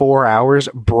solid 4 hours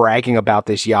bragging about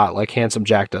this yacht like Handsome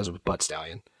Jack does with Butt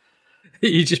Stallion.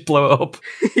 You just blow it up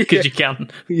because you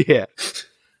can. Yeah.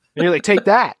 And you're like, take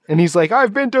that. And he's like,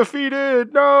 I've been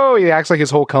defeated. No. He acts like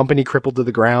his whole company crippled to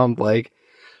the ground. Like,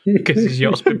 because his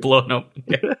yacht's been blown up.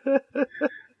 Yeah.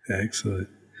 Excellent.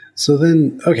 So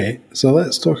then, okay, so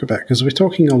let's talk about, because we're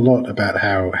talking a lot about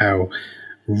how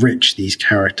rich these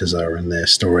characters are and their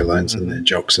storylines and their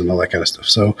jokes and all that kind of stuff.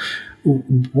 So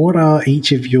what are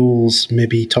each of yours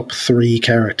maybe top 3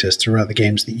 characters throughout the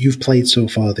games that you've played so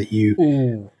far that you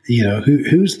know,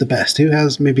 who's the best? Who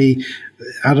has maybe,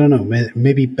 I don't know,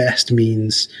 maybe best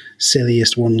means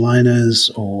silliest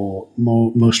one-liners or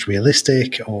most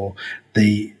realistic or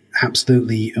the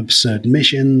absolutely absurd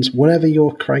missions, whatever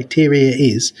your criteria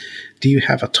is, do you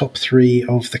have a top 3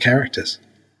 of the characters?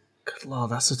 Good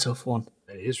Lord, that's a tough one.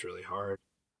 It is really hard.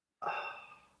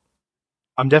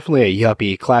 I'm definitely a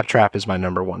yuppie. Claptrap is my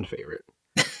number 1 favorite.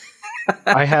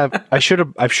 I should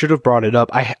have brought it up.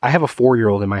 I have a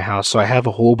 4-year-old in my house, so I have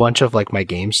a whole bunch of like my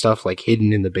game stuff like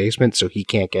hidden in the basement so he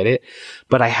can't get it.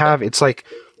 But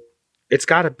it's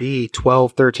got to be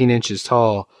 12, 13 inches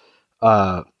tall.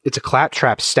 It's a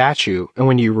Claptrap statue, and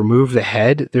when you remove the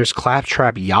head, there's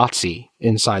Claptrap Yahtzee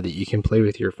inside that you can play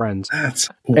with your friends. That's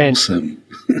awesome.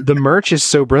 And the merch is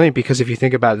so brilliant because if you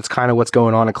think about it, it's kind of what's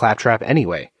going on in Claptrap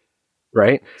anyway,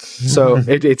 right? So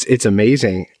it's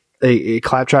amazing.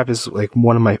 Claptrap is like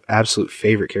one of my absolute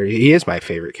favorite characters. He is my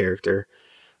favorite character.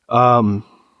 I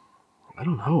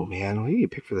don't know, man. What do you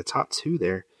pick for the top 2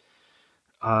 there?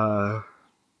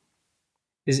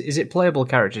 Is it playable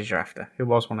characters you're after? Who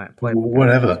was one at playable?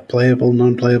 Whatever, playable,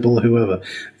 non-playable, whoever.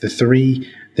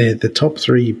 The top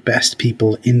 3 best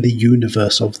people in the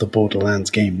universe of the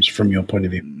Borderlands games from your point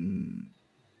of view.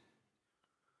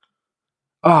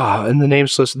 And the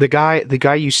name's list. The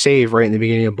guy you save right in the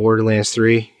beginning of Borderlands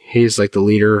 3. He's like the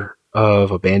leader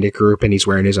of a bandit group, and he's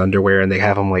wearing his underwear, and they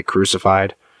have him like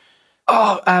crucified.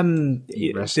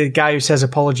 The guy who says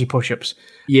apology push-ups.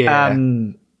 Yeah.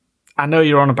 I know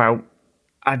you're on about.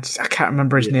 I can't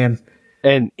remember his name.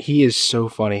 And he is so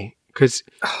funny because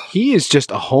he is just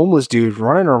a homeless dude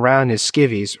running around his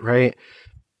skivvies, right?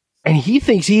 And he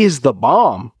thinks he is the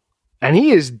bomb. And he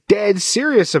is dead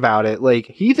serious about it. Like,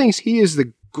 he thinks he is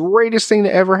the greatest thing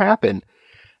to ever happen.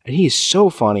 And he is so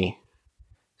funny.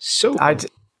 So funny.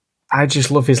 I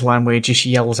just love his line where he just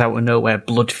yells out of nowhere,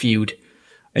 blood feud.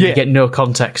 And you get no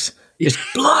context. Just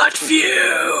blood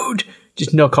feud!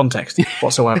 Just no context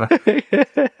whatsoever.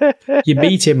 You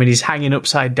meet him and he's hanging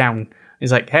upside down.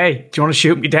 He's like, hey, do you want to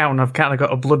shoot me down? I've kind of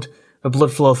got a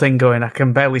blood flow thing going. I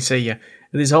can barely see you. And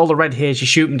there's all the red hairs. You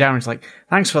shoot him down. He's like,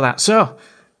 thanks for that. So,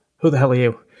 who the hell are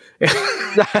you?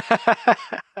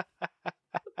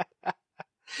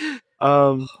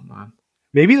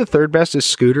 Maybe the third best is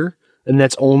Scooter. And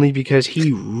that's only because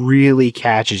he really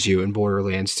catches you in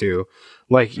Borderlands 2.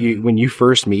 Like, when you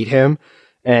first meet him,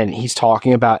 and he's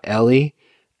talking about Ellie,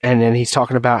 and then he's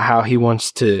talking about how he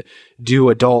wants to do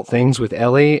adult things with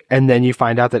Ellie, and then you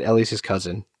find out that Ellie's his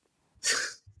cousin.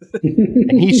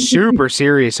 And he's super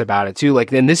serious about it, too.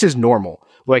 Like, then this is normal.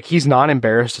 Like, he's not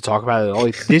embarrassed to talk about it at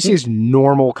all. This is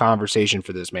normal conversation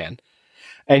for this man.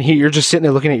 And you're just sitting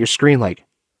there looking at your screen like,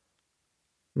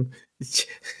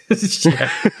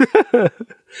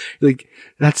 like,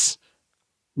 that's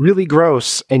really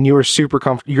gross. And you're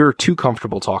you're too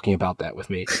comfortable talking about that with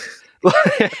me.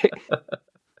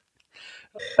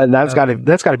 And that's got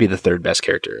to be the third best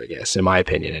character, I guess, in my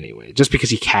opinion, anyway. Just because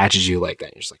he catches you like that,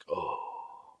 and you're just like, oh.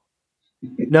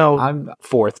 No, I'm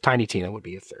fourth. Tiny Tina would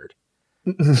be a third.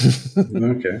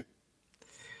 Okay.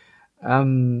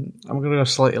 I'm going to go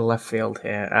slightly left field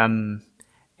here.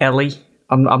 Ellie.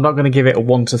 I'm not going to give it a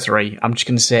 1 to 3. I'm just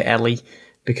going to say Ellie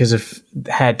because of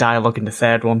her dialogue in the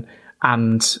third one,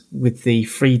 and with the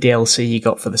free DLC you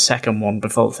got for the second one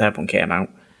before the third one came out.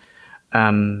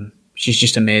 She's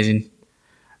just amazing.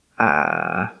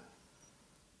 Moz,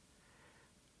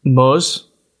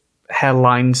 her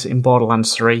lines in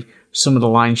Borderlands 3, some of the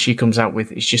lines she comes out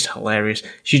with is just hilarious.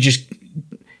 She just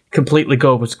completely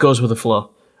goes with the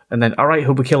flow. And then, all right,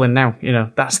 who we killing now? You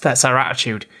know, that's our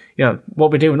attitude. You know,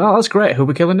 what we doing? Oh, that's great. Who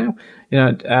we killing now? You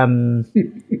know,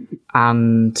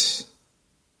 and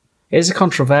here's a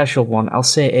controversial one. I'll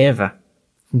say Ava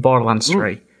from Borderlands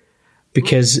 3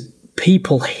 because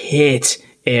people hate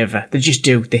Ava. They just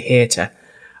do. They hate her.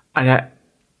 And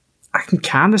I can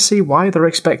kind of see why they're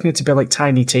expecting her to be like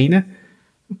Tiny Tina,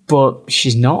 but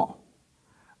she's not.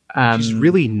 She's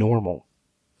really normal.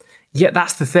 Yeah,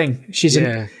 that's the thing. She's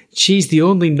the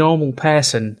only normal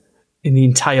person in the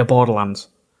entire Borderlands.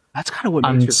 That's kind of what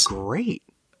makes her great.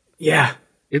 Yeah.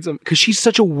 It's because she's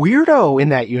such a weirdo in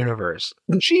that universe.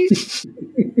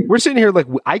 We're sitting here like,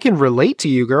 I can relate to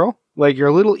you, girl. Like, you're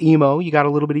a little emo, you got a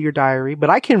little bit of your diary, but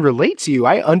I can relate to you.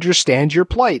 I understand your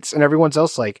plights. And everyone's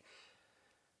else like,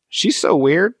 she's so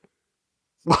weird.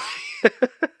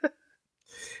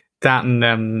 That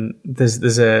and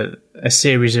there's a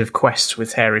series of quests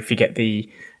with her if you get the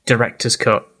director's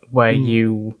cut where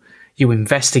you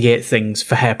investigate things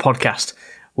for her podcast,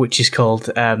 which is called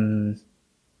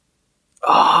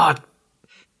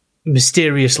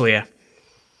Mysterious Leah.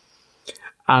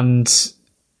 And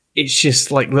it's just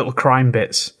like little crime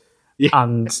bits. Yeah.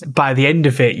 And by the end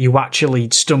of it, you actually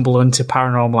stumble into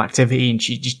paranormal activity and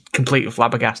she's just completely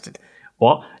flabbergasted.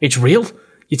 What? It's real?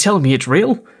 You're telling me it's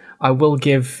real? I will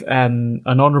give an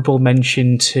honourable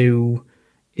mention to,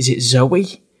 is it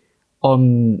Zoe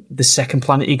on the second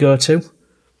planet you go to?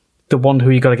 The one who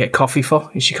you got to get coffee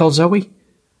for? Is she called Zoe?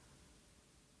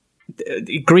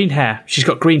 Green hair. She's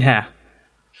got green hair.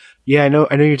 Yeah, I know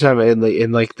you're talking about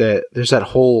there's that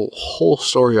whole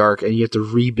story arc, and you have to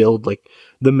rebuild like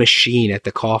the machine at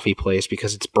the coffee place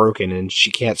because it's broken, and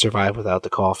she can't survive without the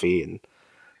coffee, and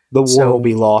the war will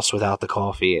be lost without the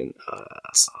coffee. And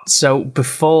so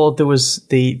before there was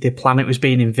the planet was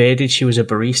being invaded, she was a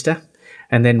barista,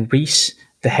 and then Reese,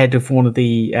 the head of one of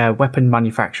the weapon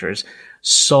manufacturers,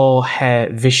 saw her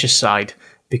vicious side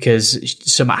because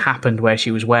something happened where she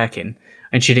was working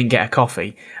and she didn't get a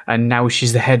coffee, and now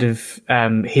she's the head of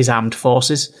his armed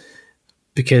forces.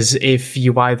 Because if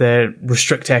you either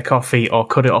restrict her coffee or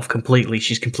cut it off completely,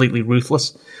 she's completely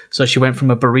ruthless. So she went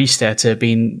from a barista to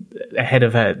being ahead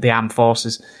of the armed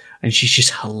forces, and she's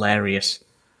just hilarious.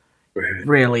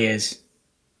 Really is.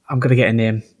 I'm gonna get a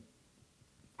name.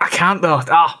 I can't though.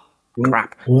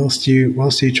 Crap. Whilst you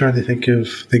try to think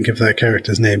of that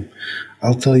character's name,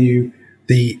 I'll tell you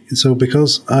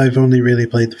because I've only really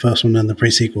played the first one and the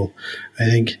pre-sequel, I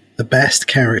think the best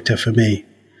character for me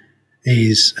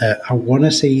is I want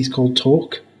to say he's called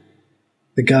Talk.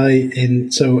 The guy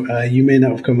you may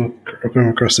not have come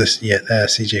across this yet,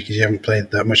 CJ, because you haven't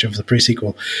played that much of the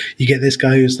pre-sequel. You get this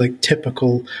guy who's like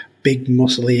typical big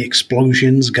muscly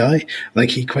explosions guy.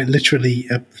 Like, he quite literally,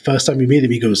 first time you meet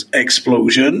him, he goes,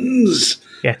 "Explosions!"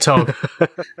 Yeah, Talk.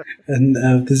 And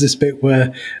there's this bit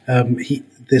where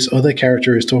this other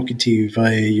character is talking to you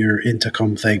via your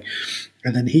intercom thing.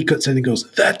 And then he cuts in and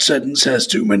goes, "That sentence has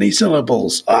too many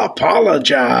syllables.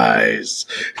 Apologize."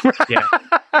 Yeah.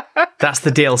 That's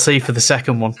the DLC for the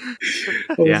second one.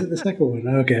 Oh, is it the second one?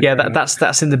 Okay. Yeah,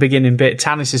 that's in the beginning bit.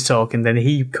 Tannis is talking, then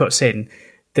he cuts in,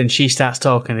 then she starts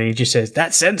talking, and he just says,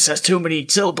 "That sentence has too many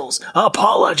syllables.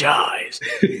 Apologize."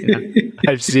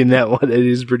 I've seen that one. It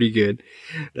is pretty good.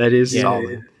 That is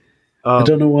solid. I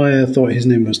don't know why I thought his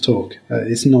name was Talk.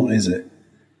 It's not, is it?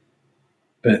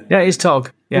 But yeah, it's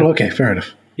Tog. Yeah. Oh, okay, fair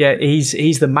enough. Yeah,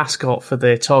 he's the mascot for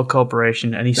the Tog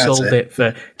Corporation, and he sold it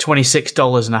for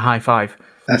 $26 and a high five.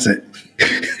 That's it.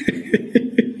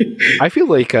 I feel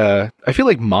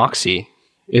like Moxie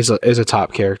is a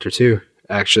top character too.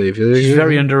 Actually, she's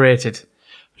very underrated.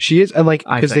 She is, and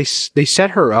because they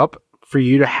set her up for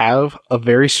you to have a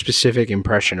very specific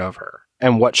impression of her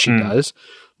and what she does.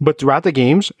 But throughout the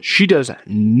games, she does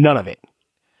none of it.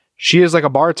 She is like a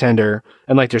bartender,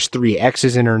 and like there's 3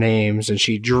 X's in her names, and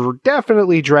she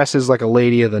definitely dresses like a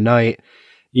lady of the night,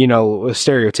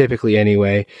 stereotypically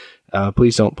anyway.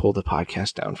 Please don't pull the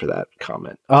podcast down for that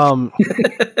comment. Like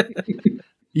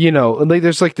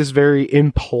there's like this very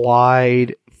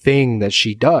implied thing that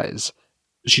she does.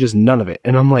 She does none of it.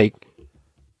 And I'm like,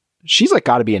 she's like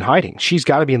got to be in hiding. She's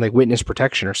got to be in like witness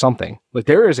protection or something. Like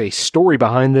there is a story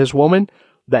behind this woman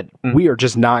that we are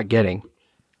just not getting.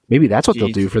 Maybe that's what they'll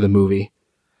do for the movie.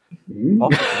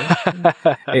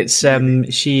 It's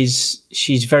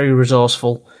she's very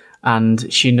resourceful,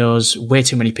 and she knows way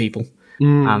too many people,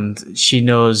 and she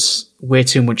knows way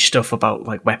too much stuff about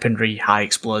like weaponry, high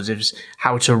explosives,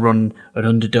 how to run an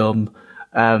Underdome,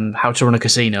 how to run a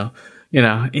casino.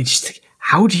 It's just,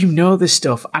 how do you know this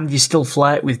stuff and you still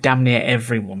flirt with damn near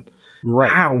everyone?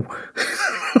 Right. How?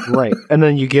 Right. And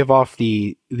then you give off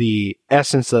the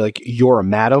essence of like you're a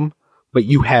madam, but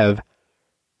you have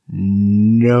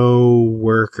no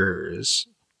workers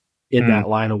in that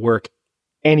line of work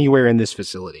anywhere in this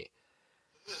facility.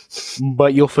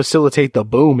 But you'll facilitate the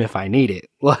boom if I need it.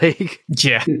 Like,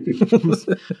 yeah.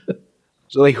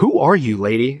 So like, who are you,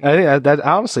 lady? I think that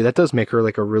honestly, that does make her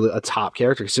like a top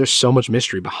character, because there's so much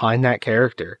mystery behind that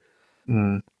character.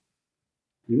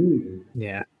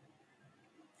 Yeah.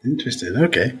 Interesting.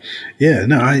 Okay. Yeah.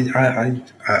 No, I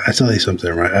tell you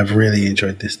something, right? I've really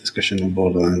enjoyed this discussion on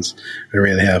Borderlands. I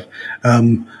really have.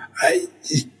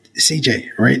 CJ,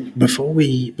 right? Before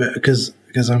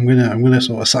because I'm gonna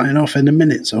sort of sign off in a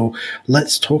minute. So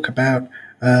let's talk about.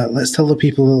 Let's tell the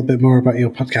people a little bit more about your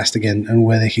podcast again and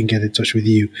where they can get in touch with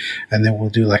you, and then we'll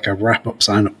do like a wrap up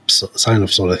sign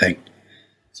off sort of thing.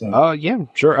 So, yeah,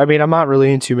 sure. I mean, I'm not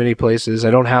really in too many places.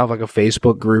 I don't have like a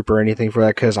Facebook group or anything for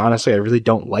that, because honestly, I really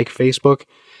don't like Facebook.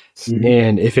 Mm-hmm.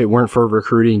 And if it weren't for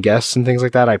recruiting guests and things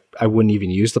like that, I wouldn't even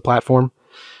use the platform.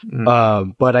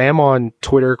 Mm-hmm. But I am on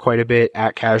Twitter quite a bit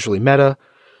at Casually Meta.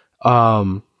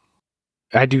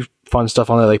 I do fun stuff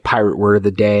on there, like Pirate Word of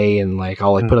the Day, and like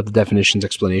I'll like put up the definitions,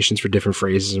 explanations for different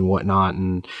phrases and whatnot,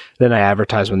 and then I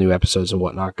advertise when new episodes and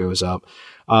whatnot goes up.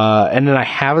 And then I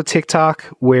have a TikTok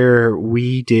where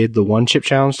we did the One Chip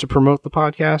Challenge to promote the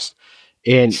podcast,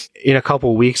 and in a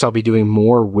couple of weeks I'll be doing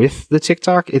more with the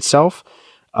TikTok itself.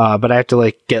 But I have to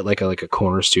like get like a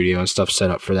corner studio and stuff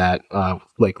set up for that,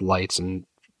 like lights and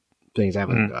things. I have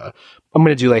like, I'm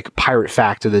going to do like Pirate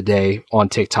Fact of the Day on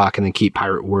TikTok, and then keep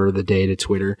Pirate Word of the Day to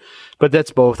Twitter. But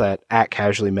that's both at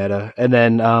Casually Meta. And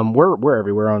then we're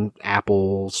everywhere on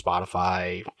Apple,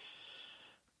 Spotify,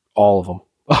 all of them.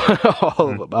 All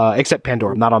of them, except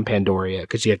Pandora. I'm not on Pandora yet,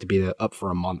 because you have to be up for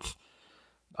a month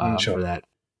for that.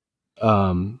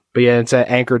 But yeah, it's at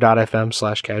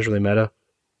anchor.fm/casually meta.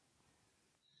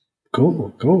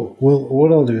 Cool. Well,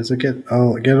 what I'll do is I'll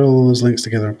get all those links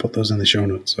together and put those in the show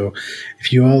notes. So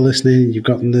if you are listening and you've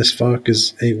gotten this far,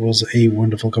 because it was a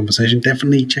wonderful conversation,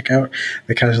 definitely check out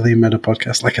the Casually Meta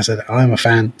podcast. Like I said, I'm a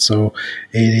fan, so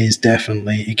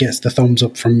it gets the thumbs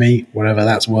up from me, whatever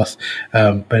that's worth.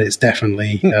 But it's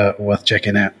definitely worth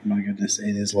checking out. My goodness,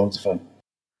 it is loads of fun.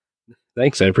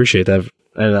 Thanks, I appreciate that,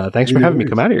 and thanks for having me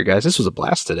come out here, guys. This was a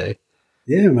blast today.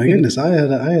 Yeah, my goodness, I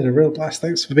had a real blast.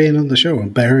 Thanks for being on the show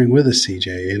and bearing with us, CJ.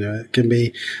 It can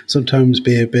sometimes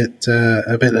be a bit of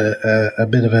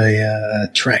a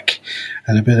trek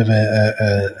and a bit of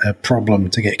a problem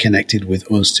to get connected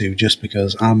with us two, just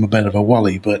because I'm a bit of a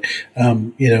wally. But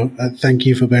thank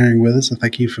you for bearing with us, and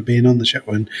thank you for being on the show.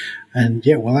 And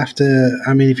yeah, we'll have to.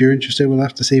 I mean, if you're interested, we'll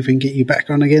have to see if we can get you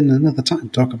back on again another time,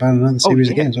 talk about another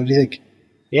series of games. What do you think?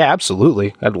 Yeah,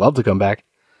 absolutely. I'd love to come back.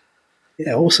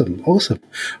 Yeah, awesome.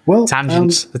 Well,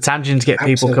 tangents. The tangents get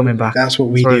people coming back. That's what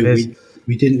we do.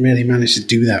 We didn't really manage to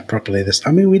do that properly.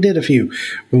 We did a few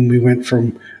when we went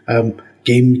from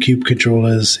GameCube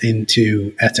controllers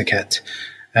into etiquette,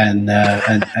 and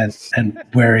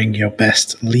wearing your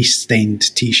best least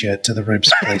stained T-shirt to the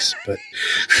ribs place. But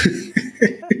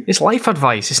it's life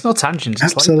advice. It's not tangents.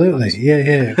 It's absolutely,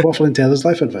 yeah. Waffling Taylor's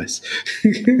life advice.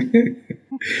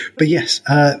 But yes,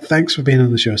 thanks for being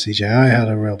on the show, CJ. I had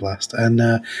a real blast. And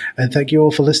thank you all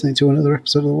for listening to another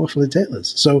episode of the Waffling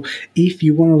Tailors. So if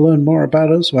you want to learn more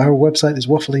about us, our website is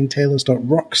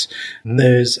wafflingtailors.rocks.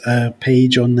 There's a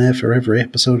page on there for every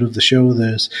episode of the show.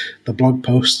 There's the blog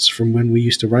posts from when we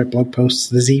used to write blog posts.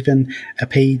 There's even a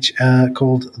page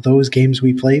called Those Games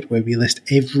We Played, where we list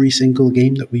every single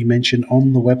game that we mention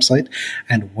on the website,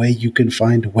 and where you can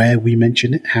find where we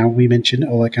mention it, how we mention it,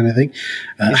 all that kind of thing.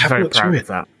 Have a look through it.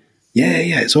 That.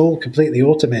 Yeah, it's all completely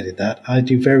automated. That I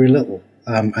do very little,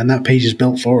 and that page is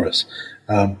built for us.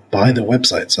 by the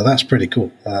website. So that's pretty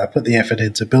cool. I put the effort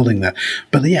into building that.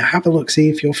 But yeah, have a look, see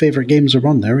if your favorite games are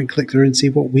on there and click through and see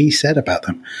what we said about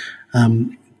them.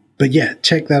 But yeah,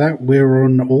 check that out. We're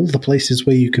on all the places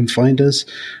where you can find us.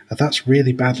 That's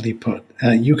really badly put.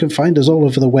 You can find us all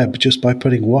over the web just by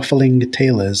putting Waffling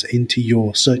Tailors into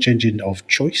your search engine of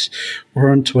choice.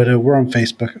 We're on Twitter. We're on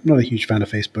Facebook. I'm not a huge fan of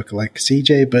Facebook like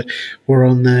CJ, but we're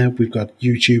on there. We've got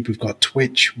YouTube. We've got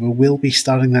Twitch. We'll be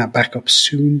starting that back up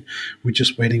soon. We're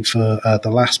just waiting for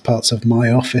the last parts of my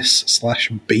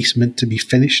office/basement to be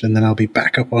finished, and then I'll be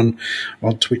back up on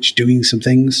Twitch doing some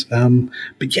things.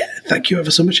 But yeah, thank you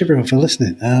ever so much, everyone, for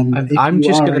listening. I'm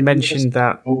just going to mention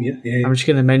that. Oh yeah. I'm just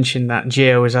going to mention that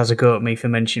Gio always has a go at me for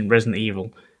mentioning Resident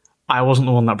Evil. I wasn't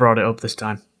the one that brought it up this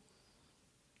time.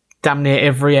 Damn near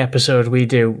every episode we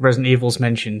do, Resident Evil's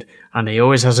mentioned, and he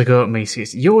always has a go at me. So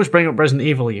you always bring up Resident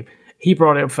Evil. He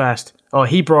brought it up first. Oh,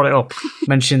 he brought it up,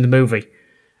 mentioning the movie,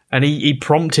 and he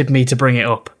prompted me to bring it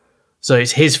up. So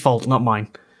it's his fault, not mine.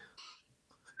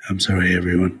 I'm sorry,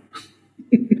 everyone.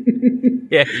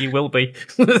 Yeah, you will be.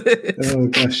 Oh,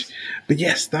 gosh. But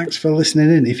yes, thanks for listening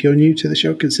in. If you're new to the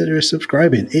show, consider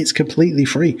subscribing. It's completely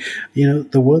free. You know,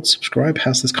 the word subscribe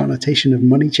has this connotation of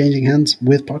money changing hands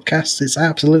with podcasts. It's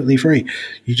absolutely free.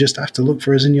 You just have to look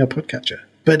for us in your podcatcher.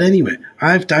 But anyway,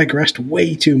 I've digressed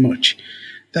way too much.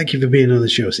 Thank you for being on the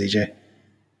show, CJ.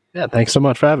 Yeah, thanks so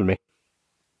much for having me.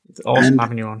 It's awesome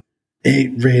having you on.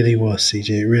 It really was,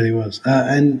 CJ. It really was.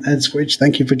 And Squidge,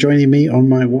 thank you for joining me on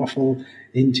my waffle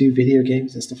into video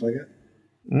games and stuff like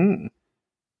that.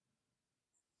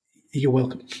 You're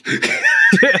welcome.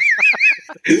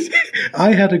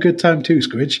 I had a good time too,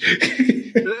 Squidge.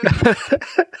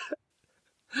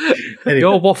 Anyway.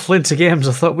 You're waffling to games.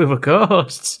 I thought we were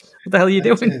ghosts. What the hell are you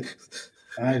doing?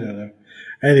 I don't know.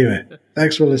 Anyway,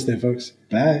 thanks for listening, folks.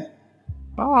 Bye.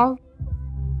 Bye.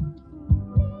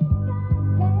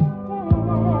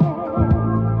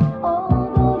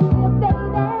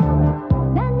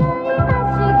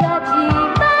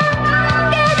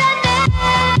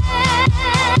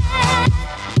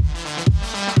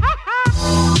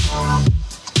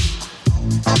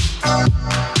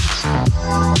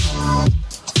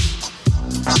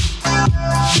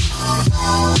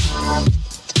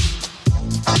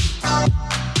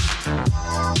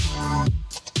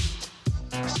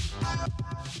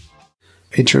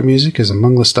 Intro music is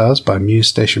Among the Stars by Muse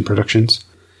Station Productions.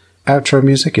 Outro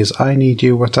music is I Need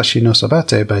You Watashi no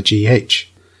Sabate by GH.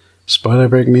 Spoiler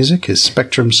break music is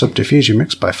Spectrum Subdiffusion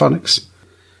Mix by Phonics.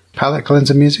 Palette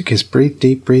cleanser music is Breathe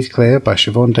Deep, Breathe Clear by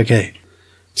Siobhan Degay.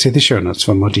 See the show notes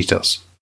for more details.